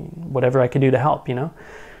and whatever I could do to help, you know.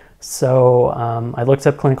 So I looked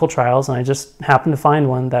up clinical trials, and I just happened to find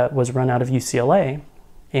one that was run out of UCLA,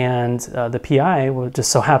 and the PI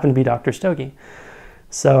just so happened to be Dr. Stogie.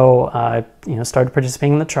 So I started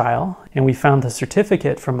participating in the trial, and we found the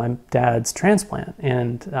certificate from my dad's transplant,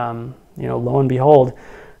 and lo and behold,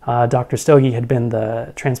 Dr. Stogie had been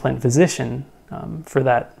the transplant physician for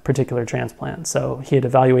that particular transplant. So he had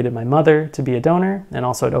evaluated my mother to be a donor, and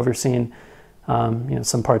also had overseen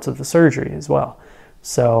some parts of the surgery as well.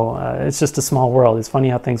 So it's just a small world. It's funny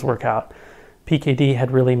how things work out. PKD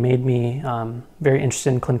had really made me very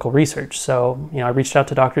interested in clinical research. So I reached out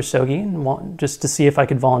to Dr. Stogie just to see if I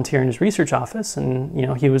could volunteer in his research office,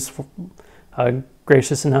 and he was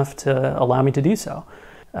gracious enough to allow me to do so.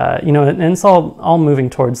 And it's all moving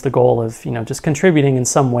towards the goal of just contributing in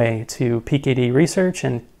some way to PKD research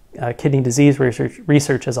and kidney disease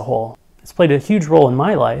research as a whole. It's played a huge role in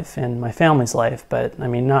my life and my family's life, but I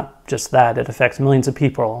mean, not just that, it affects millions of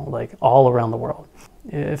people like all around the world.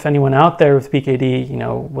 if anyone out there with PKD,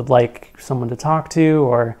 would like someone to talk to,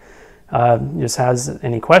 or just has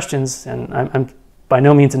any questions, and I'm by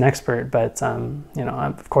no means an expert, but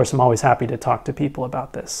of course I'm always happy to talk to people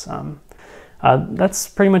about this. That's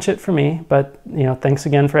pretty much it for me, but thanks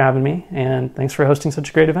again for having me, and thanks for hosting such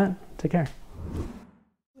a great event. Take care.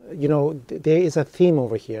 There is a theme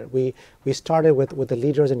over here. We started with the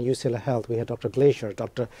leaders in UCLA Health. We had Dr. Glaser,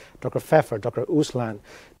 Dr. Pfeffer, Dr. Uslan.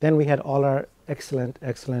 Then we had all our excellent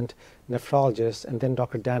nephrologists, and then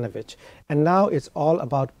Dr. Danovich. And now it's all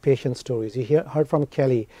about patient stories. You heard from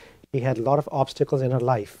Kelly. She had a lot of obstacles in her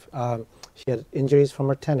life. She had injuries from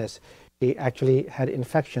her tennis. She actually had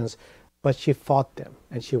infections, but she fought them,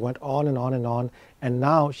 and she went on and on and on. And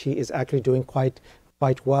now she is actually doing quite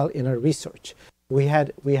well in her research. We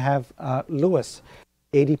have Louis,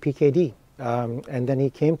 ADPKD, and then he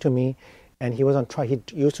came to me, and he was on trial. He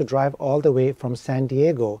used to drive all the way from San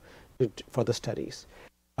Diego for the studies.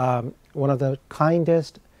 One of the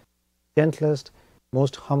kindest, gentlest,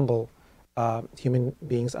 most humble human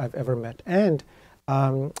beings I've ever met. And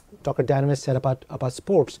Dr. Danovich said about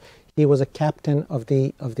sports. He was a captain of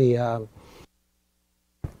the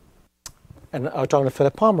and I was talking to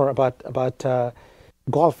Philip Palmer about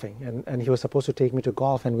golfing, and he was supposed to take me to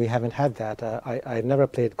golf, and we haven't had that. I've never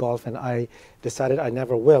played golf, and I decided I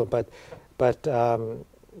never will, but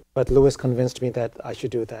Louis convinced me that I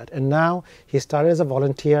should do that. And now he started as a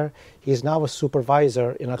volunteer. He's now a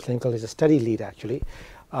supervisor in our clinical. He's a study lead actually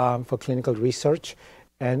for clinical research,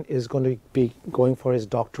 and is going to be going for his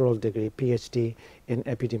doctoral degree, PhD in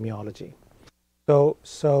epidemiology. So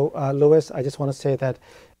Louis, I just want to say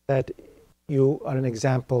that you are an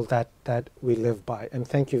example that we live by, and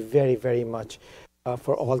thank you very, very much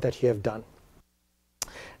for all that you have done.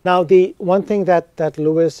 Now, the one thing that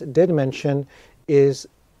Louis did mention is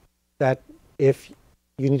that if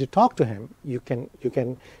you need to talk to him, you can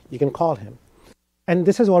call him. And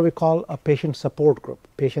this is what we call a patient support group,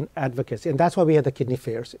 patient advocacy. And that's why we had the kidney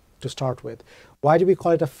fairs to start with. Why do we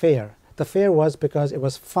call it a fair? The fair was because it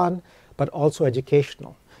was fun, but also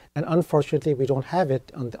educational. And unfortunately, we don't have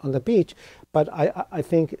it on the beach. But I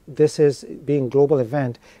think this is, being a global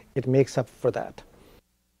event, it makes up for that.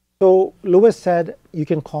 So Louis said, you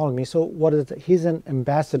can call me. So what is it? He's an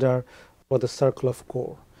ambassador for the Circle of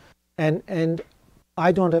CORE. And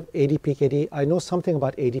I don't have ADPKD. I know something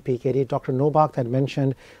about ADPKD. Dr. Novak had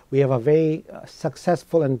mentioned we have a very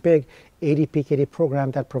successful and big ADPKD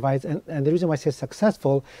program that provides, and the reason why I say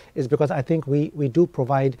successful is because I think we do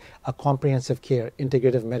provide a comprehensive care,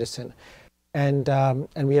 integrative medicine. And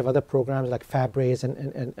we have other programs like Fabraze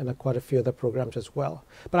and quite a few other programs as well.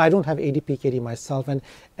 But I don't have ADPKD myself,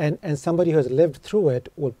 and somebody who has lived through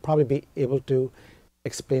it would probably be able to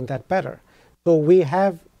explain that better. So we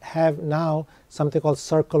have now something called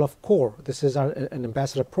Circle of CORE. This is an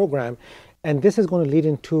ambassador program, and this is going to lead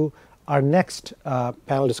into our next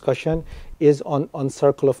panel discussion is on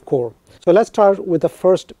Circle of CORE. So let's start with the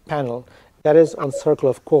first panel, that is on Circle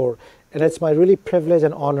of CORE. And it's my really privilege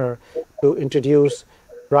and honor to introduce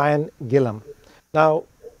Brian Gillam. Now,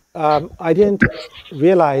 I didn't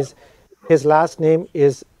realize his last name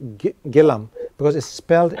is Gillam because it's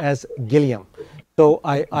spelled as Gilliam. So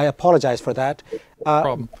I apologize for that.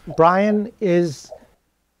 Brian is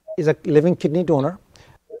a living kidney donor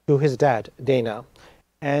to his dad, Dana.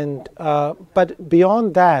 And but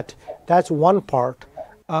beyond that, that's one part.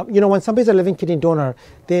 When somebody's a living kidney donor,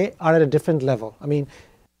 they are at a different level. I mean,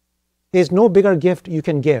 there's no bigger gift you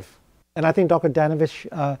can give. And I think Dr. Danovich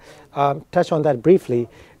touched on that briefly.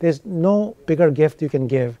 There's no bigger gift you can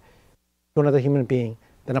give to another human being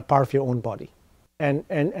than a part of your own body. And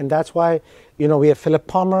that's why, we have Philip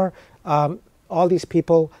Palmer. All these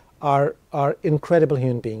people are incredible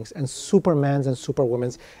human beings and supermans and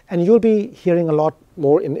superwomens. And you'll be hearing a lot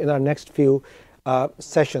more in our next few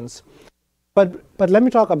sessions. But let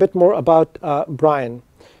me talk a bit more about Brian.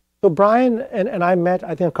 So Brian and I met,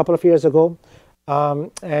 I think, a couple of years ago,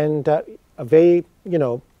 and a very,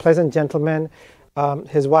 pleasant gentleman.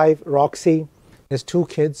 His wife, Roxy, his 2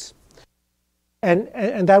 kids.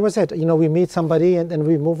 And that was it. We meet somebody and then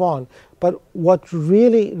we move on. But what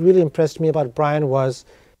really, really impressed me about Brian was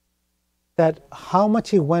that how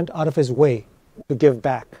much he went out of his way to give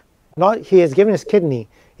back. Not he has given his kidney,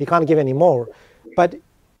 he can't give any more, but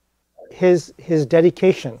his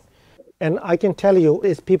dedication. And I can tell you,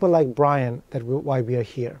 it's people like Brian why we are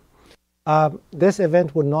here. This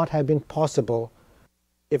event would not have been possible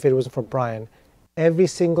if it wasn't for Brian. Every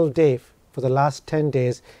single day for the last 10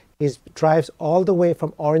 days, he drives all the way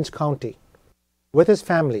from Orange County with his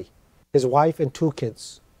family, his wife and 2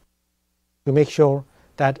 kids, to make sure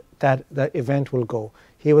that the event will go.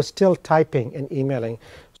 he was still typing and emailing.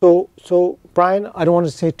 So Brian, I don't want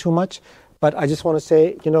to say too much, but I just want to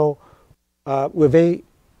say, we're very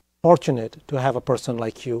fortunate to have a person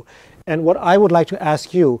like you. And what I would like to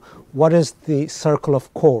ask you, what is the circle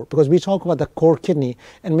of core? Because we talk about the core kidney,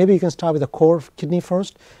 and maybe you can start with the core kidney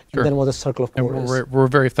first, Sure. and then what the circle of core is. We're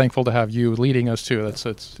very thankful to have you leading us too. It's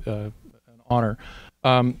an honor.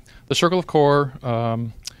 The circle of core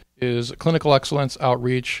is clinical excellence,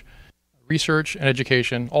 outreach, research, and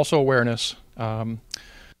education, also awareness.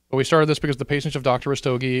 But we started this because the patients of Dr.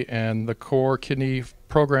 Rastogi and the core kidney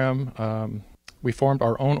program, we formed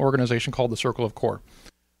our own organization called the Circle of Core.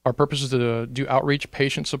 Our purpose is to do outreach,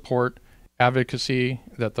 patient support, advocacy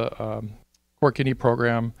that the core kidney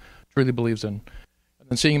program truly believes in.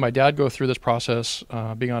 And seeing my dad go through this process,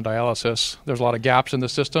 being on dialysis, there's a lot of gaps in the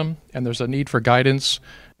system, and there's a need for guidance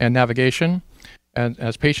and navigation. And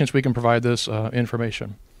as patients, we can provide this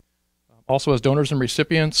information. Also, as donors and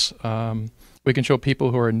recipients, we can show people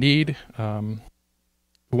who are in need, who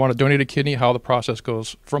want to donate a kidney, how the process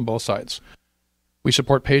goes from both sides. We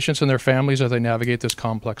support patients and their families as they navigate this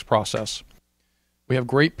complex process. We have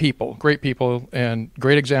great people, and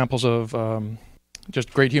great examples of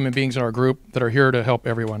just great human beings in our group that are here to help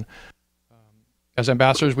everyone. As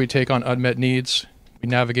ambassadors, we take on unmet needs, we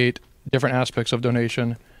navigate different aspects of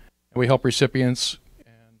donation, and we help recipients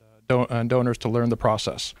and donors to learn the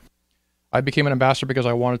process. I became an ambassador because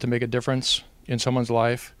I wanted to make a difference in someone's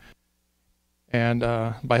life, and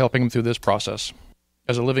by helping them through this process.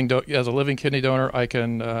 As a living kidney donor, I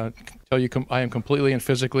can tell you I am completely and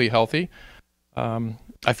physically healthy.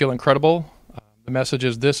 I feel incredible. The message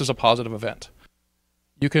is this is a positive event.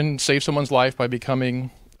 You can save someone's life by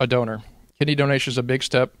becoming a donor. Kidney donation is a big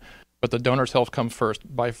step, but the donor's health comes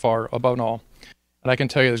first, by far, above all. And I can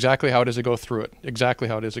tell you exactly how it is to go through it,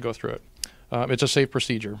 It's a safe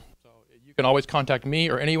procedure. So you can always contact me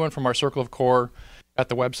or anyone from our Circle of Core at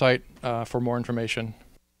the website for more information.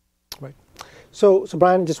 Right. So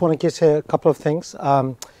Brian, just want to say a couple of things.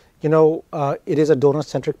 It is a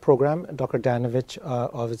donor-centric program. Dr. Danovich,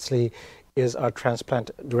 obviously, is our transplant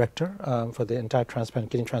director for the entire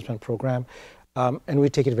kidney transplant program. And we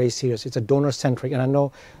take it very serious. It's a donor-centric. And I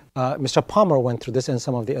know Mr. Palmer went through this and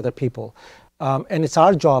some of the other people. And it's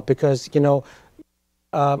our job because,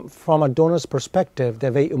 from a donor's perspective,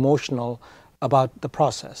 they're very emotional about the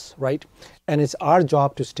process, right? And it's our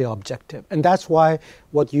job to stay objective. And that's why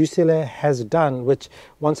what UCLA has done, which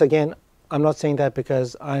once again, I'm not saying that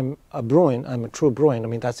because I'm a Bruin, I'm a true Bruin. I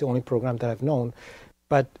mean, that's the only program that I've known.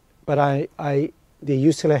 But the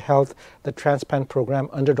UCLA Health, the transplant program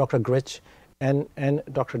under Dr. Gritch and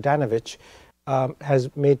Dr. Danovich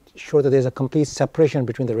has made sure that there's a complete separation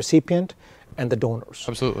between the recipient and the donors.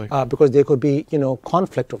 Absolutely. Because there could be,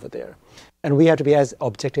 conflict over there. And we have to be as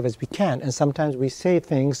objective as we can. And sometimes we say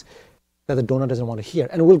things that the donor doesn't want to hear.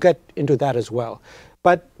 And we'll get into that as well.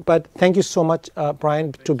 But thank you so much,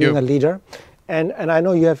 Brian, to being a leader. And I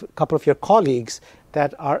know you have a couple of your colleagues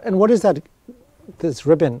that are, and what is that, this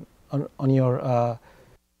ribbon on your...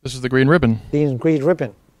 This is the green ribbon. The green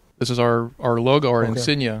ribbon. This is our logo, our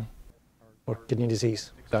insignia. For kidney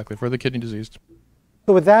disease. Exactly, for the kidney disease.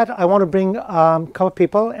 So with that, I want to bring a couple of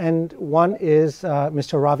people, and one is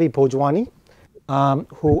Mr. Ravi Bhojwani,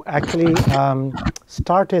 who actually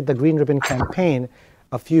started the Green Ribbon campaign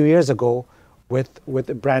a few years ago with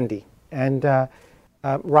Brandy. And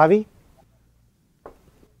Ravi,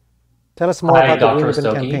 tell us more about the Green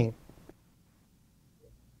Ribbon campaign.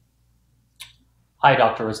 Hi,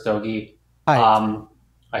 Dr. Rastogi. Hi.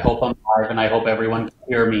 I hope I'm live and I hope everyone can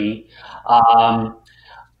hear me.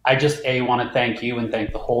 I just, want to thank you and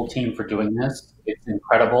thank the whole team for doing this. It's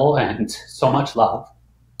incredible and so much love.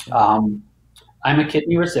 I'm a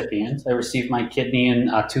kidney recipient. I received my kidney in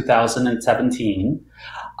 2017.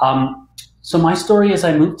 So my story is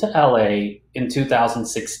I moved to LA in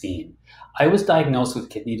 2016. I was diagnosed with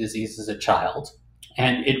kidney disease as a child,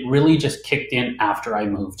 and it really just kicked in after I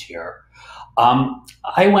moved here.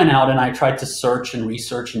 I went out and I tried to search and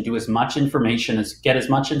research and do get as much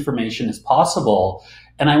information as possible.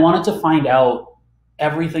 And I wanted to find out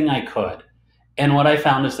everything I could. And what I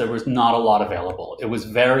found is there was not a lot available. It was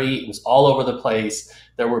all over the place.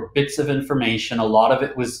 There were bits of information. A lot of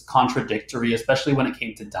it was contradictory, especially when it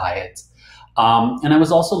came to diet. And I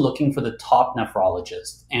was also looking for the top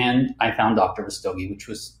nephrologist. And I found Dr. Rastogi, which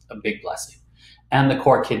was a big blessing, and the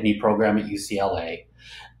core kidney program at UCLA.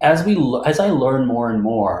 As I learned more and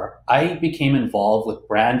more, I became involved with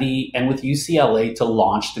Brandy and with UCLA to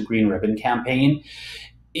launch the Green Ribbon campaign.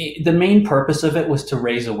 The main purpose of it was to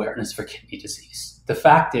raise awareness for kidney disease. The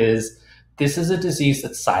fact is, this is a disease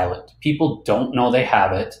that's silent. People don't know they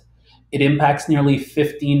have it. it impacts nearly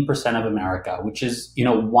 15% of America, which is,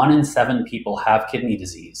 1 in 7 people have kidney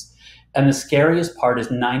disease. And the scariest part is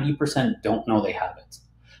 90% don't know they have it.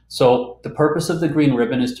 So the purpose of the green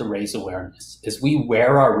ribbon is to raise awareness. As we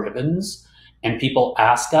wear our ribbons and people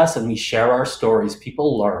ask us and we share our stories,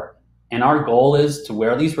 people learn. And our goal is to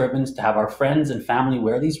wear these ribbons, to have our friends and family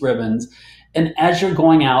wear these ribbons. And as you're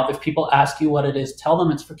going out, if people ask you what it is, tell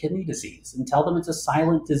them it's for kidney disease and tell them it's a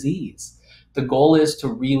silent disease. The goal is to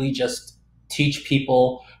really just teach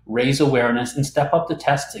people, raise awareness, and step up the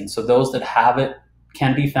testing so those that have it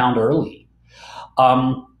can be found early.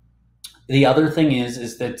 The other thing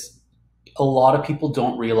is that a lot of people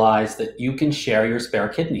don't realize that you can share your spare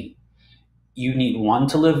kidney. You need one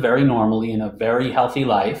to live very normally in a very healthy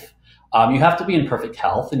life. You have to be in perfect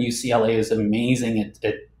health, and UCLA is amazing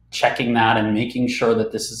at checking that and making sure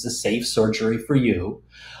that this is a safe surgery for you.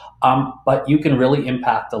 But you can really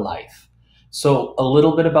impact a life. So a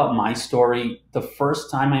little bit about my story. The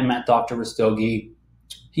first time I met Dr. Rastogi,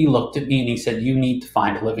 he looked at me and he said, "You need to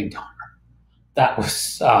find a living donor." That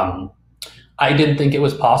was, I didn't think it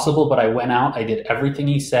was possible, but I went out, I did everything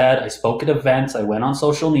he said. I spoke at events, I went on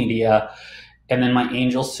social media, and then my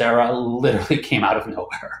angel Sarah literally came out of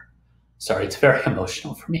nowhere. Sorry, it's very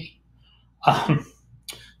emotional for me.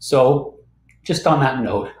 So just on that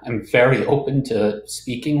note, I'm very open to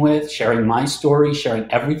speaking with, sharing my story, sharing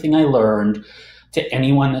everything I learned to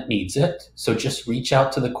anyone that needs it. So just reach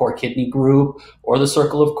out to the Core Kidney Group or the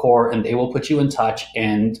Circle of Core, and they will put you in touch,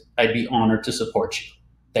 and I'd be honored to support you.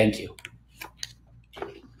 Thank you.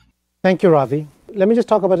 Thank you, Ravi. Let me just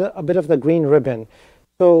talk about a bit of the green ribbon.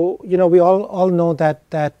 So, we all know that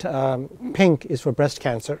pink is for breast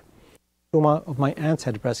cancer. Two of my aunts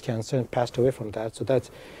had breast cancer and passed away from that. So that's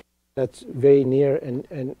very near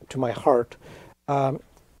and to my heart.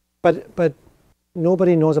 But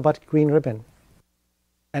nobody knows about green ribbon.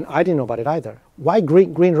 And I didn't know about it either. Why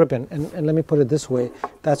green ribbon? And let me put it this way.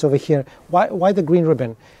 That's over here. Why the green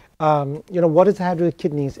ribbon? What does it have to do with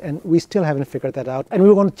kidneys? And we still haven't figured that out. And we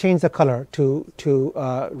were going to change the color to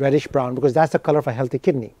reddish brown because that's the color of a healthy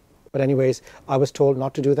kidney. But anyways, I was told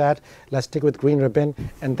not to do that. Let's stick with green ribbon,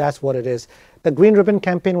 and that's what it is. The green ribbon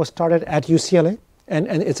campaign was started at UCLA, and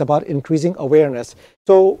it's about increasing awareness.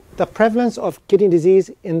 So the prevalence of kidney disease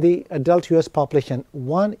in the adult US population,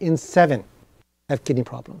 1 in 7 have kidney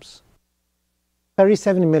problems.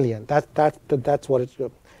 37 million, that's what it's.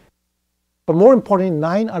 But more importantly,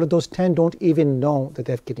 9 out of those 10 don't even know that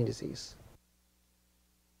they have kidney disease.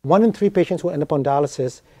 1 in 3 patients who end up on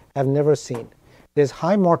dialysis have never seen. There's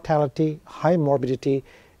high mortality, high morbidity,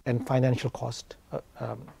 and financial cost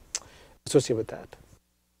associated with that.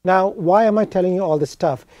 Now, why am I telling you all this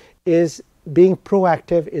stuff? Is being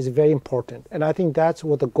proactive is very important. And I think that's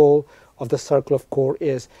what the goal of the Circle of Core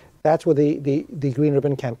is. That's what the Green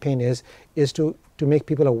Ribbon campaign is to make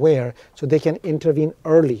people aware so they can intervene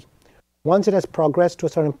early. Once it has progressed to a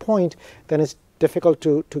certain point, then it's difficult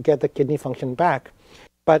to get the kidney function back.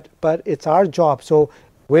 But it's our job. So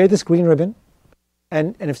wear this green ribbon.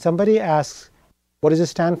 And if somebody asks, what does it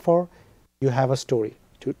stand for? You have a story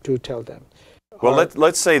to tell them. Well,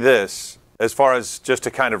 let's say this, as far as just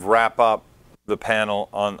to kind of wrap up the panel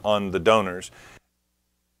on the donors.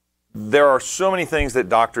 There are so many things that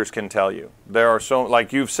doctors can tell you. There are so,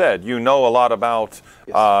 like you've said, you know a lot about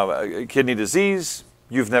kidney disease.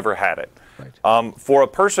 You've never had it. Right. For a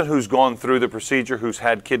person who's gone through the procedure, who's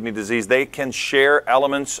had kidney disease, they can share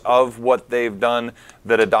elements of what they've done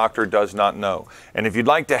that a doctor does not know. And if you'd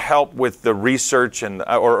like to help with the research,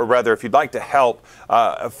 or rather, if you'd like to help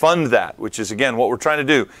fund that, which is, again, what we're trying to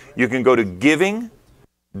do, you can go to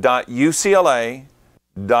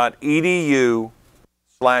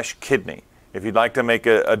giving.ucla.edu/kidney. If you'd like to make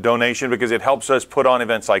a donation, because it helps us put on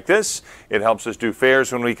events like this, it helps us do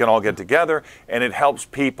fairs when we can all get together, and it helps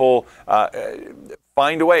people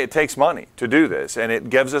find a way. It takes money to do this, and it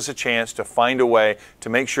gives us a chance to find a way to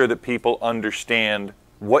make sure that people understand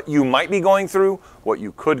what you might be going through, what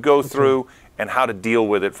you could go through, and how to deal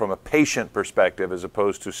with it from a patient perspective as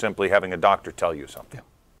opposed to simply having a doctor tell you something.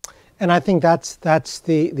 Yeah. And I think that's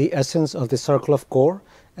the essence of the Circle of Core,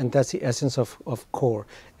 and that's the essence of Core.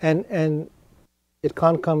 And it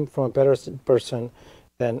can't come from a better person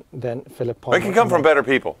than Philip Palmer. It can come from better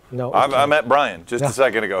people. No, I met Brian just a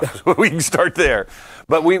second ago. So we can start there.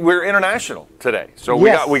 But we're international today, so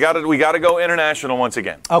yes. we got to go international once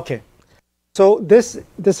again. Okay. So this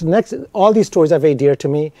next, all these stories are very dear to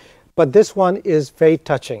me, but this one is very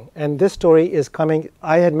touching. And this story is coming.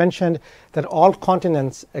 I had mentioned that all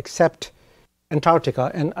continents except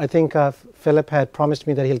Antarctica, and I think Philip had promised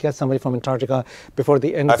me that he'll get somebody from Antarctica before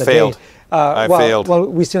the end of the day. I failed. Well,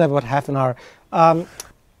 we still have about half an hour.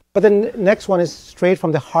 But the next one is straight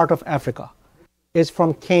from the heart of Africa. It's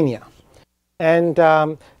from Kenya. And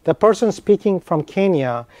the person speaking from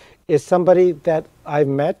Kenya is somebody that I've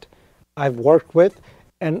met, I've worked with,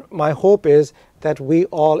 and my hope is that we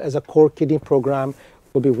all as a core kidney program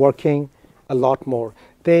will be working a lot more.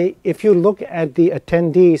 If you look at the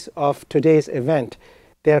attendees of today's event,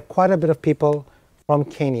 there are quite a bit of people from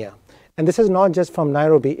Kenya. And this is not just from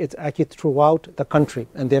Nairobi, it's actually throughout the country,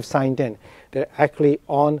 and they've signed in. They're actually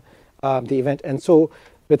on the event. And so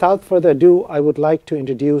without further ado, I would like to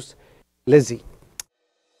introduce Lizzie.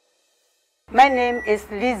 My name is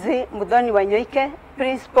Lizzie Mudhoni Wanyoike,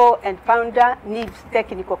 Principal and Founder, NIBS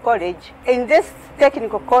Technical College. In this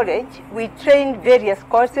technical college, we train various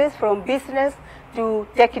courses from business to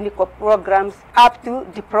technical programs up to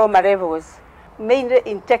diploma levels, mainly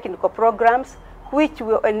in technical programs, which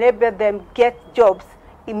will enable them get jobs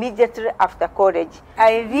immediately after college.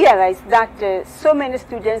 I realized that so many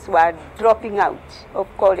students were dropping out of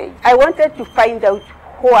college. I wanted to find out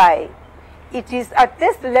why. It is at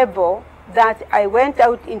this level that I went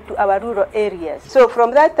out into our rural areas. So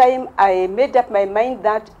from that time, I made up my mind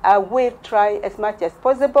that I will try as much as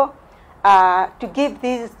possible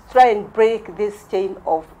to try and break this chain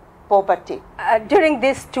of poverty. During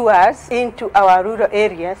these tours into our rural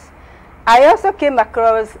areas, I also came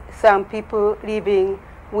across some people living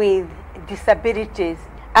with disabilities.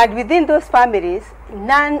 And within those families,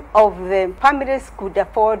 none of the families could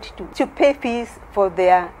afford to pay fees for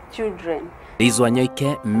their children. Liz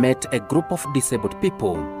Wanyoike met a group of disabled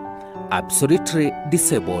people, absolutely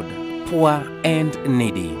disabled, poor and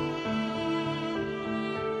needy.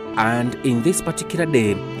 And in this particular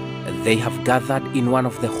day, they have gathered in one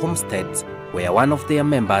of the homesteads where one of their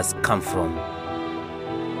members come from.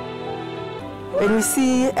 When we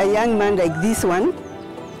see a young man like this one,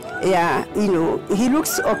 yeah, he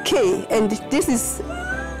looks okay, and this is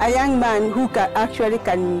a young man who can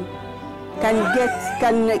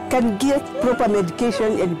get proper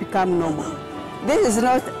medication and become normal. This is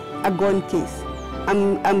not a gone case.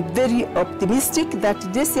 I'm very optimistic that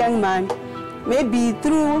this young man, maybe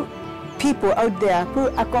through people out there, through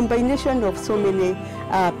a combination of so many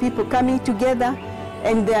people coming together,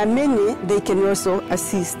 and there are many they can also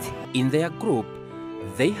assist. In their group,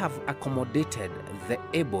 they have accommodated the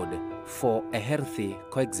abled for a healthy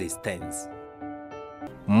coexistence.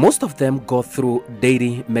 Most of them go through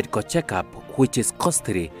daily medical checkup, which is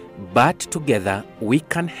costly, but together we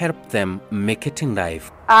can help them make it in life.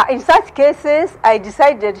 In such cases, I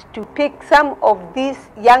decided to pick some of these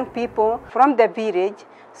young people from the village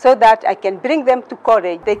so that I can bring them to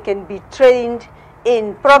college. They can be trained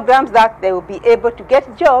in programs that they will be able to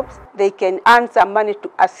get jobs. They can earn some money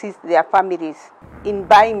to assist their families in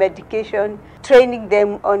buying medication, training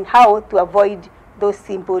them on how to avoid those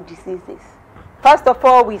simple diseases. First of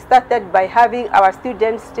all, we started by having our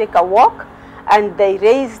students take a walk, and they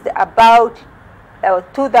raised about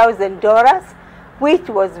 $2,000, which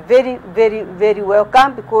was very, very, very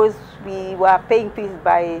welcome because we were paying fees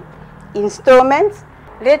by installments.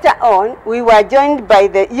 Later on, we were joined by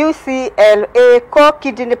the UCLA Core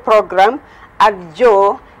Kidney Program at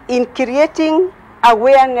Joe in creating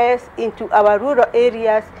awareness into our rural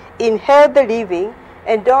areas in healthy living,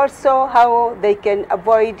 and also how they can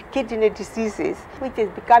avoid kidney diseases, which is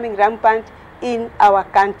becoming rampant in our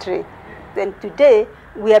country. And today,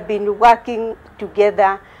 we have been working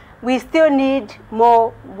together. We still need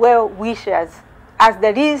more well-wishers, as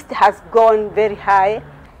the list has gone very high.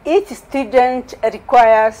 Each student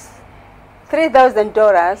requires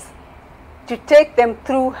 $3,000 to take them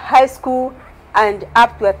through high school and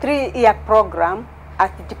up to a 3-year program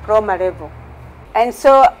at the diploma level. And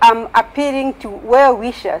so I'm appealing to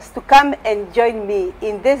well-wishers to come and join me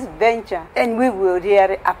in this venture, and we will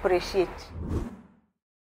really appreciate it.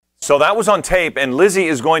 So that was on tape, and Lizzie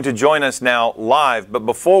is going to join us now live. But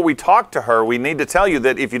before we talk to her, we need to tell you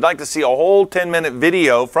that if you'd like to see a whole 10-minute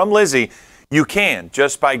video from Lizzie, you can,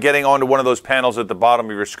 just by getting onto one of those panels at the bottom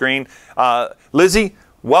of your screen. Lizzie,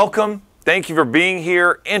 welcome. Thank you for being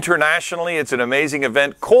here internationally. It's an amazing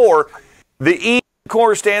event. CORE, the E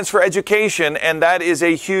CORE stands for education, and that is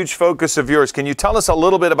a huge focus of yours. Can you tell us a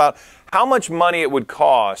little bit about how much money it would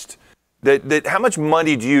cost, how much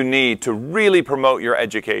money do you need to really promote your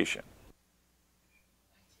education?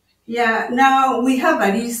 Yeah, now we have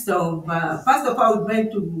a list of, first of all, I'm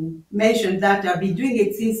going to mention that I've been doing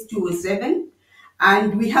it since 2007,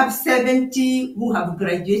 and we have 70 who have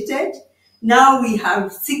graduated. Now we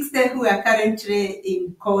have 60 who are currently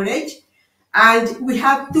in college, and we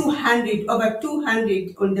have over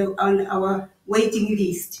 200 on our waiting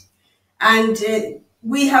list. And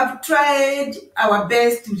we have tried our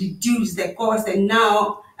best to reduce the cost, and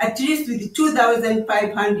now at least with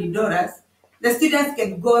 $2,500, the students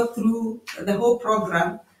can go through the whole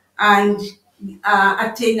program and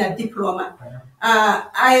attain a diploma.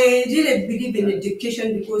 I really believe in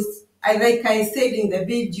education because, like I said in the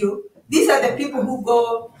video, these are the people who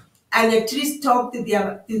go and at least talk to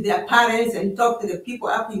their parents and talk to the people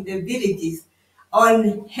up in the villages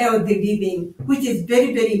on healthy living, which is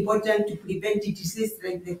very, very important to prevent diseases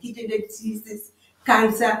like the kidney diseases,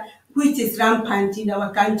 cancer, which is rampant in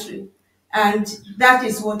our country. And that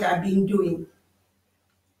is what I've been doing.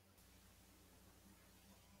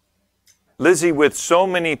 Lizzie, with so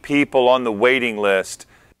many people on the waiting list,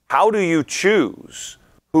 how do you choose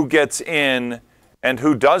who gets in and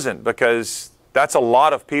who doesn't? Because that's a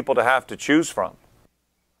lot of people to have to choose from.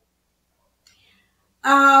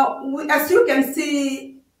 As you can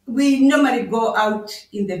see, we normally go out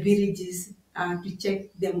in the villages to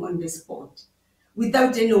check them on the spot.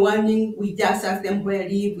 Without any warning, we just ask them where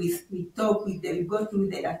they live, we talk with them, we go through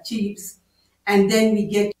their chiefs, and then we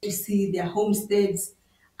get to see their homesteads.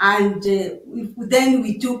 And then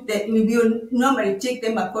we will normally take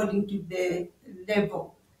them according to the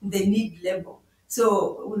level, the need level.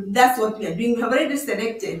 So that's what we are doing. We have already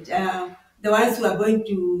selected the ones who are going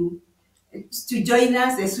to join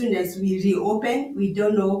us as soon as we reopen. We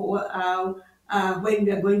don't know when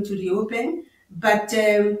we are going to reopen, but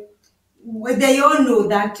they all know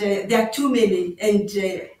that there are too many and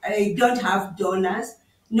I don't have donors.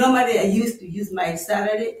 Normally I used to use my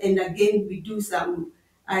salary, and again we do some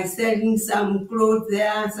selling some clothes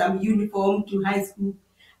there, some uniform to high school,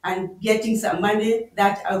 and getting some money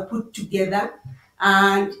that I'll put together.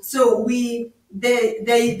 And so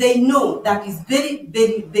they know that is very,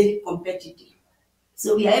 very, very competitive.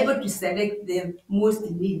 So we are able to select the most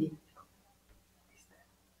needed.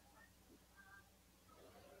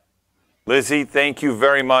 Lizzie, thank you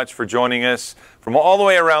very much for joining us from all the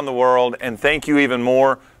way around the world, and thank you even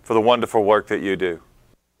more for the wonderful work that you do.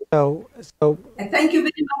 So thank you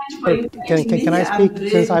very much for inviting me. Can I speak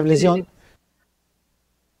since I have Lizzie on?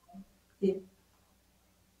 Yeah.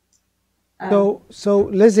 So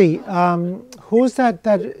Lizzie, who's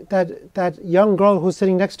that young girl who's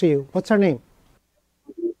sitting next to you? What's her name?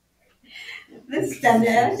 This is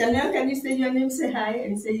Chanel. Chanel, can you say your name? Say hi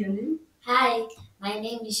and say your name. Hi, my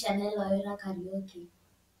name is Chanel Oira Karaoke.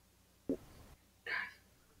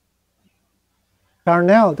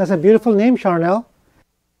 Charnel, that's a beautiful name, Charnel.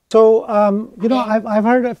 So, you know, I've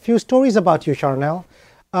heard a few stories about you, Charnel.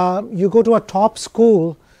 You go to a top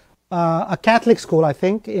school, a Catholic school, I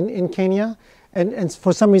think, in Kenya. And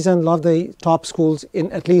for some reason, a lot of the top schools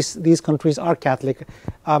in at least these countries are Catholic.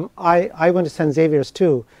 I went to St. Xavier's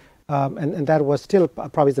too, and that was still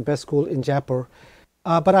probably the best school in Jaipur.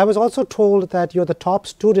 But I was also told that you're the top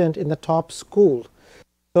student in the top school.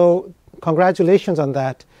 So congratulations on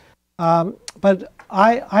that. But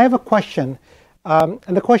I have a question.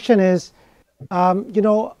 And the question is, you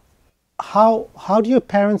know, how do your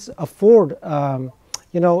parents afford,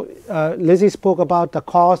 you know, Lizzie spoke about the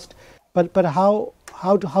cost, but how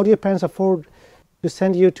do your parents afford to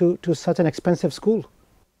send you to such an expensive school?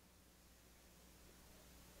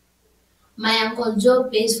 My Uncle Joe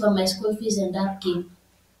pays for my school fees and upkeep.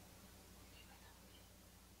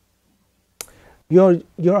 Your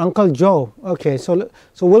Uncle Joe. Okay, so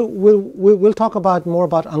we'll talk about more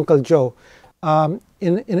about Uncle Joe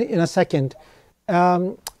in a second.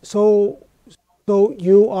 So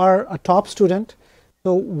you are a top student.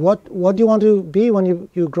 So what do you want to be when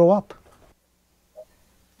you grow up?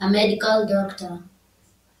 A medical doctor.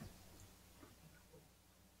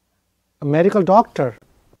 A medical doctor.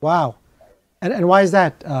 Wow. And why is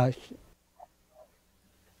that?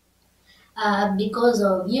 Because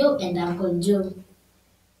of you and Uncle Joe.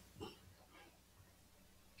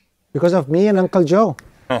 Because of me and Uncle Joe.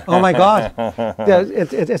 Oh my God. Yeah,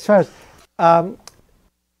 it's first.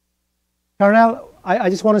 Charnel, I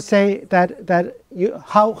just want to say that you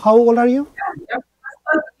how old are you?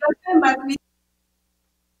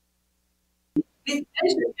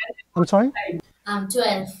 I'm sorry? I'm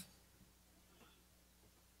 12.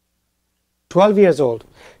 12 years old.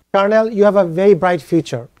 Charnel, you have a very bright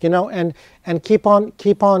future, you know, and keep on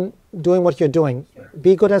doing what you're doing.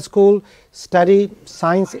 Be good at school, study,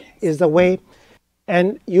 science is the way.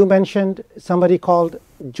 And you mentioned somebody called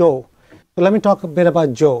Joe. So let me talk a bit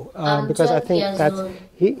about Joe, because I think that's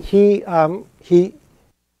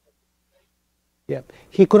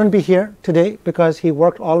he couldn't be here today because he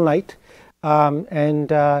worked all night,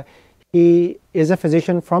 and he is a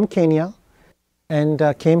physician from Kenya, and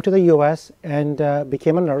came to the U.S. and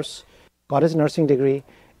became a nurse, got his nursing degree,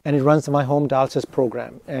 and he runs my home dialysis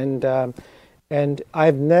program. And And I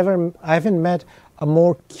haven't met a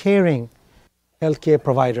more caring healthcare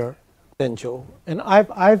provider than Joe. And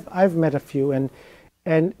I've met a few,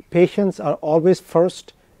 and patients are always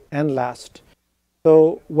first and last.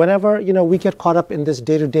 So whenever we get caught up in this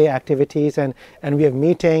day-to-day activities, and we have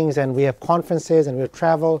meetings and we have conferences and we have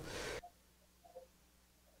travel,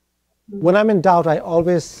 when I'm in doubt, I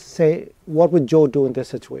always say, what would Joe do in this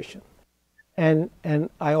situation? And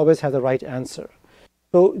I always have the right answer.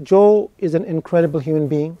 So Joe is an incredible human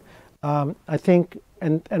being. I think,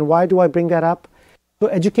 and why do I bring that up? So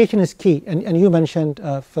education is key. And you mentioned,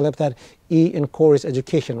 Philip, that E in core is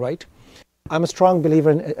education, right? I'm a strong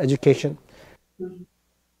believer in education.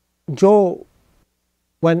 Joe,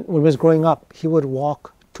 when he was growing up, he would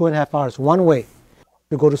walk 2.5 hours one way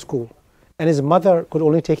to go to school. And his mother could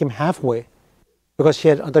only take him halfway because she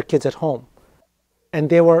had other kids at home. And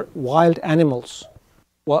they were wild animals.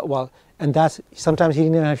 And that's, sometimes he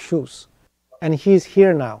didn't even have shoes. And he's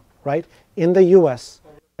here now, right, in the US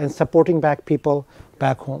and supporting back people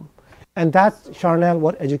back home. And that's, Charnel,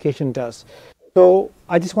 what education does. So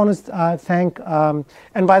I just want to thank,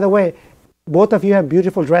 and by the way, both of you have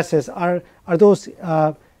beautiful dresses. Are those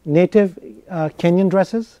native Kenyan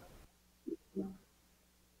dresses?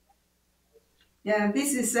 Yeah,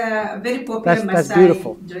 this is a very popular That's Maasai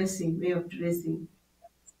beautiful. dressing, way of dressing.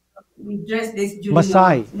 We dress this during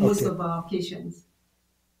Maasai, most okay. of our occasions.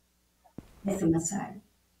 That's a Maasai.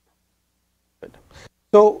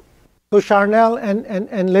 So Charnel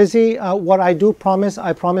and Lizzie, what I do promise,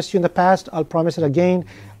 I promised you in the past, I'll promise it again.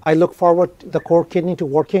 I look forward, the Core Kidney, to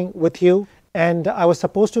working with you. And I was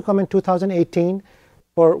supposed to come in 2018.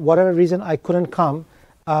 For whatever reason, I couldn't come.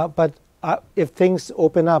 But if things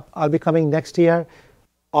open up, I'll be coming next year,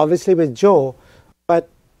 obviously with Joe. But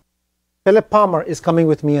Philip Palmer is coming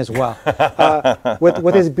with me as well,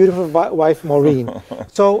 with his beautiful wife, Maureen.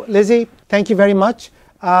 So Lizzie, thank you very much.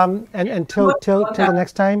 And until the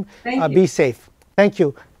next time, be safe. Thank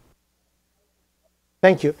you.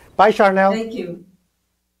 Thank you. Bye, Charnel. Thank you.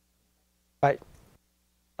 Bye.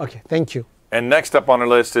 Okay, thank you. And next up on our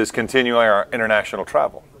list is continuing our international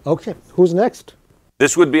travel. Okay, who's next?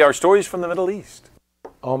 This would be our stories from the Middle East.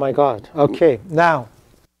 Oh my God. Okay, now,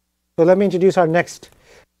 so let me introduce our next.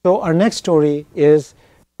 So our next story is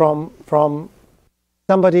from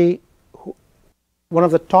somebody who, one of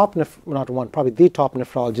the top, not one, probably the top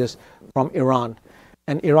nephrologist from Iran,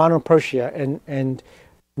 and Iran and Persia, and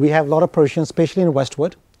we have a lot of Persians, especially in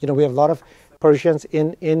Westwood. We have a lot of Persians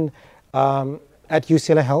at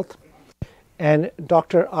UCLA Health, and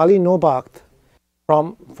Dr. Ali Nobakht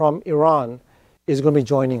from Iran is going to be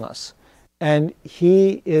joining us, and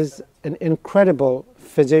he is an incredible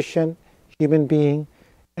physician, human being,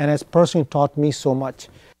 and has personally taught me so much.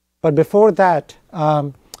 But before that,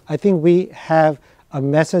 I think we have a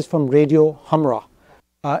message from Radio Hamra,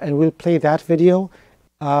 and we'll play that video,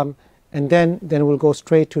 and then we'll go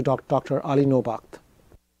straight to Dr. Ali Nobakht.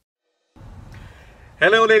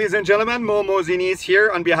 Hello, ladies and gentlemen. Mo Mozini is here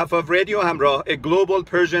on behalf of Radio Hamra, a global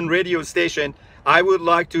Persian radio station. I would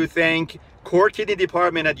like to thank Core Kidney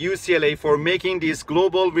Department at UCLA for making this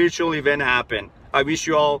global virtual event happen. I wish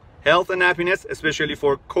you all health and happiness, especially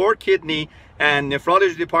for Core Kidney and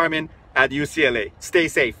Nephrology Department at UCLA. Stay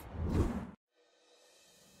safe.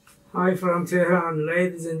 Hi from Tehran,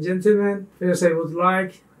 ladies and gentlemen. First, I would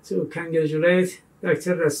like to congratulate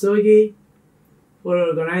Dr. Rastogi for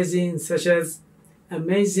organizing such an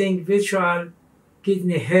amazing virtual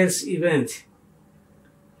kidney health event.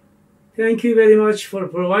 Thank you very much for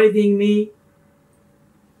providing me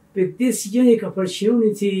with this unique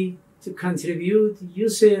opportunity to contribute to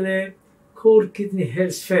UCLA Core Kidney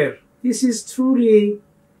Health Fair. This is truly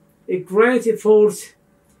a great effort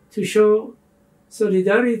to show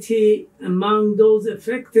solidarity among those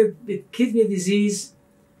affected with kidney disease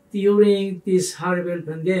during this horrible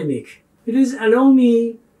pandemic. Please allow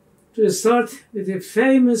me to start with a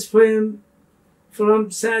famous poem from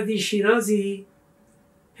Saadi Shirazi,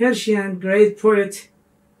 Persian great poet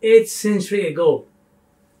 8th century ago.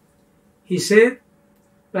 He said,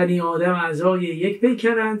 بنی آدم اعضای یک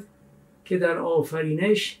پیکرند که در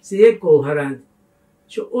آفرینش ز یک گوهرند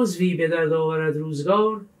چو عضوی به درد آورد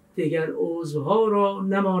روزگار دیگر عضوها را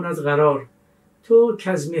نماند قرار تو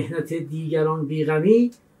کز محنت دیگران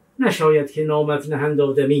بیغمی نشاید که نامت نهند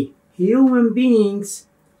آدمی. Human beings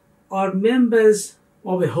are members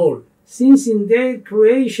of a whole, since in their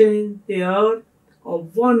creation they are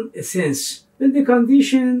of one essence. When the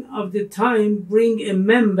condition of the time bring a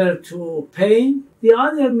member to pain, the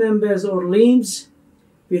other members or limbs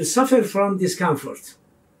will suffer from discomfort.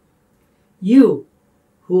 You,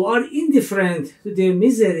 who are indifferent to the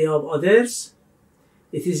misery of others,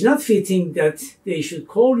 It is not fitting that they should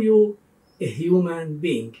call you a human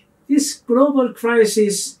being. This global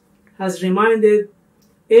crisis has reminded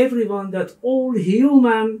everyone that all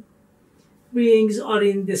human beings are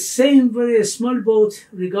in the same very small boat,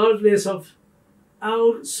 regardless of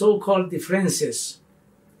our so-called differences.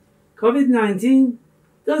 COVID-19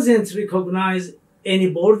 doesn't recognize any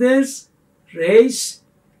borders, race,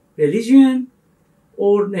 religion,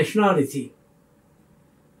 or nationality.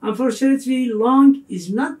 Unfortunately, lung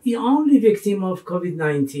is not the only victim of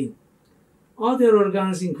COVID-19. Other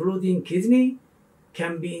organs, including kidney,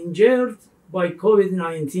 can be injured by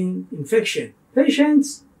COVID-19 infection.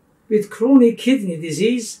 Patients with chronic kidney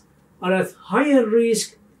disease are at higher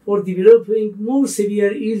risk for developing more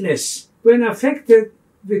severe illness when affected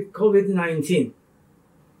with COVID-19.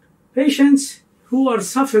 Patients who are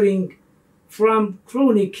suffering from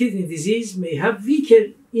chronic kidney disease may have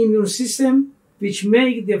weaker immune system, which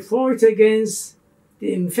make the fight against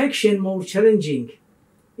the infection more challenging.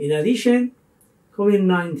 In addition,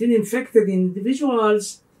 COVID-19 infected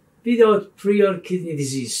individuals without prior kidney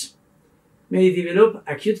disease may develop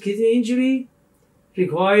acute kidney injury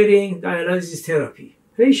requiring dialysis therapy.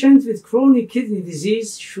 Patients with chronic kidney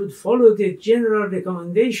disease should follow the general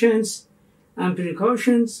recommendations and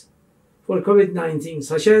precautions for COVID-19,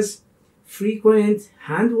 such as frequent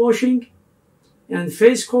hand washing and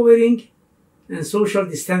face covering and social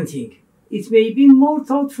distancing. It may be more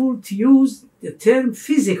thoughtful to use the term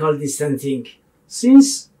physical distancing,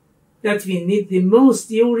 since that we need the most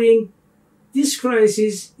during this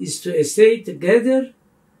crisis is to stay together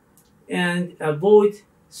and avoid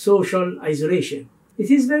social isolation. It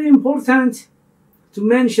is very important to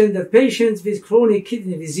mention that patients with chronic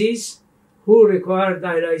kidney disease who require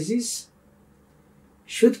dialysis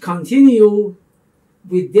should continue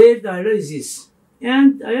with their dialysis.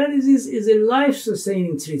 And dialysis is a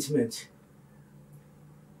life-sustaining treatment.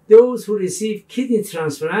 Those who receive kidney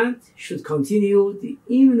transplant should continue the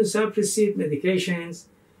immunosuppressive medications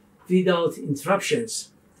without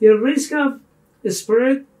interruptions. The risk of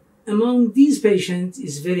spread among these patients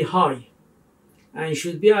is very high and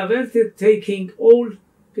should be averted taking all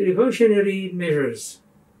precautionary measures.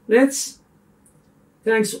 Let's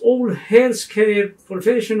thank all healthcare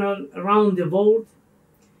professionals around the world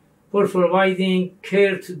for providing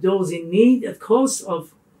care to those in need at cost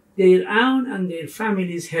of their own and their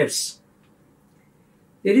families' health.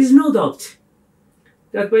 There is no doubt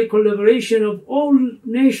that by collaboration of all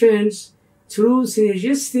nations through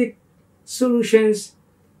synergistic solutions,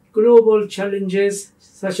 global challenges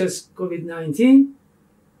such as COVID-19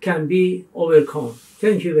 can be overcome.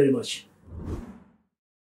 Thank you very much.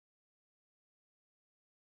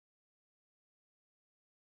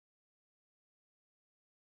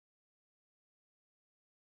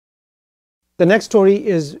 The next story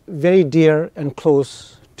is very dear and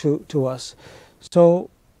close to us.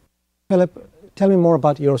 So, Philip, tell me more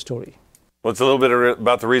about your story. Well, it's a little bit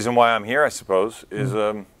about the reason why I'm here, I suppose, is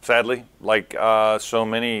sadly, like so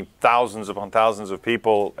many thousands upon thousands of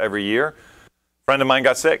people every year, a friend of mine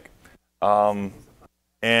got sick. And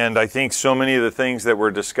I think so many of the things that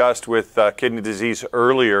were discussed with kidney disease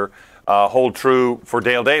earlier hold true for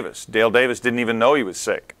Dale Davis. Dale Davis didn't even know he was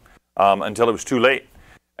sick until it was too late.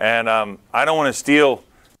 And I don't want to steal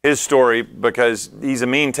his story because he's a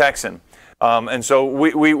mean Texan. And so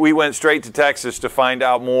we went straight to Texas to find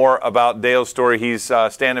out more about Dale's story. He's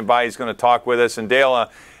standing by. He's going to talk with us. And Dale,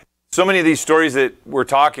 so many of these stories that we're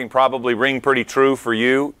talking probably ring pretty true for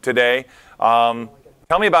you today. Tell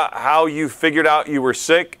me about how you figured out you were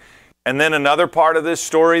sick. And then another part of this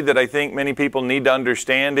story that I think many people need to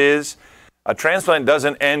understand is a transplant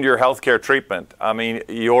doesn't end your healthcare treatment. I mean,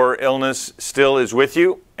 your illness still is with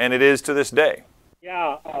you, and it is to this day.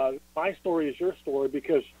 Yeah, my story is your story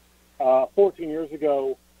because 14 years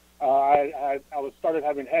ago, I started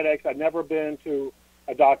having headaches. I'd never been to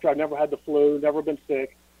a doctor. I'd never had the flu, never been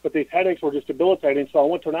sick. But these headaches were just debilitating. So I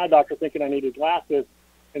went to an eye doctor thinking I needed glasses,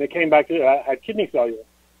 and it came back to I had kidney failure.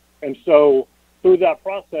 And so through that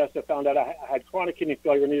process, I found out I had chronic kidney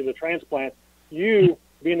failure and needed a transplant. You,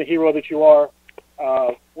 being the hero that you are,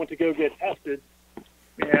 went to go get tested,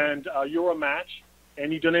 and you were a match,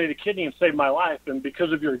 and you donated a kidney and saved my life. And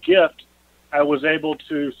because of your gift, I was able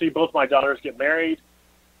to see both my daughters get married.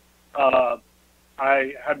 I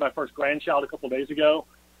had my first grandchild a couple of days ago.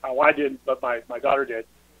 Well, I didn't, but my daughter did.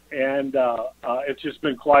 And it's just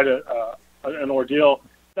been quite an ordeal.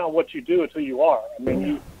 It's not what you do, it's who you are. I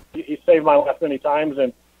mean, you saved my life many times,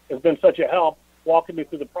 and it's been such a help walking me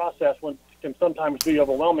through the process when it can sometimes be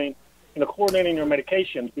overwhelming, coordinating your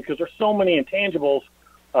medications, because there's so many intangibles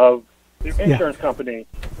of the insurance company,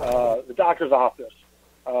 the doctor's office,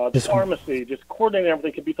 the pharmacy, just coordinating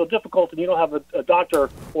everything can be so difficult, and you don't have a doctor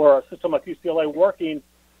or a system like UCLA working,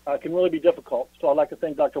 can really be difficult. So I'd like to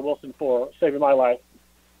thank Dr. Wilson for saving my life.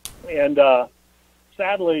 And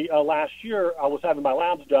sadly, last year I was having my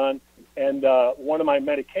labs done, and one of my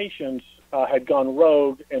medications had gone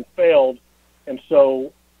rogue and failed. And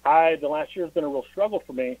so the last year has been a real struggle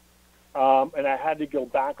for me, and I had to go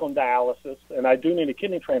back on dialysis, and I do need a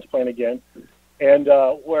kidney transplant again. And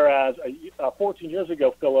whereas 14 years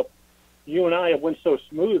ago, Philip, you and I have went so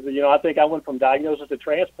smoothly. You know, I think I went from diagnosis to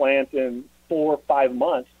transplant in 4 or 5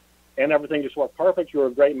 months, and everything just worked perfect. You were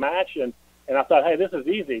a great match, and I thought, hey, this is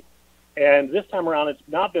easy. And this time around, it's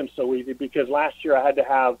not been so easy because last year I had to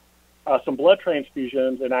have some blood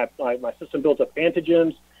transfusions, and my system built up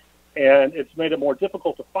antigens, and it's made it more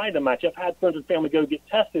difficult to find a match. I've had friends and family go get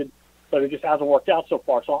tested, but it just hasn't worked out so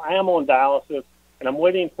far. So I am on dialysis, and I'm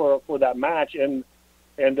waiting for that match, and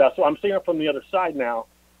so I'm seeing it from the other side now,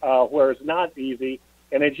 where it's not easy,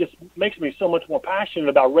 and it just makes me so much more passionate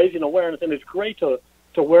about raising awareness. And it's great to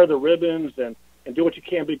wear the ribbons and do what you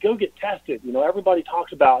can, but go get tested. You know, everybody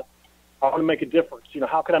talks about, I want to make a difference. You know,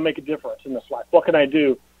 how can I make a difference in this life? What can I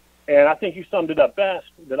do? And I think you summed it up best,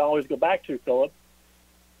 that I always go back to, Philip.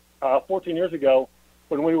 14 years ago,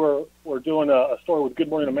 when we were doing a story with Good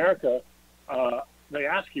Morning America, they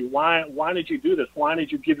ask you, why did you do this? Why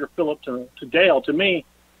did you give your Philip to Dale, to me?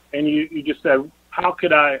 And you just said, how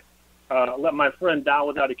could I let my friend die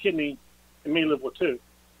without a kidney and me live with two?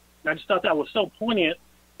 And I just thought that was so poignant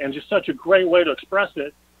and just such a great way to express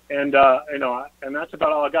it. And, you know, and that's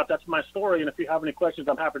about all I got. That's my story. And if you have any questions,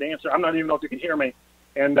 I'm happy to answer. I'm not even know if you can hear me.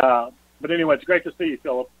 And, but anyway, it's great to see you,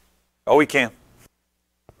 Philip. Oh, we can.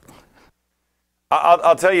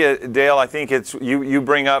 I'll tell you, Dale, I think it's you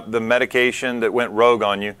bring up the medication that went rogue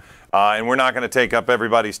on you, and we're not going to take up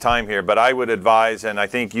everybody's time here, but I would advise, and I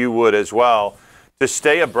think you would as well, to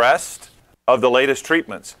stay abreast of the latest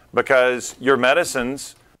treatments, because your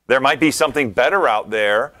medicines, there might be something better out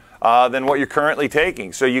there than what you're currently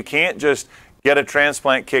taking. So you can't just get a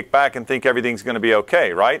transplant, kick back, and think everything's going to be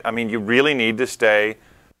okay, right? I mean, you really need to stay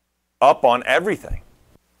up on everything.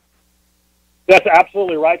 That's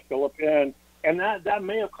absolutely right, Philip. And that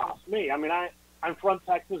may have cost me. I mean, I'm from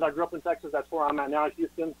Texas. I grew up in Texas. That's where I'm at now, in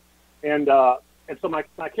Houston. And so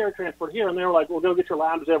my care transferred here, and they were like, well, go get your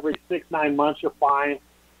labs every 6-9 months. You're fine.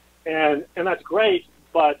 And that's great.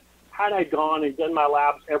 But had I gone and done my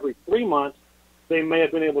labs every 3 months, they may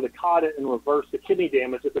have been able to cut it and reverse the kidney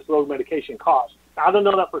damage that this rogue medication caused. I don't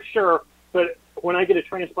know that for sure, but when I get a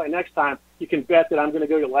transplant next time, you can bet that I'm going to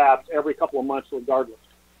go to labs every couple of months regardless.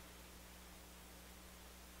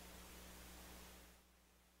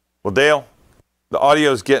 Well, Dale, the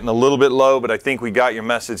audio is getting a little bit low, but I think we got your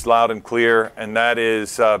message loud and clear, and that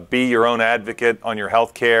is be your own advocate on your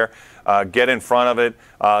health care. Get in front of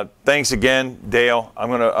it. Thanks again, Dale. I'm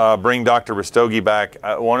going to bring Dr. Rastogi back.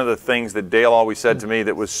 One of the things that Dale always said to me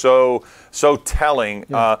that was so telling,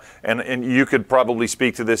 and you could probably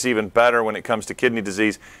speak to this even better when it comes to kidney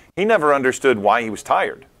disease, he never understood why he was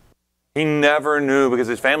tired. He never knew, because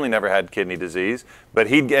his family never had kidney disease, but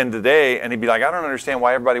he'd end the day and he'd be like, I don't understand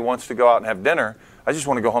why everybody wants to go out and have dinner. I just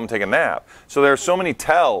want to go home and take a nap. So there are so many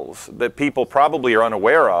tells that people probably are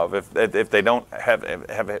unaware of if they don't have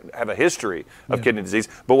a history of kidney disease.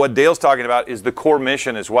 But what Dale's talking about is the core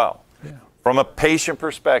mission as well. From a patient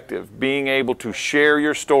perspective, being able to share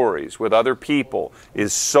your stories with other people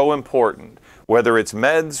is so important. Whether it's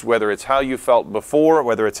meds, whether it's how you felt before,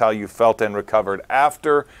 whether it's how you felt and recovered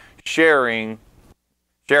after, sharing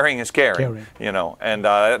is caring. You know, and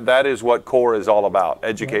that is what CORE is all about,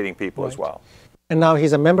 educating people as well. And now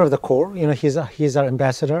he's a member of the CORE. You know, he's our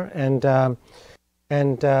ambassador, and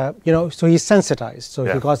you know, so he's sensitized. So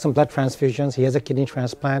he got some blood transfusions. He has a kidney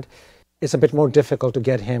transplant. It's a bit more difficult to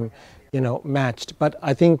get him, you know, matched. But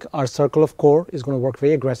I think our circle of CORE is going to work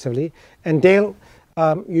very aggressively. And Dale,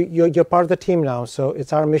 you're part of the team now, so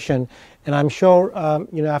it's our mission. And I'm sure,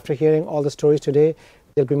 you know, after hearing all the stories today,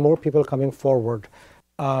 there'll be more people coming forward.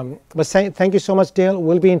 But thank you so much, Dale.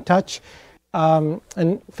 We'll be in touch.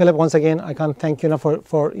 And Philip, once again, I can't thank you enough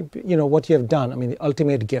for you know what you have done. I mean, the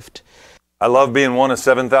ultimate gift. I love being one of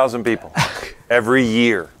 7,000 people every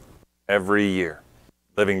year,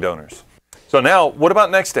 living donors. So now, what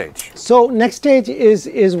about Next Stage? So Next Stage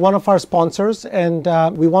is one of our sponsors, and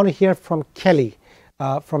we want to hear from Kelly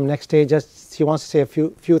from Next Stage. She wants to say a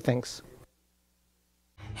few things.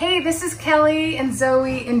 Hey, this is Kelly and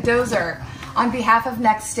Zoe and Dozer. On behalf of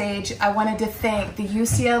Next Stage, I wanted to thank the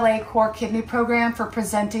UCLA Core Kidney Program for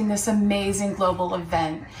presenting this amazing global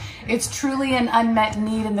event. It's truly an unmet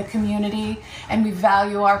need in the community, and we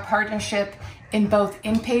value our partnership in both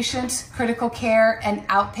inpatient critical care and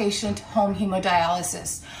outpatient home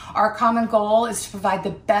hemodialysis. Our common goal is to provide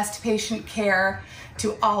the best patient care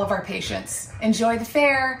to all of our patients. Enjoy the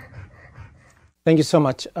fair. Thank you so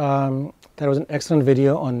much. That was an excellent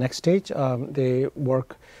video on Next Stage. They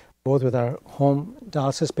work both with our home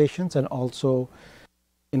dialysis patients and also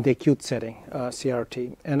in the acute setting,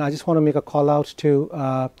 CRT. And I just want to make a call out to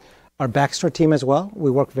our Baxter team as well. We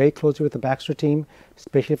work very closely with the Baxter team,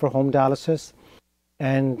 especially for home dialysis.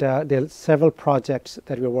 And there are several projects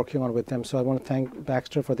that we're working on with them. So I want to thank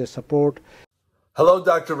Baxter for their support. Hello,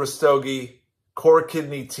 Dr. Rastogi, Core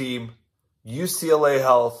Kidney team, UCLA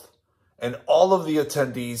Health, and all of the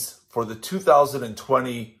attendees for the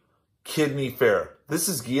 2020 Kidney Fair. This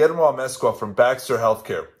is Guillermo Amezcua from Baxter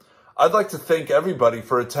Healthcare. I'd like to thank everybody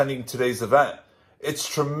for attending today's event. It's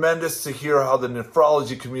tremendous to hear how the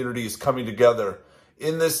nephrology community is coming together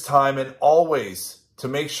in this time and always to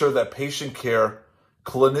make sure that patient care,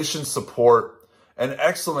 clinician support, and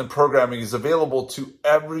excellent programming is available to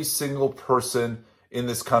every single person in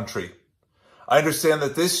this country. I understand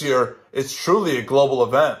that this year it's truly a global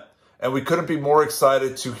event, and we couldn't be more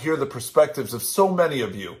excited to hear the perspectives of so many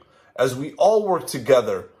of you as we all work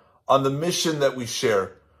together on the mission that we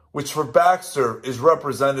share, which for Baxter is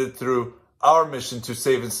represented through our mission to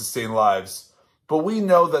save and sustain lives. But we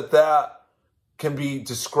know that that can be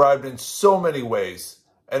described in so many ways,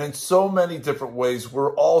 and in so many different ways,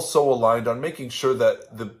 we're all so aligned on making sure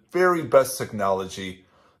that the very best technology,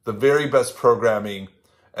 the very best programming,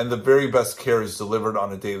 and the very best care is delivered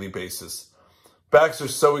on a daily basis.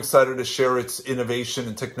 Baxter's so excited to share its innovation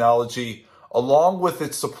and technology along with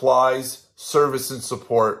its supplies, service, and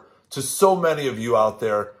support to so many of you out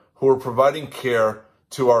there who are providing care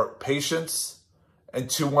to our patients and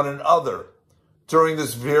to one another during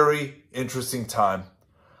this very interesting time.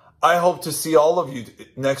 I hope to see all of you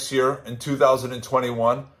next year in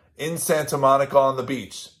 2021 in Santa Monica on the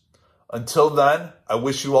beach. Until then, I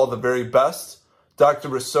wish you all the very best. Dr.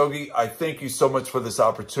 Rastogi, I thank you so much for this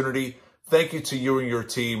opportunity. Thank you to you and your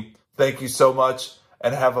team. Thank you so much,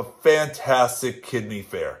 and have a fantastic Kidney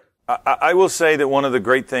Fair. I will say that one of the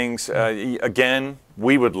great things, again,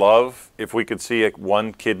 we would love if we could see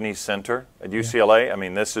one kidney center at UCLA. I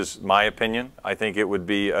mean, this is my opinion. I think it would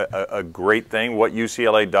be a great thing. What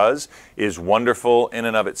UCLA does is wonderful in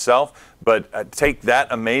and of itself, but take that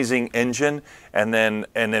amazing engine and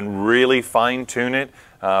then really fine tune it.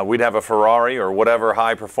 We'd have a Ferrari or whatever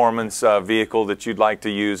high performance vehicle that you'd like to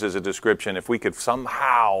use as a description if we could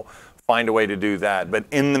somehow find a way to do that. But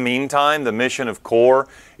in the meantime, the mission of CORE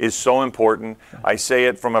is so important. I say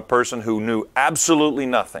it from a person who knew absolutely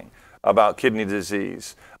nothing about kidney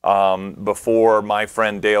disease before my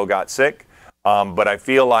friend Dale got sick. But I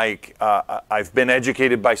feel like I've been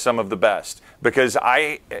educated by some of the best because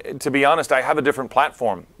to be honest, I have a different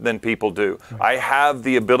platform than people do. Right. I have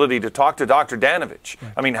the ability to talk to Dr. Danovich.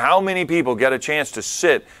 Right. I mean, how many people get a chance to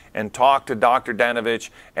sit and talk to Dr.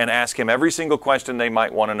 Danovich and ask him every single question they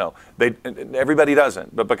might want to know? Everybody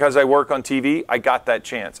doesn't, but because I work on TV, I got that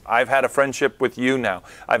chance. I've had a friendship with you now.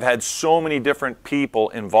 I've had so many different people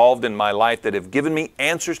involved in my life that have given me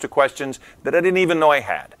answers to questions that I didn't even know I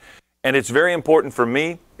had. And it's very important for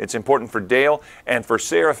me, it's important for Dale, and for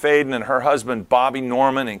Sarah Faden and her husband Bobby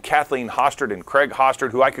Norman and Kathleen Hostert and Craig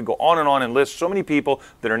Hostert, who I could go on and list so many people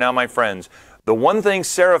that are now my friends. The one thing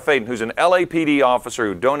Sarah Faden, who's an LAPD officer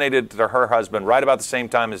who donated to her husband right about the same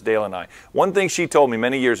time as Dale and I, one thing she told me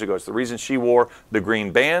many years ago, it's the reason she wore the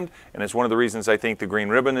green band, and it's one of the reasons I think the green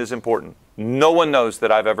ribbon is important. No one knows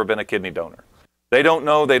that I've ever been a kidney donor. They don't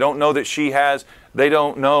know that she has, they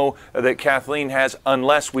don't know that Kathleen has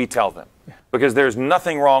unless we tell them. Because there's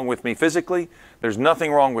nothing wrong with me physically, there's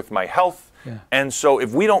nothing wrong with my health, and so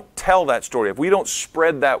if we don't tell that story, if we don't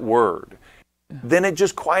spread that word, then it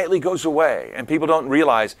just quietly goes away and people don't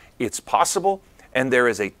realize it's possible and there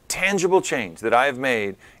is a tangible change that I have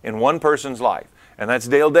made in one person's life. And that's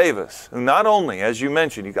Dale Davis, who not only, as you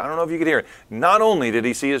mentioned, I don't know if you could hear it, not only did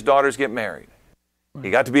he see his daughters get married, he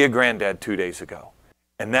got to be a granddad 2 days ago.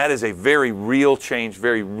 And that is a very real change,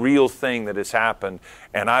 very real thing that has happened.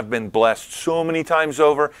 And I've been blessed so many times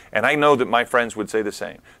over, and I know that my friends would say the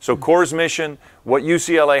same. So CORE's mission, what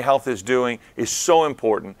UCLA Health is doing, is so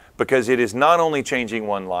important because it is not only changing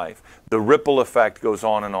one life, the ripple effect goes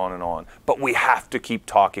on and on and on. But we have to keep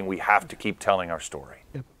talking, we have to keep telling our story.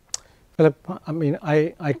 Yep. Philip, I mean,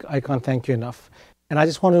 I can't thank you enough. And I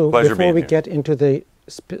just want to, before we get into the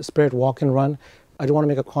Spirit Walk and Run, I do want to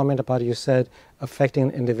make a comment about you said affecting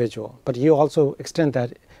an individual, but you also extend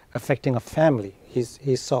that affecting a family,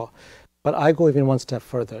 he saw. But I go even one step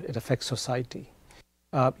further, it affects society.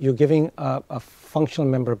 You're giving a functional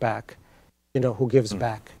member back who gives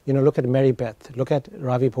back. Look at Mary Beth, look at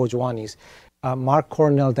Ravi Bhojwani's, Mark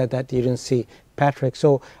Cornell that you didn't see, Patrick.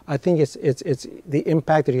 So I think it's the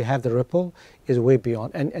impact that you have, the ripple, is way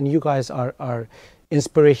beyond. And you guys are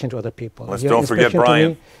inspiration to other people. Let's don't forget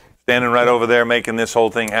Brian, standing right over there making this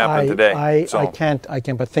whole thing happen today. I can't,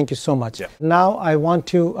 but thank you so much. Yeah. Now I want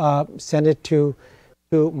to send it to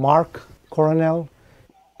Mark Coronel,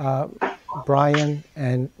 Brian,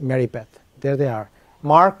 and Mary Beth. There they are.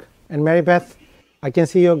 Mark and Mary Beth, I can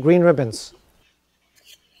see your green ribbons.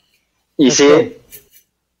 You see it?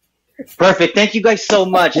 Perfect. Thank you guys so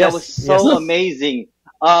much. That was so amazing.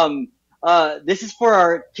 This is for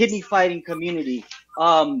our kidney fighting community.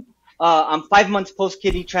 I'm 5 months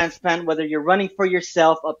post-kidney transplant. Whether you're running for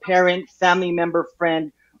yourself, a parent, family member,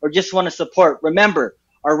 friend, or just want to support, remember,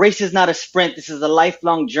 our race is not a sprint. This is a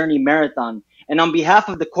lifelong journey marathon. And on behalf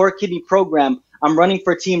of the Core Kidney Program, I'm running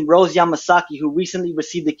for Team Rose Yamasaki, who recently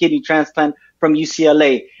received a kidney transplant from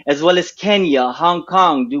UCLA, as well as Kenya, Hong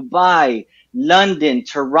Kong, Dubai, London,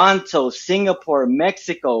 Toronto, Singapore,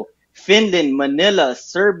 Mexico, Finland, Manila,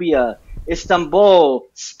 Serbia, Istanbul,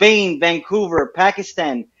 Spain, Vancouver,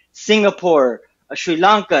 Pakistan, Singapore, Sri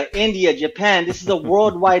Lanka, India, Japan. This is a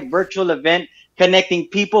worldwide virtual event connecting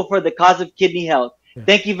people for the cause of kidney health.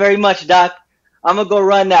 Thank you very much, Doc. I'm going to go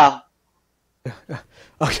run now.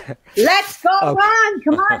 Okay. Let's go run.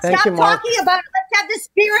 Come on, stop talking about it. Let's have the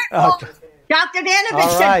spirit. Okay. Dr.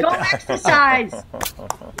 Danovich said go exercise.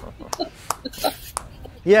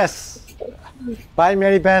 Yes. Bye,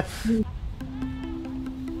 Mary Beth.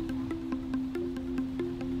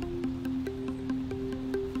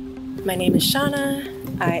 My name is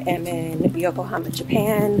Shauna. I am in Yokohama,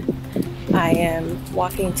 Japan. I am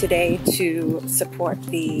walking today to support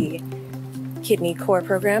the Kidney Core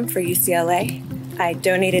program for UCLA. I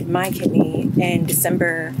donated my kidney in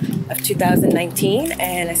December of 2019,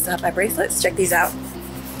 and I still have my bracelets. Check these out.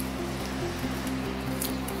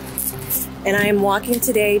 And I am walking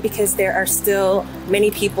today because there are still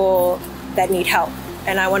many people that need help,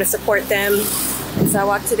 and I want to support them. And so I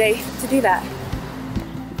walk today to do that.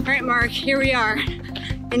 All right, Mark, here we are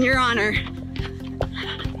in your honor.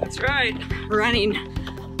 That's right, running.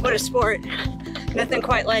 What a sport. Nothing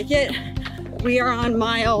quite like it. We are on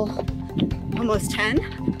mile almost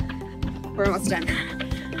 10. We're almost done.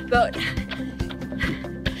 But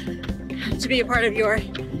to be a part of your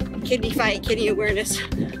kidney fight, kidney awareness,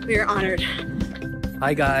 we are honored.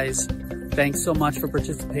 Hi guys, thanks so much for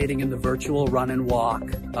participating in the virtual run and walk,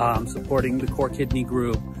 supporting the Core Kidney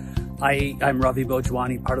group. I'm Ravi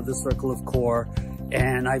Bhojwani, part of the Circle of Core,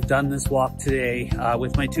 and I've done this walk today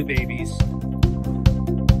with my two babies.